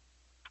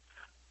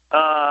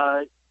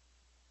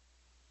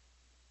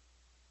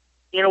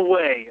 In a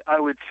way, I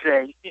would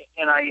say,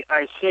 and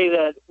I say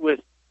that with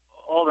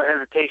all the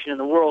hesitation in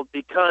the world,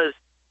 because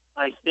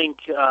I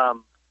think it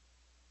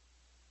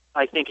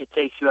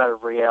takes you out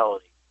of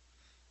reality.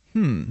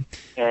 And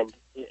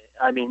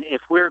I mean,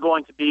 if we're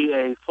going to be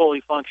a fully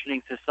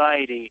functioning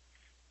society,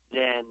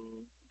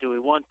 then do we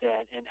want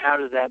that, and how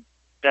does that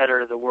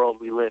better the world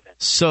we live in?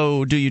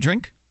 So, do you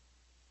drink?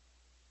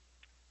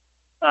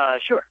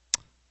 Sure.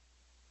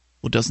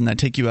 Well, doesn't that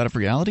take you out of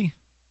reality?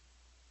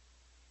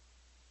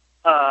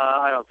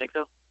 I don't think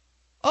so.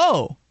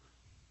 Oh,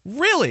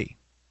 really?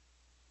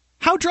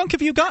 How drunk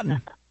have you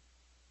gotten?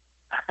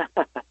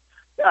 To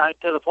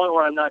the point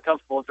where I'm not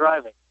comfortable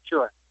driving.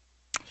 Sure.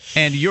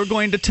 And you're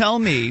going to tell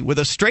me with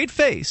a straight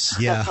face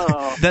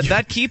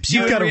that keeps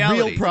you in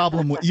reality.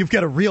 You've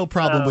got a real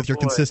problem with your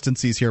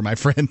consistencies here, my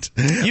friend.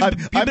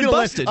 You've been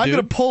busted, I'm dude.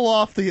 going to pull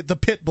off the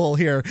pit bull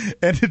here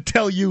and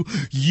tell you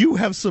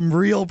have some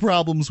real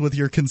problems with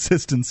your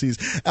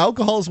consistencies.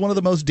 Alcohol is one of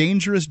the most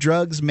dangerous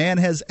drugs man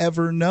has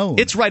ever known.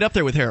 It's right up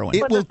there with heroin.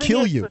 It will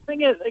kill you. The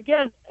thing is,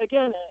 again,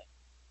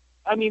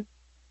 I mean,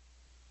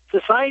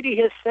 society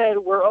has said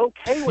we're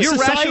okay with it.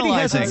 Society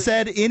hasn't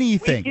said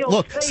anything.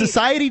 Look,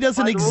 society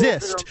doesn't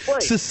exist.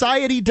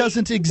 Society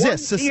doesn't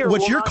exist.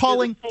 What you're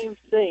calling,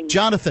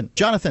 Jonathan,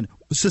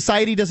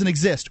 society doesn't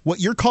exist. What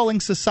you're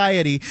calling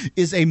society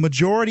is a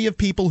majority of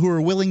people who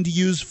are willing to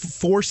use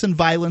force and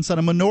violence on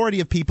a minority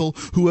of people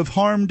who have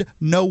harmed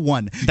no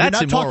one. You're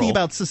not talking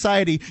about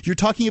society. You're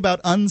talking about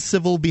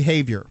uncivil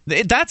behavior.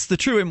 That's the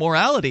true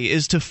immorality,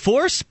 is to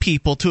force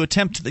people to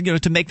attempt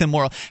to make them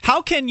moral.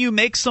 How can you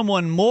make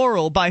someone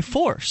moral by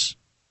force?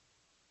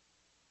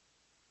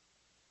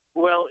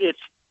 Well,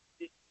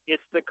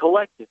 it's the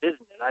collective, isn't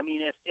it? I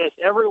mean, if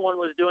everyone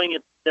was doing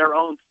their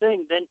own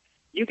thing, then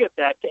you get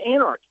back to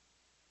anarchy.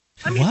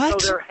 I mean,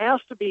 what? So there has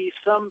to be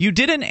some... You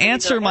didn't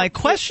answer my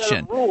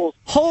question.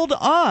 Hold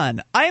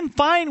on. I'm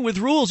fine with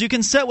rules. You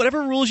can set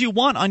whatever rules you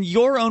want on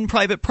your own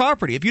private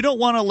property. If you don't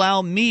want to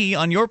allow me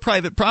on your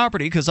private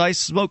property because I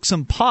smoke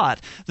some pot,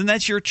 then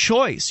that's your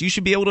choice. You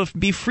should be able to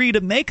be free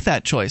to make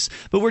that choice.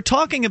 But we're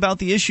talking about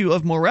the issue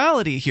of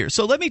morality here.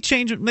 So let me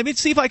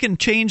see if I can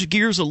change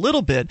gears a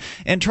little bit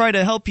and try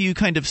to help you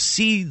kind of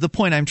see the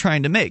point I'm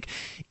trying to make.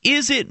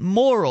 Is it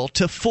moral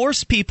to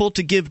force people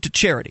to give to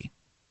charity?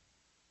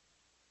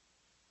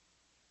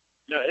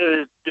 No,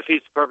 it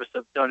defeats the purpose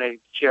of donating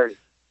to charity.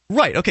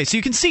 Right. Okay. So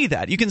you can see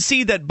that. You can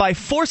see that by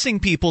forcing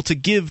people to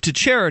give to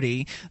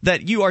charity,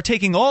 that you are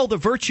taking all the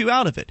virtue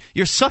out of it.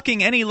 You're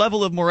sucking any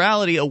level of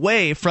morality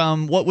away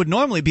from what would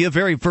normally be a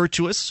very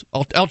virtuous,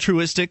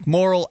 altruistic,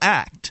 moral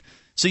act.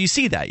 So you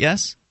see that,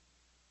 yes?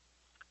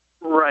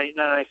 Right.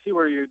 Now I see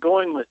where you're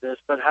going with this,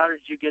 but how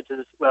did you get to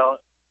this? Well,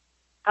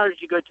 how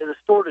did you go to the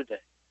store today?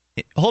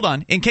 Hold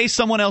on. In case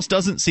someone else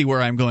doesn't see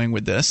where I'm going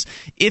with this,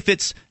 if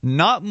it's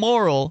not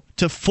moral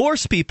to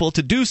force people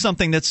to do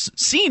something that's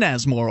seen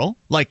as moral,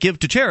 like give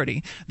to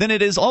charity, then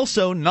it is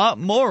also not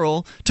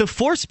moral to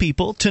force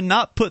people to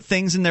not put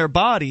things in their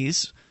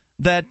bodies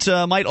that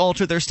might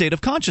alter their state of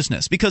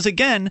consciousness. Because,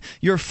 again,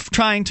 you're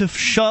trying to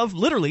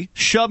literally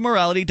shove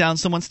morality down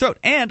someone's throat.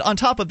 And on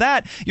top of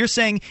that, you're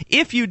saying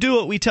if you do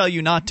what we tell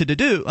you not to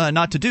do,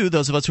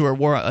 those of us who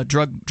are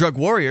drug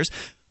warriors,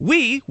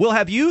 we will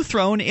have you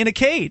thrown in a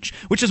cage,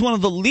 which is one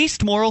of the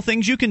least moral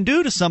things you can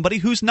do to somebody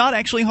who's not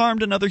actually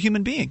harmed another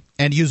human being.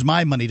 And use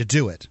my money to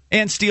do it.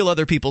 And steal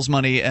other people's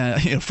money,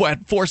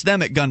 force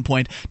them at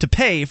gunpoint to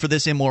pay for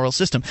this immoral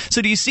system.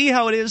 So do you see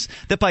how it is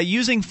that by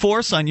using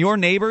force on your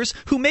neighbors,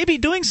 who may be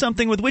doing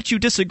something with which you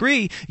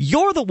disagree,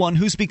 you're the one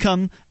who's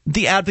become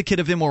the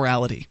advocate of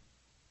immorality?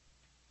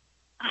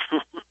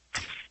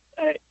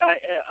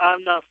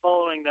 I'm not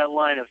following that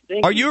line of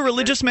thinking. Are you a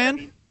religious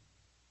man?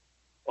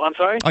 Well, I'm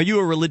sorry? Are you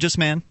a religious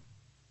man?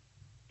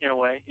 In a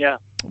way, yeah.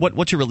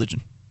 What's your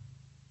religion?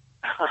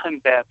 I'm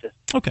Baptist.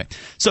 Okay.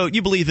 So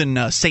you believe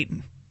in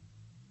Satan?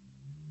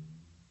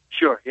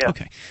 Sure, yeah.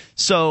 Okay.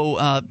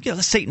 So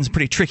Satan's a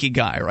pretty tricky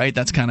guy, right?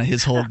 That's kind of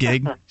his whole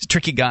gig. He's a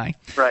tricky guy.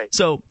 Right.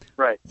 So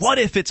right. What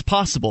if it's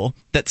possible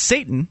that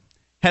Satan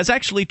has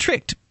actually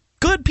tricked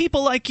good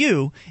people like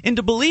you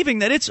into believing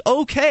that it's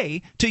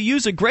okay to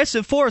use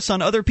aggressive force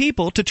on other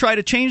people to try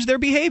to change their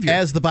behavior?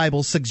 As the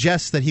Bible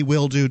suggests that he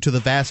will do to the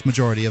vast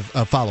majority of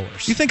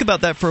followers. You think about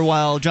that for a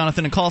while,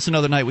 Jonathan, and call us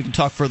another night. We can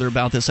talk further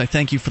about this. I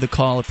thank you for the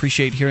call.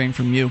 Appreciate hearing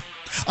from you.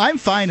 I'm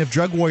fine if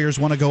drug warriors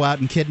want to go out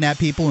and kidnap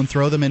people and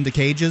throw them into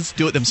cages.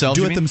 Do it themselves,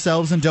 Do it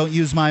themselves and don't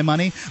use my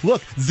money.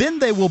 Look, then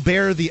they will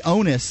bear the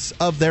onus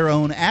of their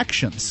own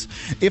actions.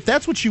 If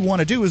that's what you want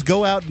to do is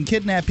go out and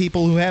kidnap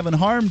people who haven't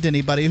harmed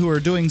anybody who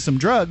are doing some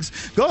drugs,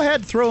 go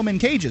ahead, throw them in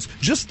cages.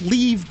 Just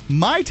leave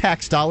my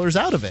tax dollars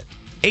out of it.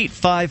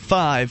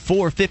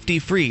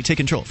 855-450-FREE. Take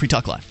control. Free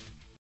Talk Live.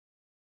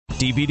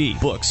 DVD,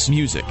 books,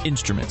 music,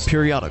 instruments,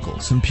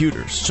 periodicals,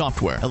 computers,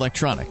 software,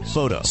 electronics,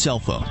 photo, cell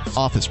phone,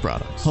 office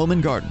products, home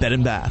and garden, bed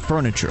and bath,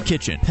 furniture,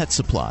 kitchen, pet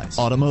supplies,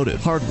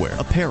 automotive, hardware,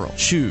 apparel,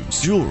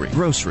 shoes, jewelry,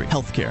 grocery,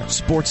 healthcare,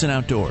 sports and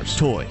outdoors,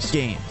 toys,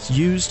 games,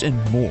 used, and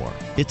more.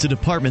 It's a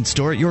department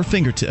store at your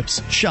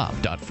fingertips.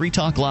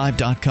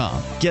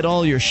 Shop.freetalklive.com. Get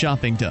all your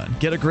shopping done.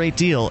 Get a great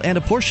deal, and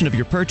a portion of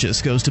your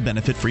purchase goes to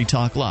benefit Free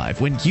Talk Live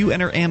when you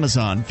enter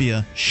Amazon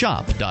via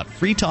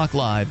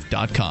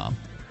shop.freetalklive.com.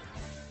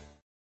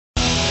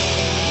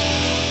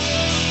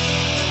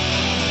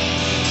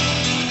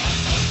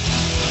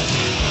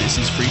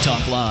 This is Free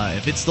Talk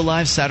Live. It's the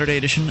live Saturday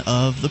edition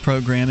of the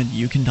program, and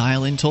you can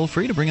dial in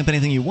toll-free to bring up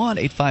anything you want,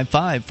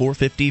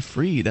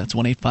 855-450-FREE. That's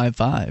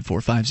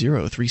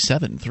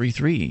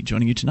 1-855-450-3733.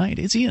 Joining you tonight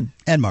is Ian.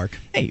 And Mark.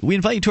 Hey, we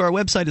invite you to our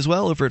website as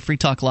well, over at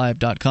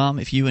freetalklive.com.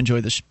 If you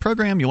enjoy this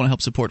program, you want to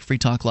help support Free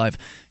Talk Live,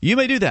 you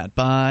may do that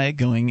by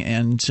going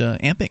and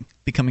amping.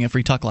 Becoming a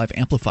Free Talk Live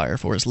amplifier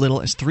for as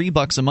little as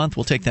 $3 a month.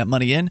 We'll take that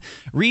money in,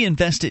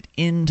 reinvest it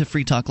into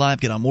Free Talk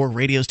Live, get on more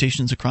radio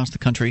stations across the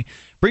country,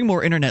 bring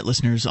more internet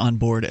listeners on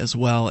board as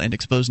well, and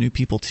expose new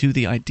people to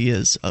the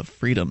ideas of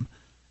freedom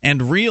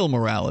and real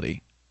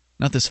morality,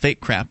 not this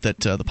fake crap that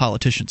the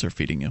politicians are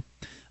feeding you.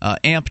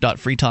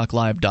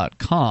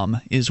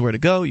 amp.freetalklive.com is where to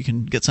go. You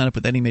can get signed up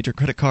with any major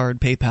credit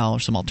card, PayPal, or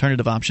some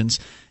alternative options,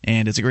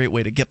 and it's a great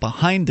way to get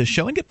behind the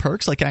show and get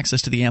perks like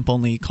access to the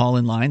AMP-only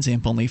call-in lines,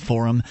 AMP-only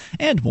forum,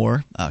 and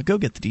more. Go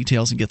get the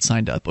details and get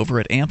signed up over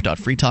at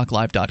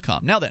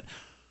amp.freetalklive.com. Now then,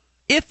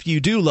 if you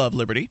do love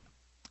liberty,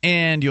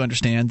 and you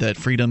understand that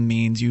freedom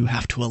means you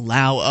have to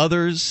allow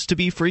others to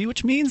be free,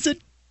 which means that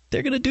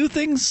they're going to do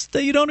things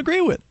that you don't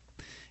agree with.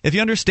 If you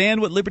understand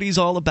what liberty is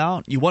all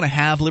about, you want to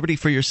have liberty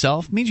for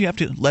yourself, it means you have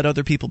to let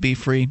other people be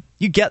free.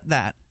 You get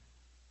that,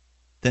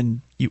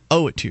 then you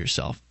owe it to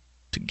yourself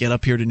to get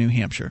up here to New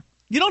Hampshire.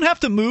 You don't have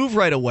to move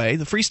right away.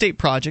 The Free State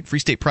Project,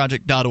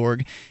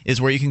 freestateproject.org,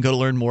 is where you can go to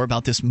learn more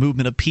about this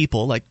movement of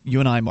people like you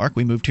and I, Mark.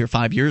 We moved here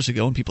 5 years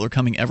ago, and people are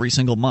coming every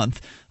single month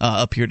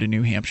up here to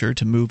New Hampshire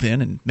to move in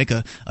and make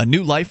a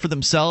new life for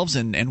themselves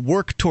and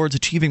work towards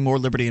achieving more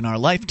liberty in our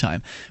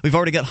lifetime. We've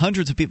already got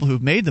hundreds of people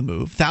who've made the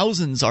move.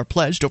 Thousands are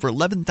pledged. Over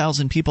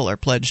 11,000 people are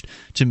pledged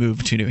to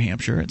move to New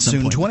Hampshire at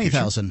some point. Soon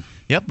 20,000.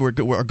 Yep,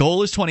 our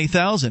goal is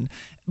 20,000.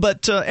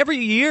 But every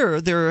year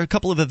there are a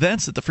couple of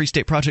events that the Free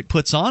State Project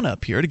puts on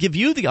up here to give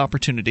you the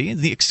opportunity,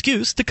 the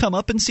excuse to come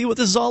up and see what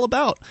this is all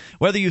about.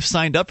 Whether you've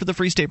signed up for the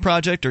Free State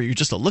Project or you're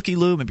just a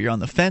looky-loo, maybe you're on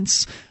the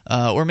fence,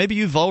 or maybe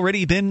you've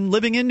already been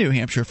living in New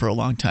Hampshire for a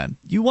long time.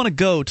 You want to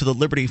go to the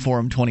Liberty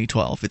Forum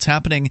 2012. It's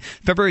happening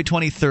February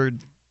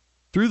 23rd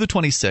through the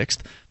 26th.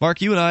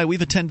 Mark, you and I,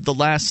 we've attended the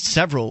last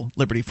several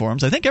Liberty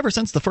Forums, I think ever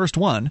since the first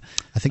one.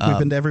 I think we've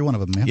been to every one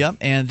of them, yeah. Yep,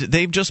 and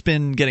they've just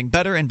been getting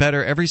better and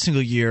better every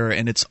single year,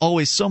 and it's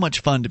always so much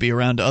fun to be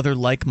around other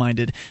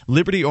like-minded,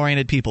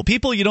 liberty-oriented people.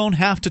 People you don't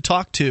have to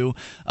talk to,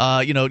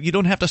 you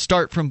don't have to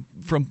start from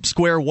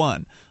square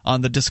one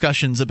on the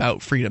discussions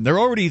about freedom. They're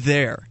already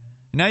there.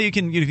 Now you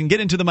can get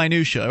into the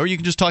minutia, or you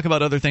can just talk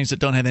about other things that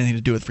don't have anything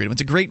to do with freedom.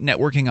 It's a great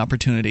networking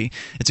opportunity.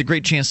 It's a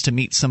great chance to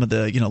meet some of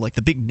the, like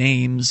the big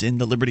names in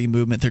the liberty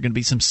movement. There are going to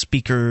be some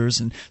speakers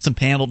and some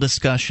panel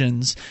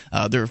discussions.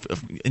 There are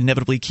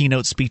inevitably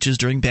keynote speeches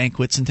during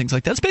banquets and things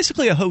like that. It's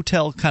basically a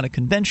hotel kind of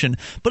convention,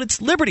 but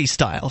it's liberty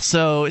style,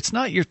 so it's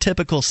not your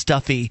typical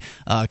stuffy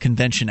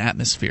convention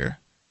atmosphere.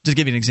 Just to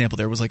give you an example,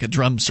 there was like a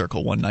drum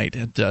circle one night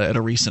at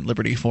a recent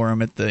Liberty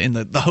Forum in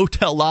the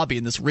hotel lobby,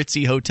 in this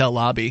ritzy hotel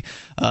lobby.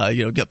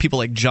 Got people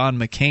like John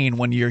McCain.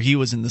 One year he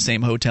was in the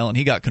same hotel, and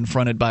he got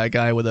confronted by a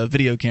guy with a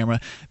video camera,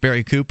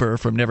 Barry Cooper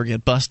from Never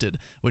Get Busted,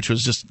 which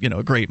was just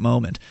a great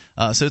moment.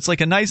 So it's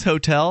like a nice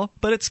hotel,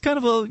 but it's kind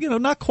of a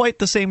not quite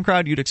the same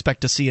crowd you'd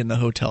expect to see in the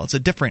hotel. It's a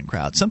different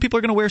crowd. Some people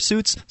are going to wear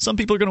suits. Some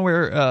people are going to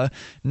wear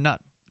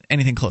not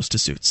anything close to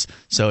suits.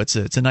 So it's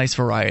a nice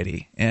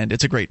variety, and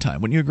it's a great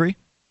time. Wouldn't you agree?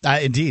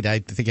 Indeed. I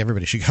think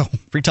everybody should go.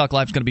 Free Talk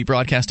Live is going to be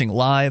broadcasting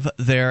live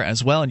there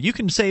as well. And you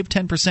can save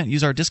 10%.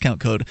 Use our discount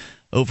code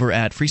over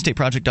at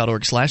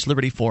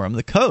freestateproject.org/libertyforum.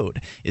 The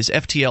code is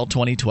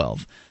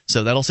FTL2012.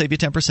 So that'll save you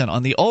 10%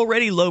 on the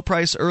already low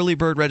price early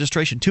bird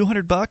registration.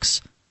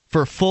 $200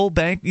 for a full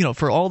bank,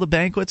 for all the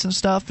banquets and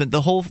stuff, and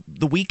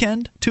the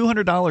weekend.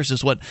 $200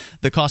 is what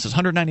the cost is.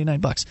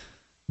 $199.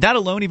 That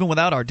alone, even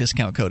without our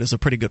discount code, is a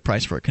pretty good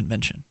price for a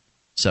convention.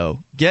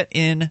 So get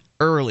in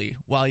early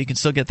while you can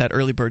still get that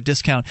early bird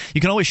discount.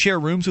 You can always share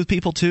rooms with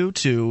people, too,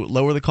 to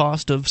lower the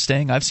cost of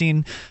staying. I've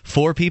seen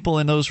 4 people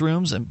in those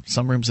rooms, and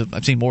some rooms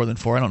I've seen more than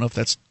 4. I don't know if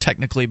that's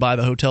technically by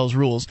the hotel's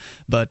rules,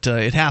 but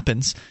it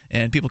happens,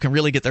 and people can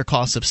really get their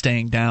costs of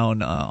staying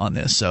down on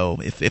this. So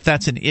if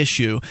that's an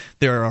issue,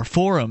 there are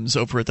forums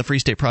over at the Free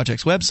State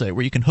Project's website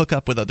where you can hook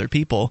up with other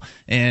people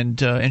and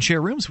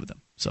share rooms with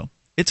them. So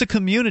it's a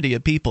community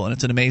of people, and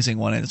it's an amazing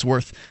one, and it's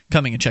worth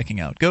coming and checking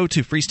out. Go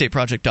to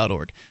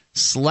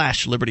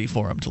freestateproject.org/Liberty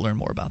Forum to learn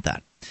more about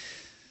that.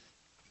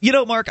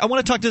 Mark, I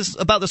want to talk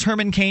about this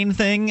Herman Cain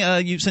thing,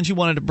 since you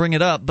wanted to bring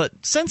it up. But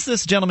since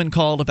this gentleman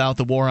called about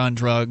the war on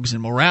drugs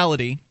and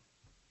morality,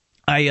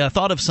 I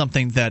thought of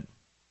something that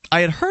I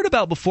had heard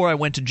about before I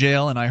went to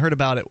jail, and I heard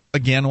about it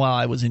again while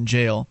I was in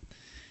jail.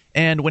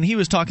 And when he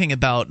was talking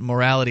about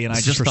morality, and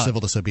this is for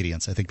civil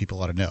disobedience, I think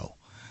people ought to know.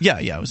 Yeah,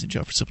 I was in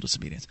jail for civil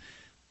disobedience.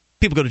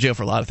 People go to jail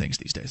for a lot of things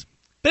these days.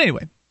 But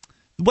anyway,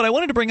 what I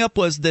wanted to bring up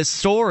was this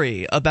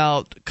story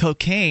about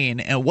cocaine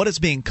and what it's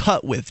being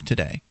cut with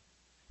today.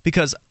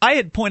 Because I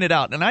had pointed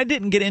out, and I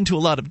didn't get into a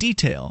lot of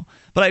detail,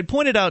 but I had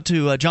pointed out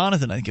to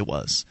Jonathan, I think it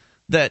was,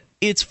 that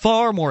it's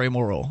far more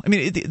immoral. I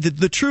mean,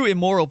 the true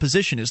immoral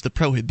position is the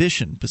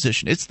prohibition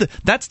position.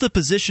 That's the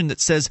position that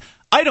says,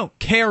 I don't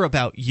care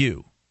about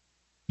you.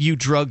 you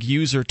drug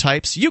user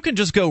types. You can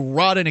just go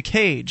rot in a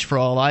cage for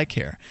all I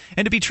care.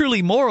 And to be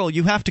truly moral,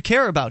 you have to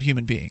care about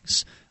human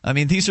beings. I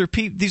mean, these are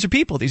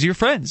people. These are your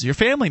friends, your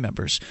family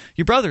members,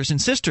 your brothers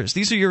and sisters.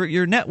 These are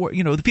your network,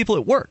 the people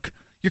at work,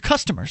 your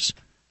customers.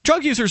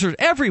 Drug users are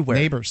everywhere.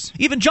 Neighbors.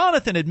 Even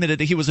Jonathan admitted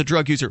that he was a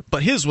drug user,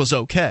 but his was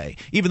okay,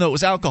 even though it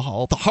was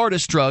alcohol, the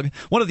hardest drug,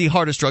 one of the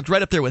hardest drugs,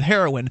 right up there with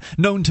heroin,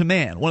 known to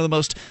man. One of the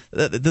most,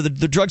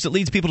 the drugs that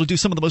leads people to do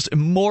some of the most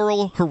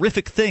immoral,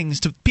 horrific things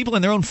to people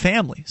in their own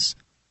families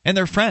and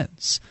their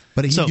friends.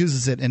 But he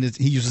uses it, and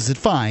he uses it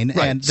fine,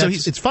 right. And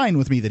it's fine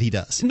with me that he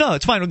does. No,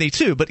 it's fine with me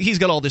too, but he's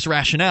got all this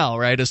rationale,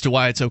 right, as to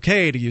why it's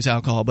okay to use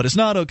alcohol, but it's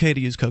not okay to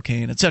use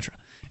cocaine, etc.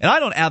 And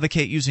I don't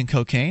advocate using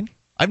cocaine.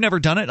 I've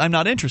never done it. I'm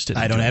not interested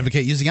in I don't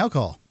advocate using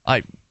alcohol.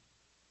 I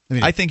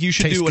think you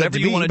should do whatever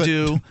you want to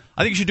do.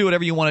 I think you should do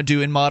whatever you want to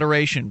do in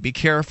moderation. Be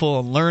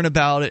careful and learn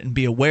about it and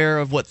be aware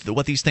of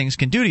what these things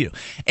can do to you.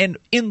 And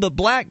in the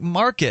black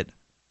market,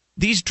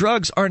 these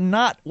drugs are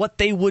not what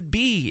they would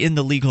be in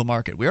the legal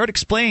market. We already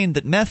explained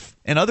that meth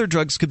and other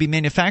drugs could be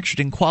manufactured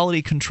in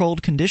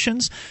quality-controlled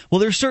conditions. Well,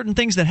 there are certain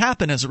things that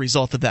happen as a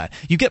result of that.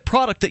 You get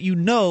product that you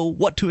know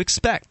what to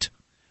expect.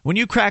 When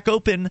you crack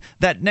open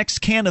that next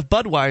can of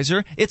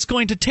Budweiser, it's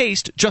going to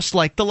taste just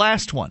like the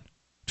last one.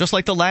 Just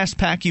like the last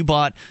pack you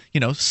bought,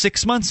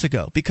 6 months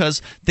ago,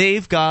 because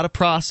they've got a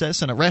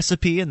process and a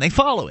recipe and they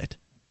follow it.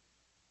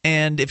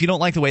 And if you don't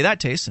like the way that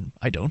tastes, and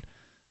I don't,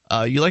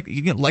 you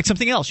like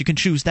something else, you can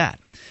choose that.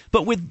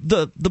 But with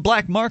the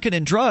black market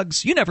in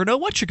drugs, you never know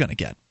what you're going to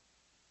get.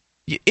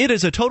 It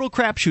is a total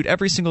crapshoot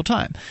every single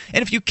time.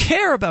 And if you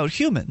care about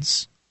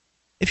humans,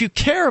 if you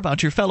care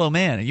about your fellow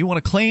man and you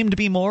want to claim to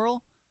be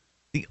moral,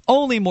 the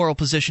only moral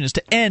position is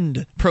to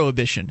end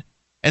prohibition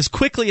as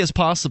quickly as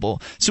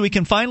possible so we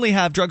can finally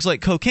have drugs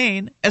like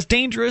cocaine, as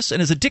dangerous and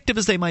as addictive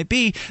as they might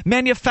be,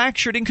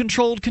 manufactured in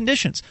controlled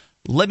conditions.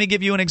 Let me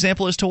give you an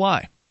example as to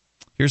why.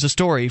 Here's a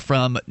story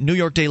from New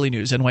York Daily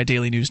News,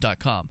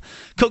 nydailynews.com.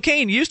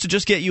 Cocaine used to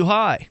just get you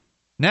high.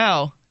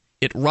 Now,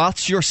 it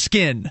rots your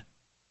skin.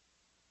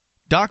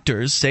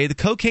 Doctors say the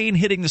cocaine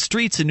hitting the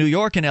streets in New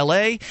York and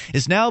L.A.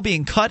 is now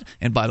being cut.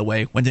 And by the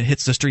way, when it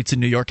hits the streets in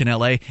New York and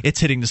L.A., it's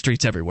hitting the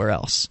streets everywhere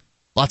else.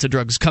 Lots of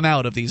drugs come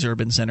out of these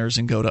urban centers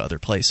and go to other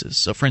places.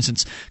 So, for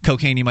instance,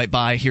 cocaine you might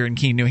buy here in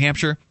Keene, New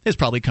Hampshire, has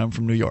probably come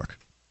from New York.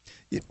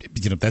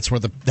 That's where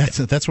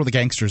the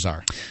gangsters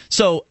are.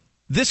 So,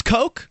 this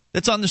coke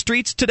that's on the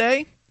streets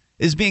today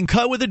is being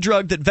cut with a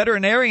drug that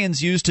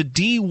veterinarians use to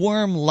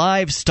deworm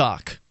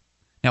livestock.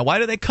 Now, why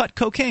do they cut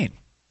cocaine?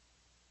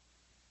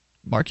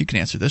 Mark, you can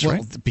answer this,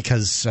 right?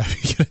 Because,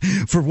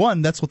 for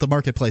one, that's what the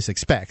marketplace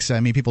expects. I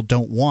mean, people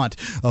don't want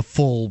a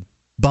full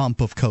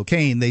bump of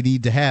cocaine. They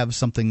need to have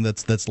something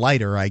that's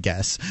lighter, I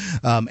guess.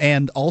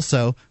 And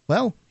also,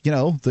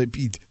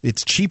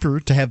 it's cheaper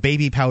to have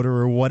baby powder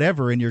or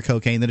whatever in your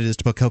cocaine than it is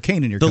to put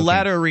cocaine in your cocaine. The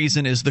latter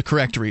reason is the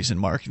correct reason,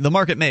 Mark. The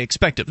market may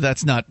expect it, but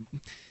that's not...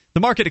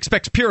 The market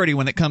expects purity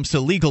when it comes to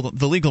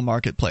the legal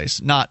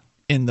marketplace, not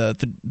in the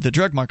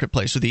drug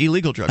marketplace or the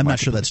illegal drug marketplace. I'm not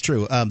sure that's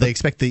true.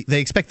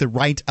 They expect the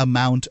right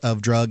amount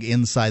of drug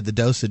inside the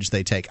dosage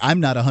they take. I'm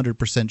not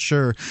 100%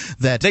 sure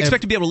that... They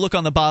expect to be able to look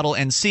on the bottle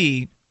and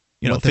see...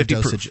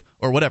 50 proof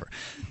or whatever.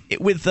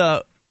 With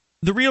the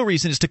real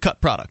reason is to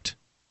cut product.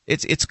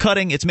 It's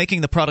cutting. It's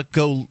making the product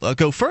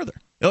go further.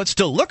 It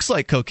still looks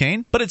like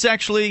cocaine, but it's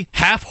actually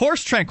half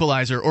horse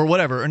tranquilizer or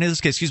whatever. And in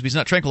this case, it's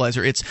not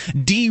tranquilizer. It's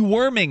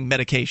deworming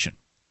medication.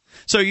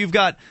 So you've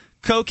got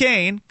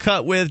cocaine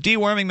cut with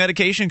deworming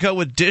medication, cut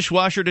with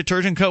dishwasher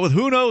detergent, cut with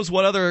who knows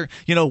what other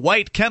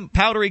white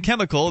powdery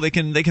chemical they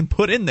can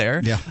put in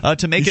there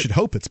to make it. You should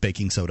hope it's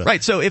baking soda.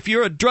 Right. So if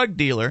you're a drug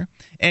dealer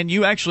and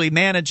you actually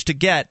manage to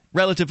get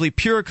relatively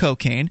pure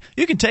cocaine,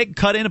 you can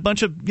cut in a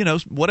bunch of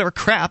whatever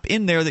crap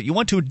in there that you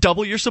want to,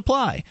 double your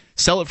supply,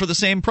 sell it for the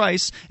same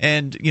price,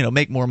 and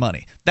make more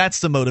money. That's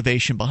the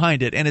motivation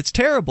behind it, and it's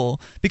terrible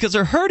because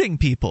they're hurting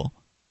people.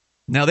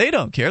 Now they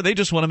don't care; they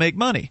just want to make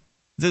money.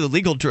 The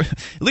illegal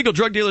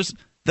drug dealers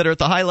that are at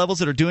the high levels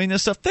that are doing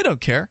this stuff, they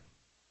don't care.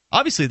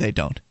 Obviously they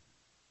don't.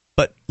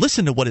 But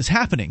listen to what is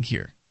happening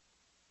here.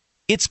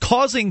 It's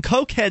causing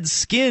cokehead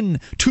skin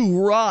to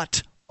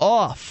rot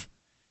off.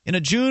 In a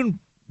June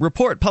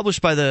report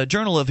published by the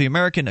Journal of the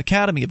American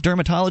Academy of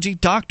Dermatology,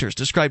 doctors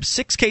described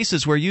 6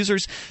 cases where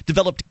users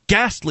developed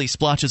ghastly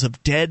splotches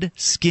of dead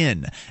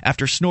skin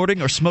after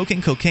snorting or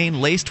smoking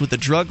cocaine laced with the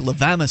drug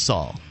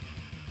levamisole.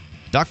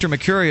 Dr.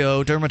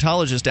 Mercurio,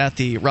 dermatologist at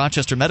the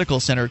Rochester Medical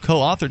Center,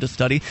 co-authored the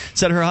study,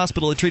 said her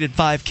hospital had treated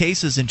 5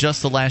 cases in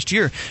just the last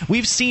year.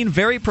 We've seen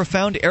very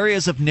profound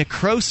areas of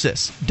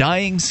necrosis,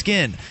 dying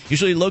skin,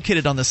 usually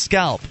located on the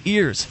scalp,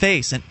 ears,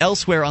 face, and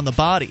elsewhere on the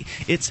body.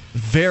 It's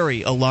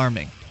very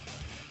alarming.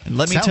 And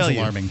let me tell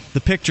you,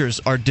 the pictures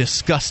are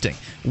disgusting.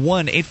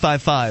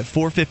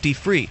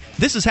 1-855-450-FREE.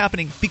 This is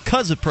happening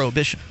because of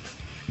Prohibition.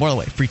 More on the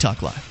way. Free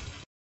Talk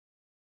Live.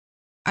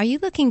 Are you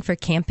looking for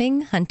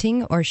camping,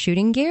 hunting, or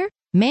shooting gear?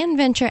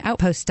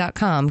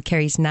 ManVentureOutpost.com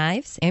carries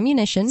knives,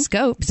 ammunition,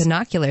 scopes,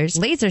 binoculars,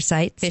 laser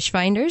sights, fish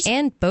finders,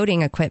 and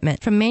boating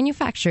equipment from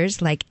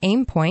manufacturers like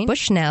Aimpoint,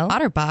 Bushnell,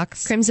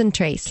 Otterbox, Crimson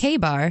Trace,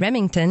 K-Bar,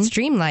 Remington,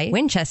 Streamlight,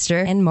 Winchester,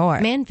 and more.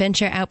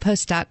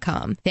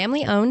 ManVentureOutpost.com.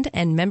 Family owned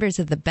and members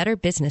of the Better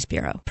Business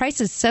Bureau.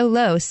 Prices so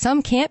low,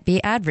 some can't be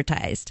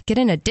advertised. Get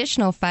an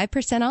additional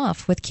 5%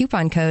 off with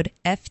coupon code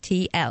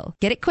FTL.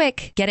 Get it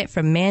quick. Get it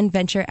from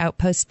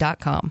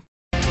ManVentureOutpost.com.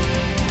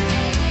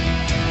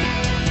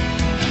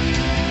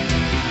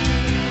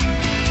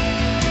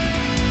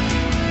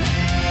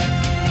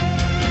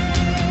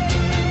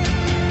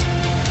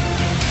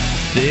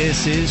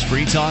 This is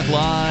Free Talk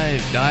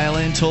Live. Dial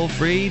in toll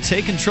free.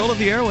 Take control of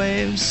the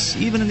airwaves.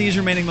 Even in these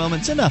remaining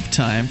moments, enough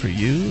time for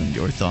you and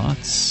your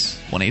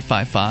thoughts.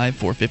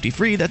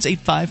 1-855-450-FREE. That's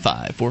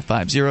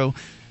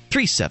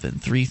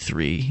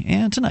 855-450-3733.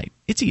 And tonight,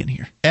 it's Ian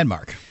here. And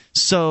Mark.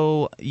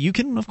 So you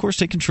can, of course,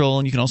 take control,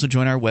 and you can also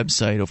join our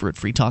website over at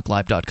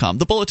freetalklive.com.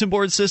 The bulletin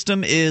board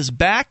system is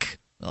back.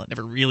 Well, it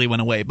never really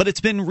went away, but it's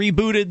been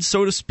rebooted,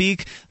 so to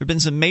speak. There have been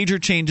some major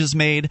changes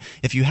made.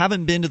 If you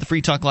haven't been to the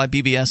Free Talk Live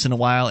BBS in a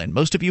while, and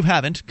most of you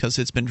haven't, because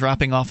it's been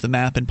dropping off the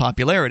map in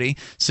popularity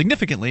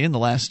significantly in the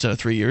last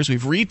 3 years,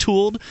 we've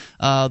retooled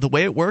the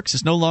way it works.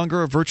 It's no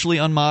longer a virtually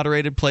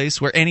unmoderated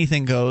place where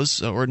anything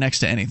goes, or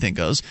next to anything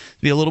goes.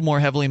 It'll be a little more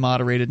heavily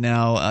moderated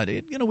now.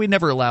 We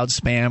never allowed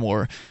spam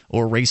or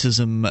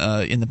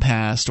racism in the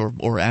past,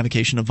 or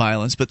advocation of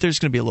violence, but there's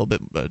going to be a little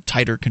bit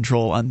tighter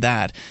control on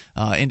that.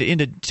 And in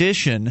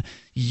addition,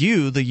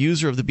 you, the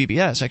user of the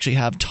BBS, actually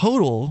have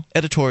total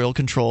editorial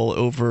control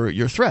over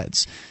your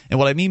threads. And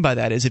what I mean by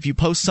that is if you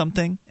post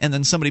something and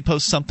then somebody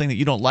posts something that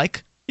you don't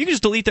like, you can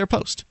just delete their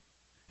post.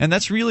 And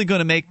that's really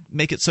going to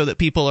make it so that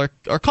people are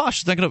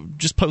cautious. They're going to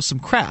just post some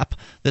crap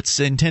that's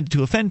intended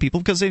to offend people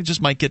because they just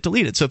might get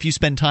deleted. So if you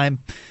spend time,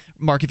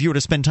 Mark, if you were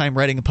to spend time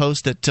writing a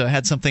post that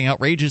had something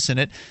outrageous in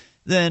it,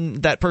 then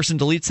that person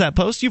deletes that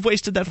post, you've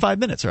wasted that 5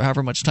 minutes or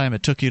however much time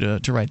it took you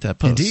to write that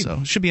post. Indeed.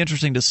 So it should be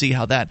interesting to see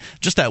how that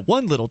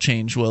one little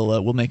change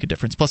will make a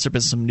difference. Plus, there have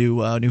been some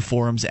new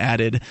forums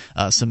added.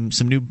 Some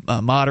new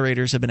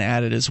moderators have been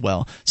added as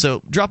well.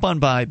 So drop on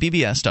by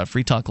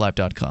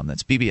bbs.freetalklive.com.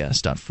 That's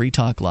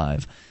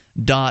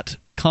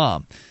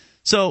bbs.freetalklive.com.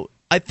 So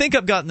I think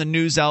I've gotten the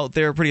news out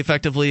there pretty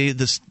effectively.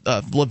 This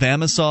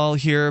levamisole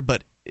here,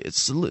 but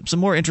it's some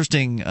more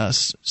interesting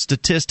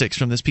statistics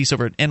from this piece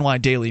over at NY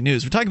Daily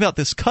News. We're talking about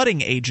this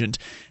cutting agent.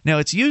 Now,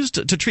 it's used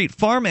to treat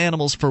farm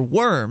animals for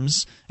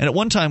worms, and at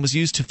one time was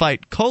used to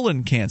fight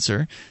colon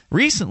cancer.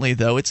 Recently,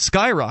 though, it's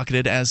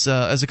skyrocketed as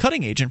a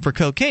cutting agent for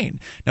cocaine.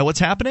 Now, what's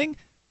happening?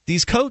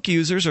 These coke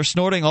users are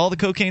snorting all the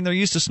cocaine they're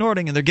used to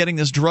snorting, and they're getting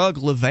this drug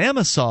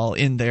levamisole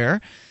in there,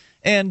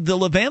 and the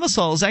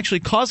levamisole is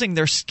actually causing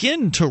their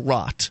skin to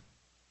rot.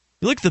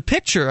 You look at the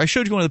picture. I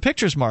showed you one of the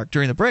pictures, Mark,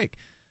 during the break.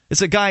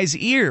 It's a guy's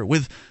ear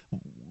with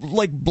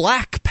like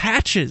black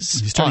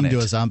patches. He's turning into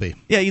a zombie.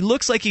 Yeah, he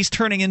looks like he's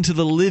turning into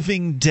the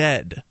living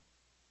dead.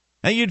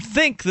 Now, you'd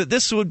think that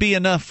this would be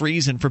enough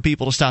reason for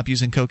people to stop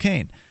using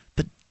cocaine,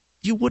 but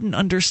you wouldn't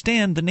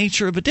understand the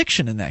nature of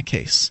addiction in that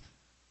case.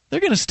 They're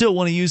going to still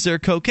want to use their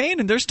cocaine,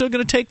 and they're still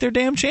going to take their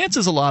damn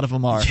chances. A lot of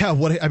them are. Yeah,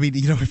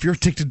 if you're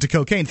addicted to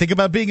cocaine, think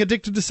about being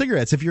addicted to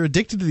cigarettes. If you're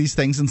addicted to these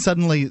things, and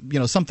suddenly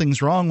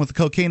something's wrong with the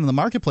cocaine in the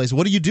marketplace,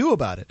 what do you do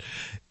about it?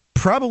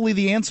 Probably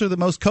the answer that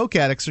most coke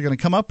addicts are going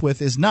to come up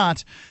with is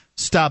not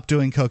stop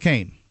doing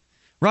cocaine.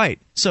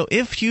 Right. So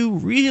if you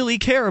really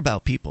care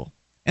about people,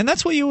 and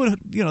that's what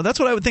that's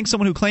what I would think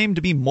someone who claimed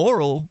to be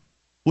moral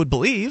would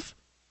believe,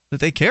 that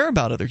they care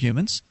about other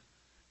humans,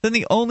 then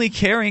the only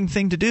caring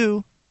thing to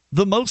do,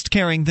 the most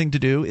caring thing to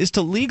do, is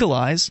to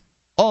legalize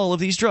all of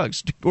these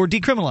drugs or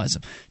decriminalize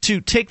them,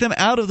 to take them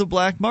out of the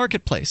black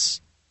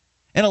marketplace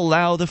and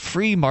allow the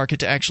free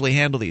market to actually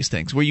handle these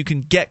things, where you can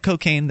get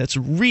cocaine that's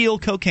real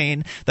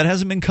cocaine that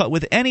hasn't been cut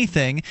with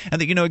anything and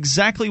that you know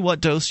exactly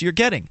what dose you're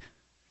getting.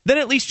 Then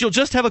at least you'll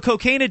just have a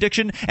cocaine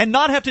addiction and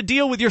not have to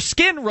deal with your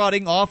skin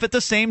rotting off at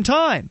the same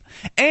time.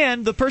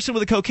 And the person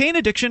with a cocaine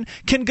addiction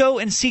can go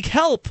and seek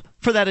help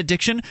for that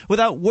addiction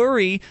without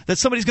worry that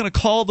somebody's going to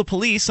call the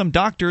police. Some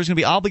doctor is going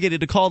to be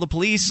obligated to call the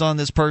police on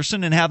this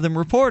person and have them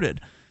reported.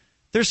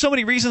 There's so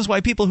many reasons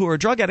why people who are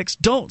drug addicts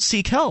don't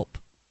seek help.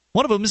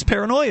 One of them is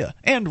paranoia,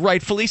 and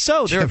rightfully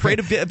so. They're afraid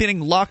of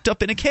being locked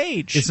up in a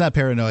cage. It's not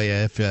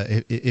paranoia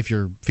if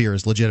your fear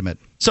is legitimate.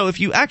 So if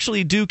you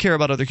actually do care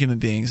about other human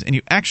beings and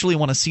you actually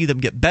want to see them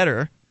get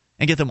better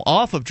and get them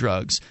off of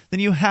drugs,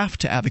 then you have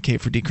to advocate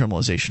for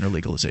decriminalization or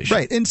legalization.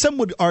 Right, and some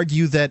would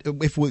argue that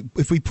if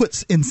we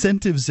put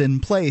incentives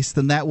in place,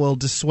 then that will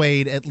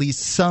dissuade at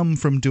least some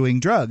from doing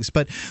drugs.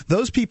 But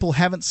those people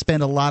haven't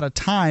spent a lot of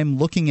time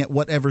looking at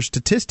whatever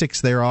statistics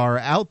there are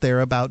out there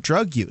about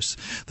drug use.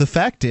 The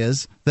fact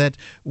is that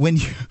when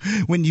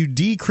you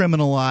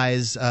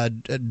decriminalize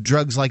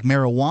drugs like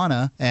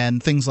marijuana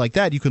and things like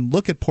that, you can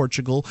look at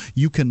Portugal,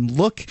 you can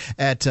look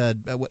at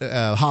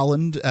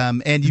Holland,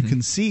 and you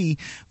can see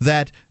that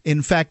that,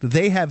 in fact,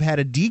 they have had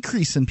a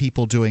decrease in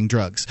people doing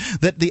drugs.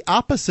 That the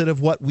opposite of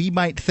what we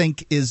might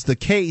think is the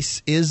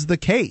case,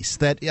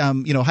 that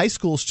high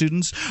school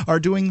students are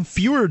doing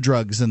fewer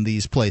drugs in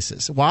these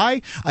places.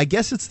 Why? I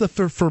guess it's the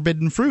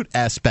forbidden fruit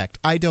aspect.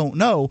 I don't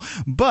know,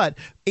 but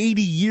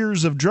 80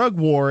 years of drug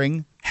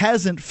warring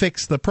hasn't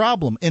fixed the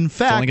problem. In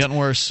fact, it's only gotten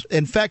worse.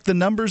 In fact, the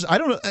numbers, I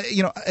don't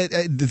know,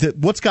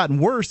 what's gotten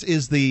worse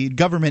is the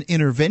government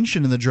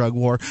intervention in the drug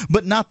war,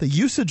 but not the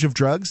usage of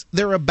drugs.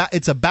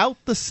 It's about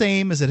the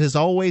same as it has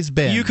always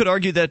been. You could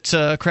argue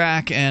that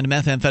crack and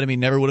methamphetamine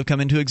never would have come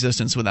into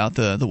existence without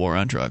the war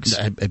on drugs.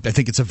 I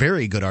think it's a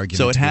very good argument.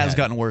 So it has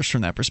gotten worse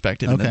from that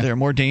perspective, and that there are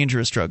more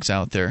dangerous drugs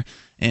out there.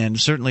 And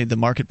certainly the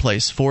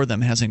marketplace for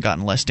them hasn't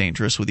gotten less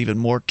dangerous, with even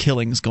more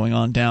killings going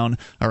on down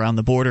around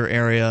the border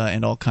area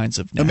and all kinds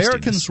of nastiness.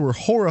 Americans were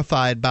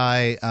horrified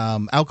by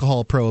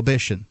alcohol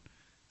prohibition,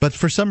 but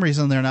for some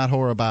reason they're not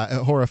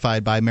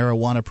horrified by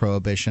marijuana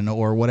prohibition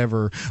or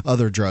whatever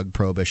other drug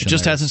prohibition. It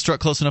just hasn't struck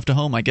close enough to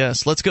home, I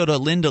guess. Let's go to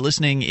Linda,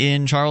 listening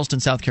in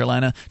Charleston, South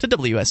Carolina, to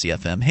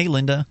WSEFM. Hey,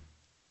 Linda.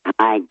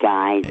 Hi,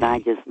 guys. Hey. I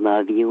just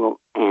love you,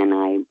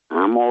 and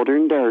I'm older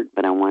than dirt,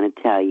 but I want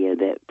to tell you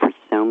that for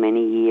so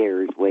many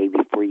years, way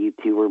before you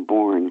two were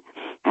born,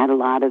 had a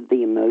lot of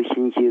the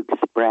emotions you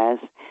express,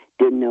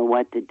 didn't know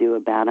what to do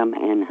about them,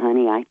 and,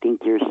 honey, I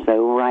think you're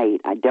so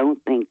right. I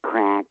don't think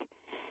crack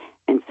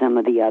and some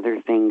of the other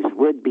things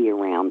would be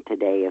around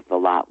today if a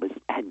lot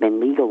had been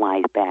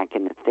legalized back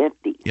in the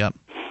 50s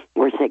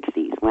or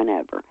 60s,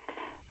 whenever.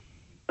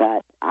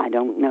 But I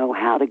don't know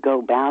how to go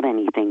about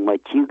anything.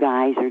 What you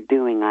guys are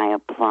doing, I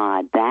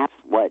applaud. That's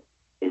what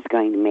is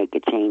going to make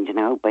a change, and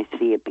I hope I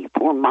see it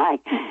before my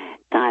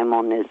time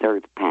on this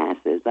earth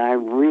passes. I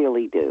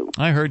really do.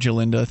 I heard you,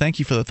 Linda. Thank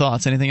you for the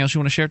thoughts. Anything else you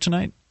want to share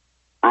tonight?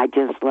 I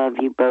just love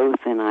you both,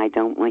 and I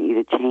don't want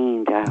you to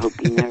change. I hope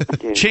you never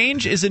do.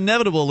 Change is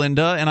inevitable,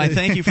 Linda, and I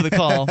thank you for the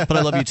call, but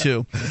I love you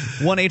too.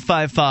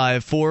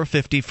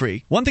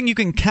 1-855-450-FREE. One thing you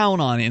can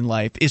count on in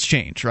life is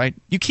change, right?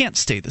 You can't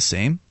stay the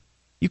same.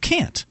 You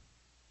can't.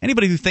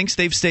 Anybody who thinks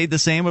they've stayed the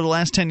same over the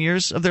last 10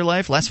 years of their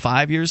life, last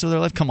 5 years of their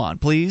life, come on,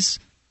 please.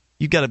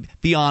 You've got to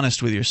be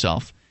honest with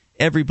yourself.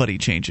 Everybody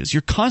changes. You're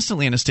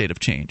constantly in a state of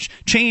change.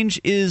 Change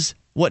is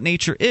what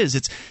nature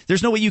is.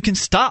 There's no way you can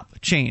stop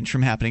change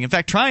from happening. In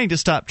fact, trying to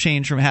stop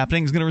change from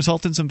happening is going to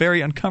result in some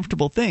very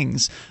uncomfortable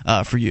things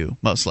for you,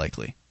 most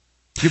likely.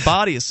 Your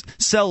body's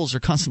cells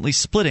are constantly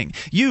splitting.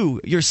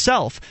 You,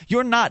 yourself,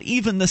 you're not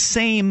even the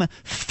same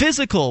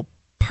physical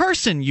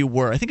person you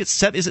were. I think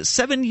is it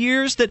 7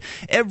 years that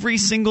every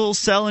single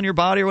cell in your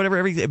body or whatever,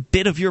 every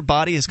bit of your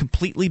body has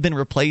completely been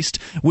replaced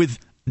with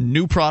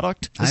new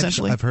product,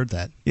 essentially? I've heard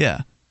that.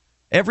 Yeah.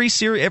 Every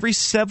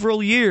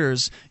several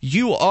years,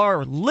 you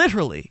are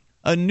literally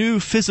a new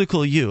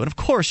physical you. And of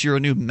course, you're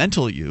a new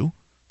mental you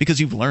because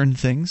you've learned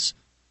things.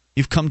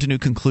 You've come to new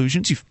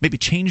conclusions. You've maybe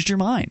changed your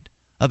mind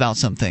about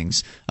some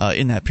things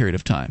in that period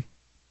of time.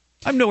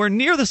 I'm nowhere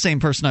near the same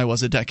person I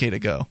was a decade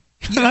ago.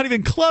 Not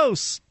even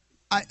close.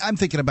 I'm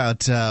thinking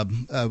about,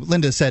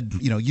 Linda said,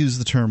 use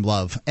the term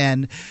love.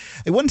 And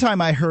at one time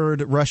I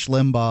heard Rush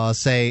Limbaugh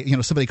say,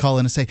 somebody call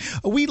in and say,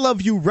 we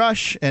love you,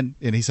 Rush. And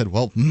he said,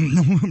 well,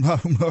 I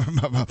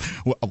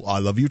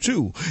love you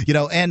too.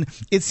 And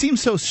it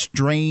seems so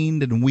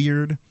strained and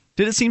weird.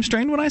 Did it seem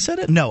strained when I said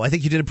it? No, I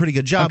think you did a pretty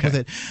good job with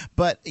it.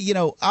 But,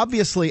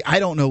 obviously, I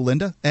don't know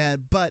Linda.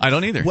 But I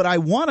don't either. What I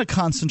want to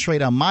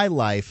concentrate on my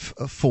life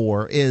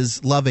for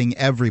is loving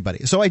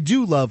everybody. So I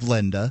do love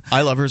Linda.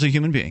 I love her as a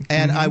human being.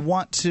 And I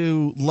want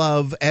to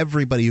love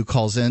everybody who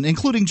calls in,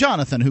 including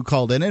Jonathan, who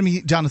called in. I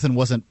mean, Jonathan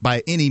wasn't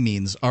by any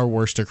means our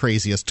worst or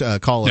craziest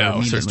caller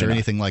or meanest or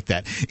anything like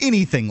that.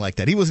 Anything like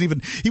that. He wasn't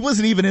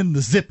even in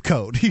the zip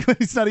code.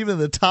 He's not even in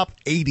the top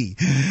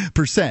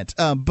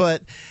 80%.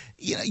 But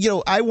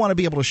I want to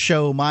be able to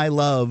show my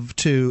love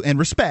to and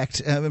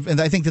respect,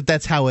 and I think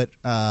that's how it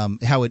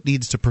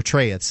needs to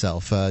portray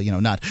itself.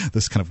 Not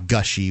this kind of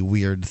gushy,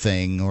 weird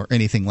thing or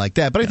anything like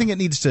that. But I think it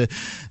needs to,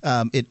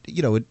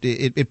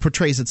 it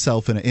portrays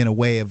itself in a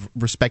way of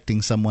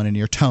respecting someone in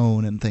your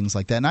tone and things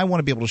like that. And I want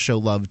to be able to show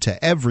love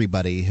to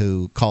everybody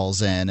who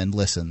calls in and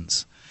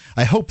listens.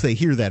 I hope they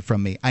hear that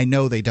from me. I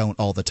know they don't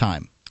all the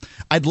time.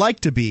 I'd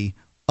like to be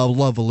a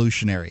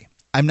love-volutionary.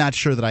 I'm not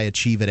sure that I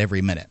achieve it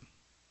every minute.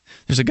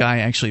 There's a guy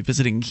actually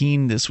visiting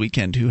Keene this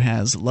weekend who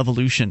has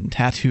Levolution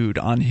tattooed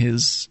on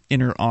his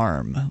inner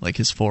arm, like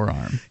his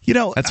forearm.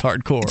 That's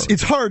hardcore.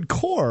 It's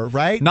hardcore,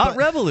 right? Not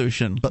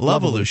revolution, but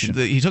Levolution.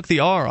 He took the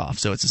R off,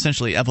 so it's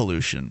essentially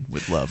evolution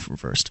with love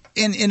reversed.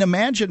 And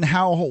imagine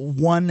how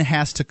one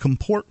has to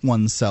comport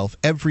oneself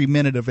every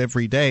minute of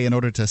every day in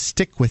order to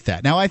stick with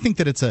that. Now, I think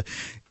that it's a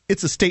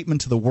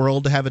statement to the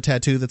world to have a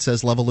tattoo that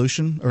says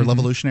Levolution or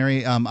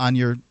Levolutionary on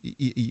your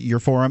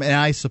forearm, and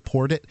I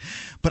support it.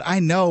 But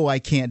I know I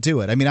can't do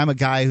it. I mean, I'm a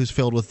guy who's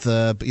filled with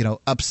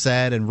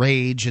upset and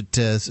rage at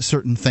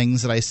certain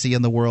things that I see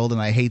in the world,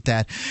 and I hate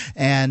that.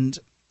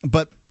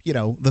 But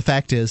the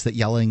fact is that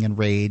yelling and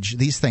rage,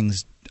 these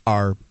things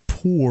are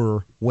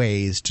poor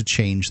ways to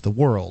change the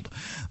world.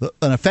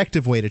 An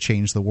effective way to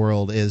change the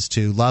world is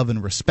to love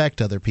and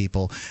respect other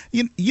people.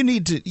 You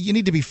need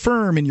to be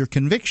firm in your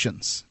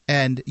convictions,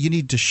 and you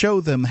need to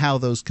show them how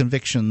those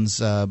convictions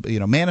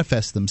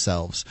manifest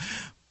themselves.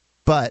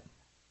 But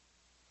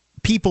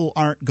people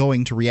aren't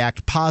going to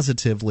react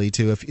positively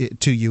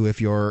to you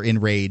if you're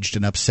enraged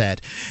and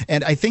upset.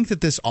 And I think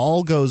that this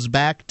all goes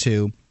back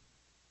to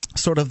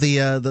sort of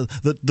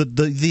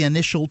the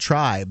initial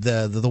tribe,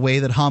 the way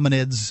that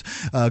hominids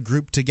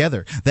group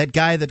together. That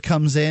guy that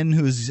comes in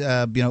who's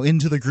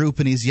into the group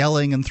and he's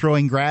yelling and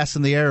throwing grass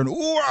in the air and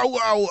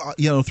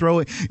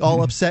throwing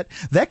all upset.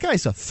 That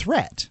guy's a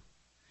threat.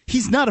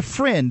 He's not a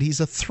friend. He's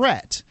a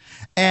threat.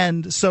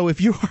 And so if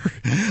you're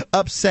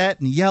upset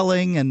and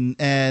yelling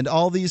and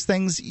all these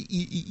things,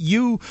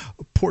 you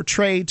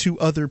portray to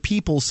other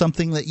people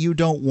something that you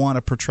don't want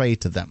to portray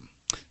to them.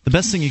 The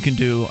best thing you can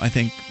do, I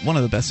think, one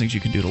of the best things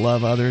you can do to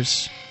love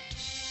others,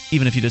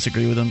 even if you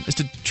disagree with them, is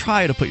to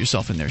try to put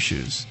yourself in their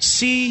shoes.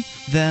 See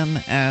them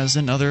as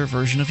another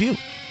version of you.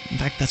 In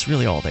fact, that's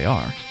really all they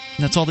are.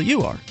 And that's all that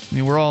you are. I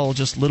mean, we're all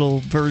just little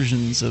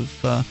versions of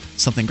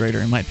something greater,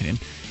 in my opinion.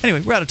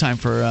 Anyway, we're out of time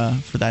for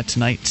that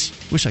tonight.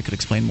 Wish I could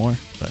explain more,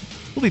 but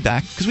we'll be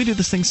back because we do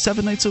this thing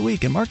 7 nights a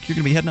week. And Mark, you're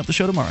going to be heading up the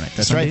show tomorrow night.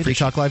 That's right,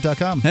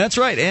 freetalklive.com. That's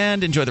right,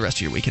 and enjoy the rest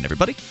of your weekend,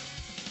 everybody.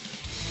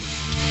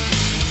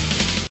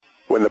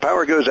 When the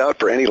power goes out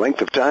for any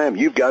length of time,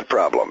 you've got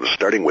problems,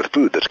 starting with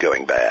food that's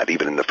going bad,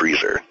 even in the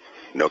freezer.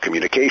 No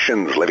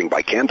communications, living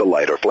by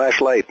candlelight or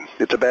flashlight.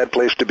 It's a bad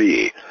place to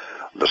be.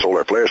 The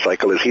solar flare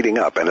cycle is heating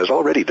up and has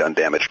already done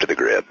damage to the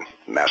grid.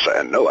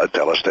 NASA and NOAA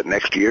tell us that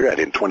next year and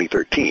in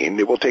 2013,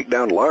 it will take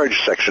down large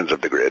sections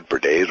of the grid for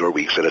days or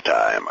weeks at a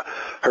time.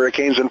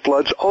 Hurricanes and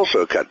floods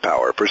also cut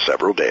power for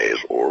several days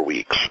or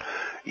weeks.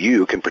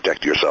 You can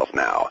protect yourself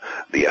now.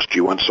 The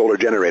SG1 solar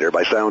generator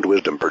by Sound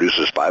Wisdom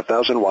produces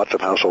 5,000 watts of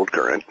household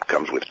current,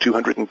 comes with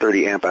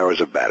 230 amp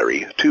hours of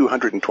battery,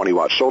 220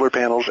 watt solar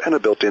panels, and a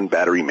built-in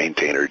battery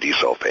maintainer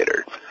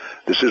desulfator.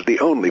 This is the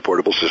only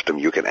portable system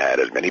you can add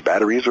as many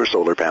batteries or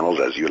solar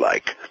panels as you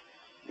like.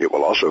 It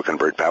will also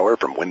convert power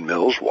from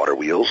windmills, water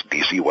wheels,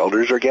 DC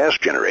welders, or gas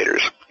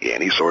generators,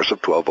 any source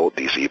of 12-volt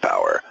DC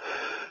power.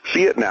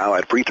 See it now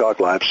at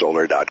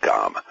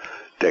freetalklivesolar.com.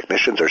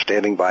 Technicians are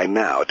standing by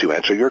now to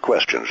answer your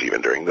questions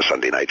even during the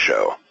Sunday night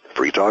show.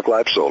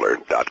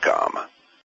 freetalklivesolar.com.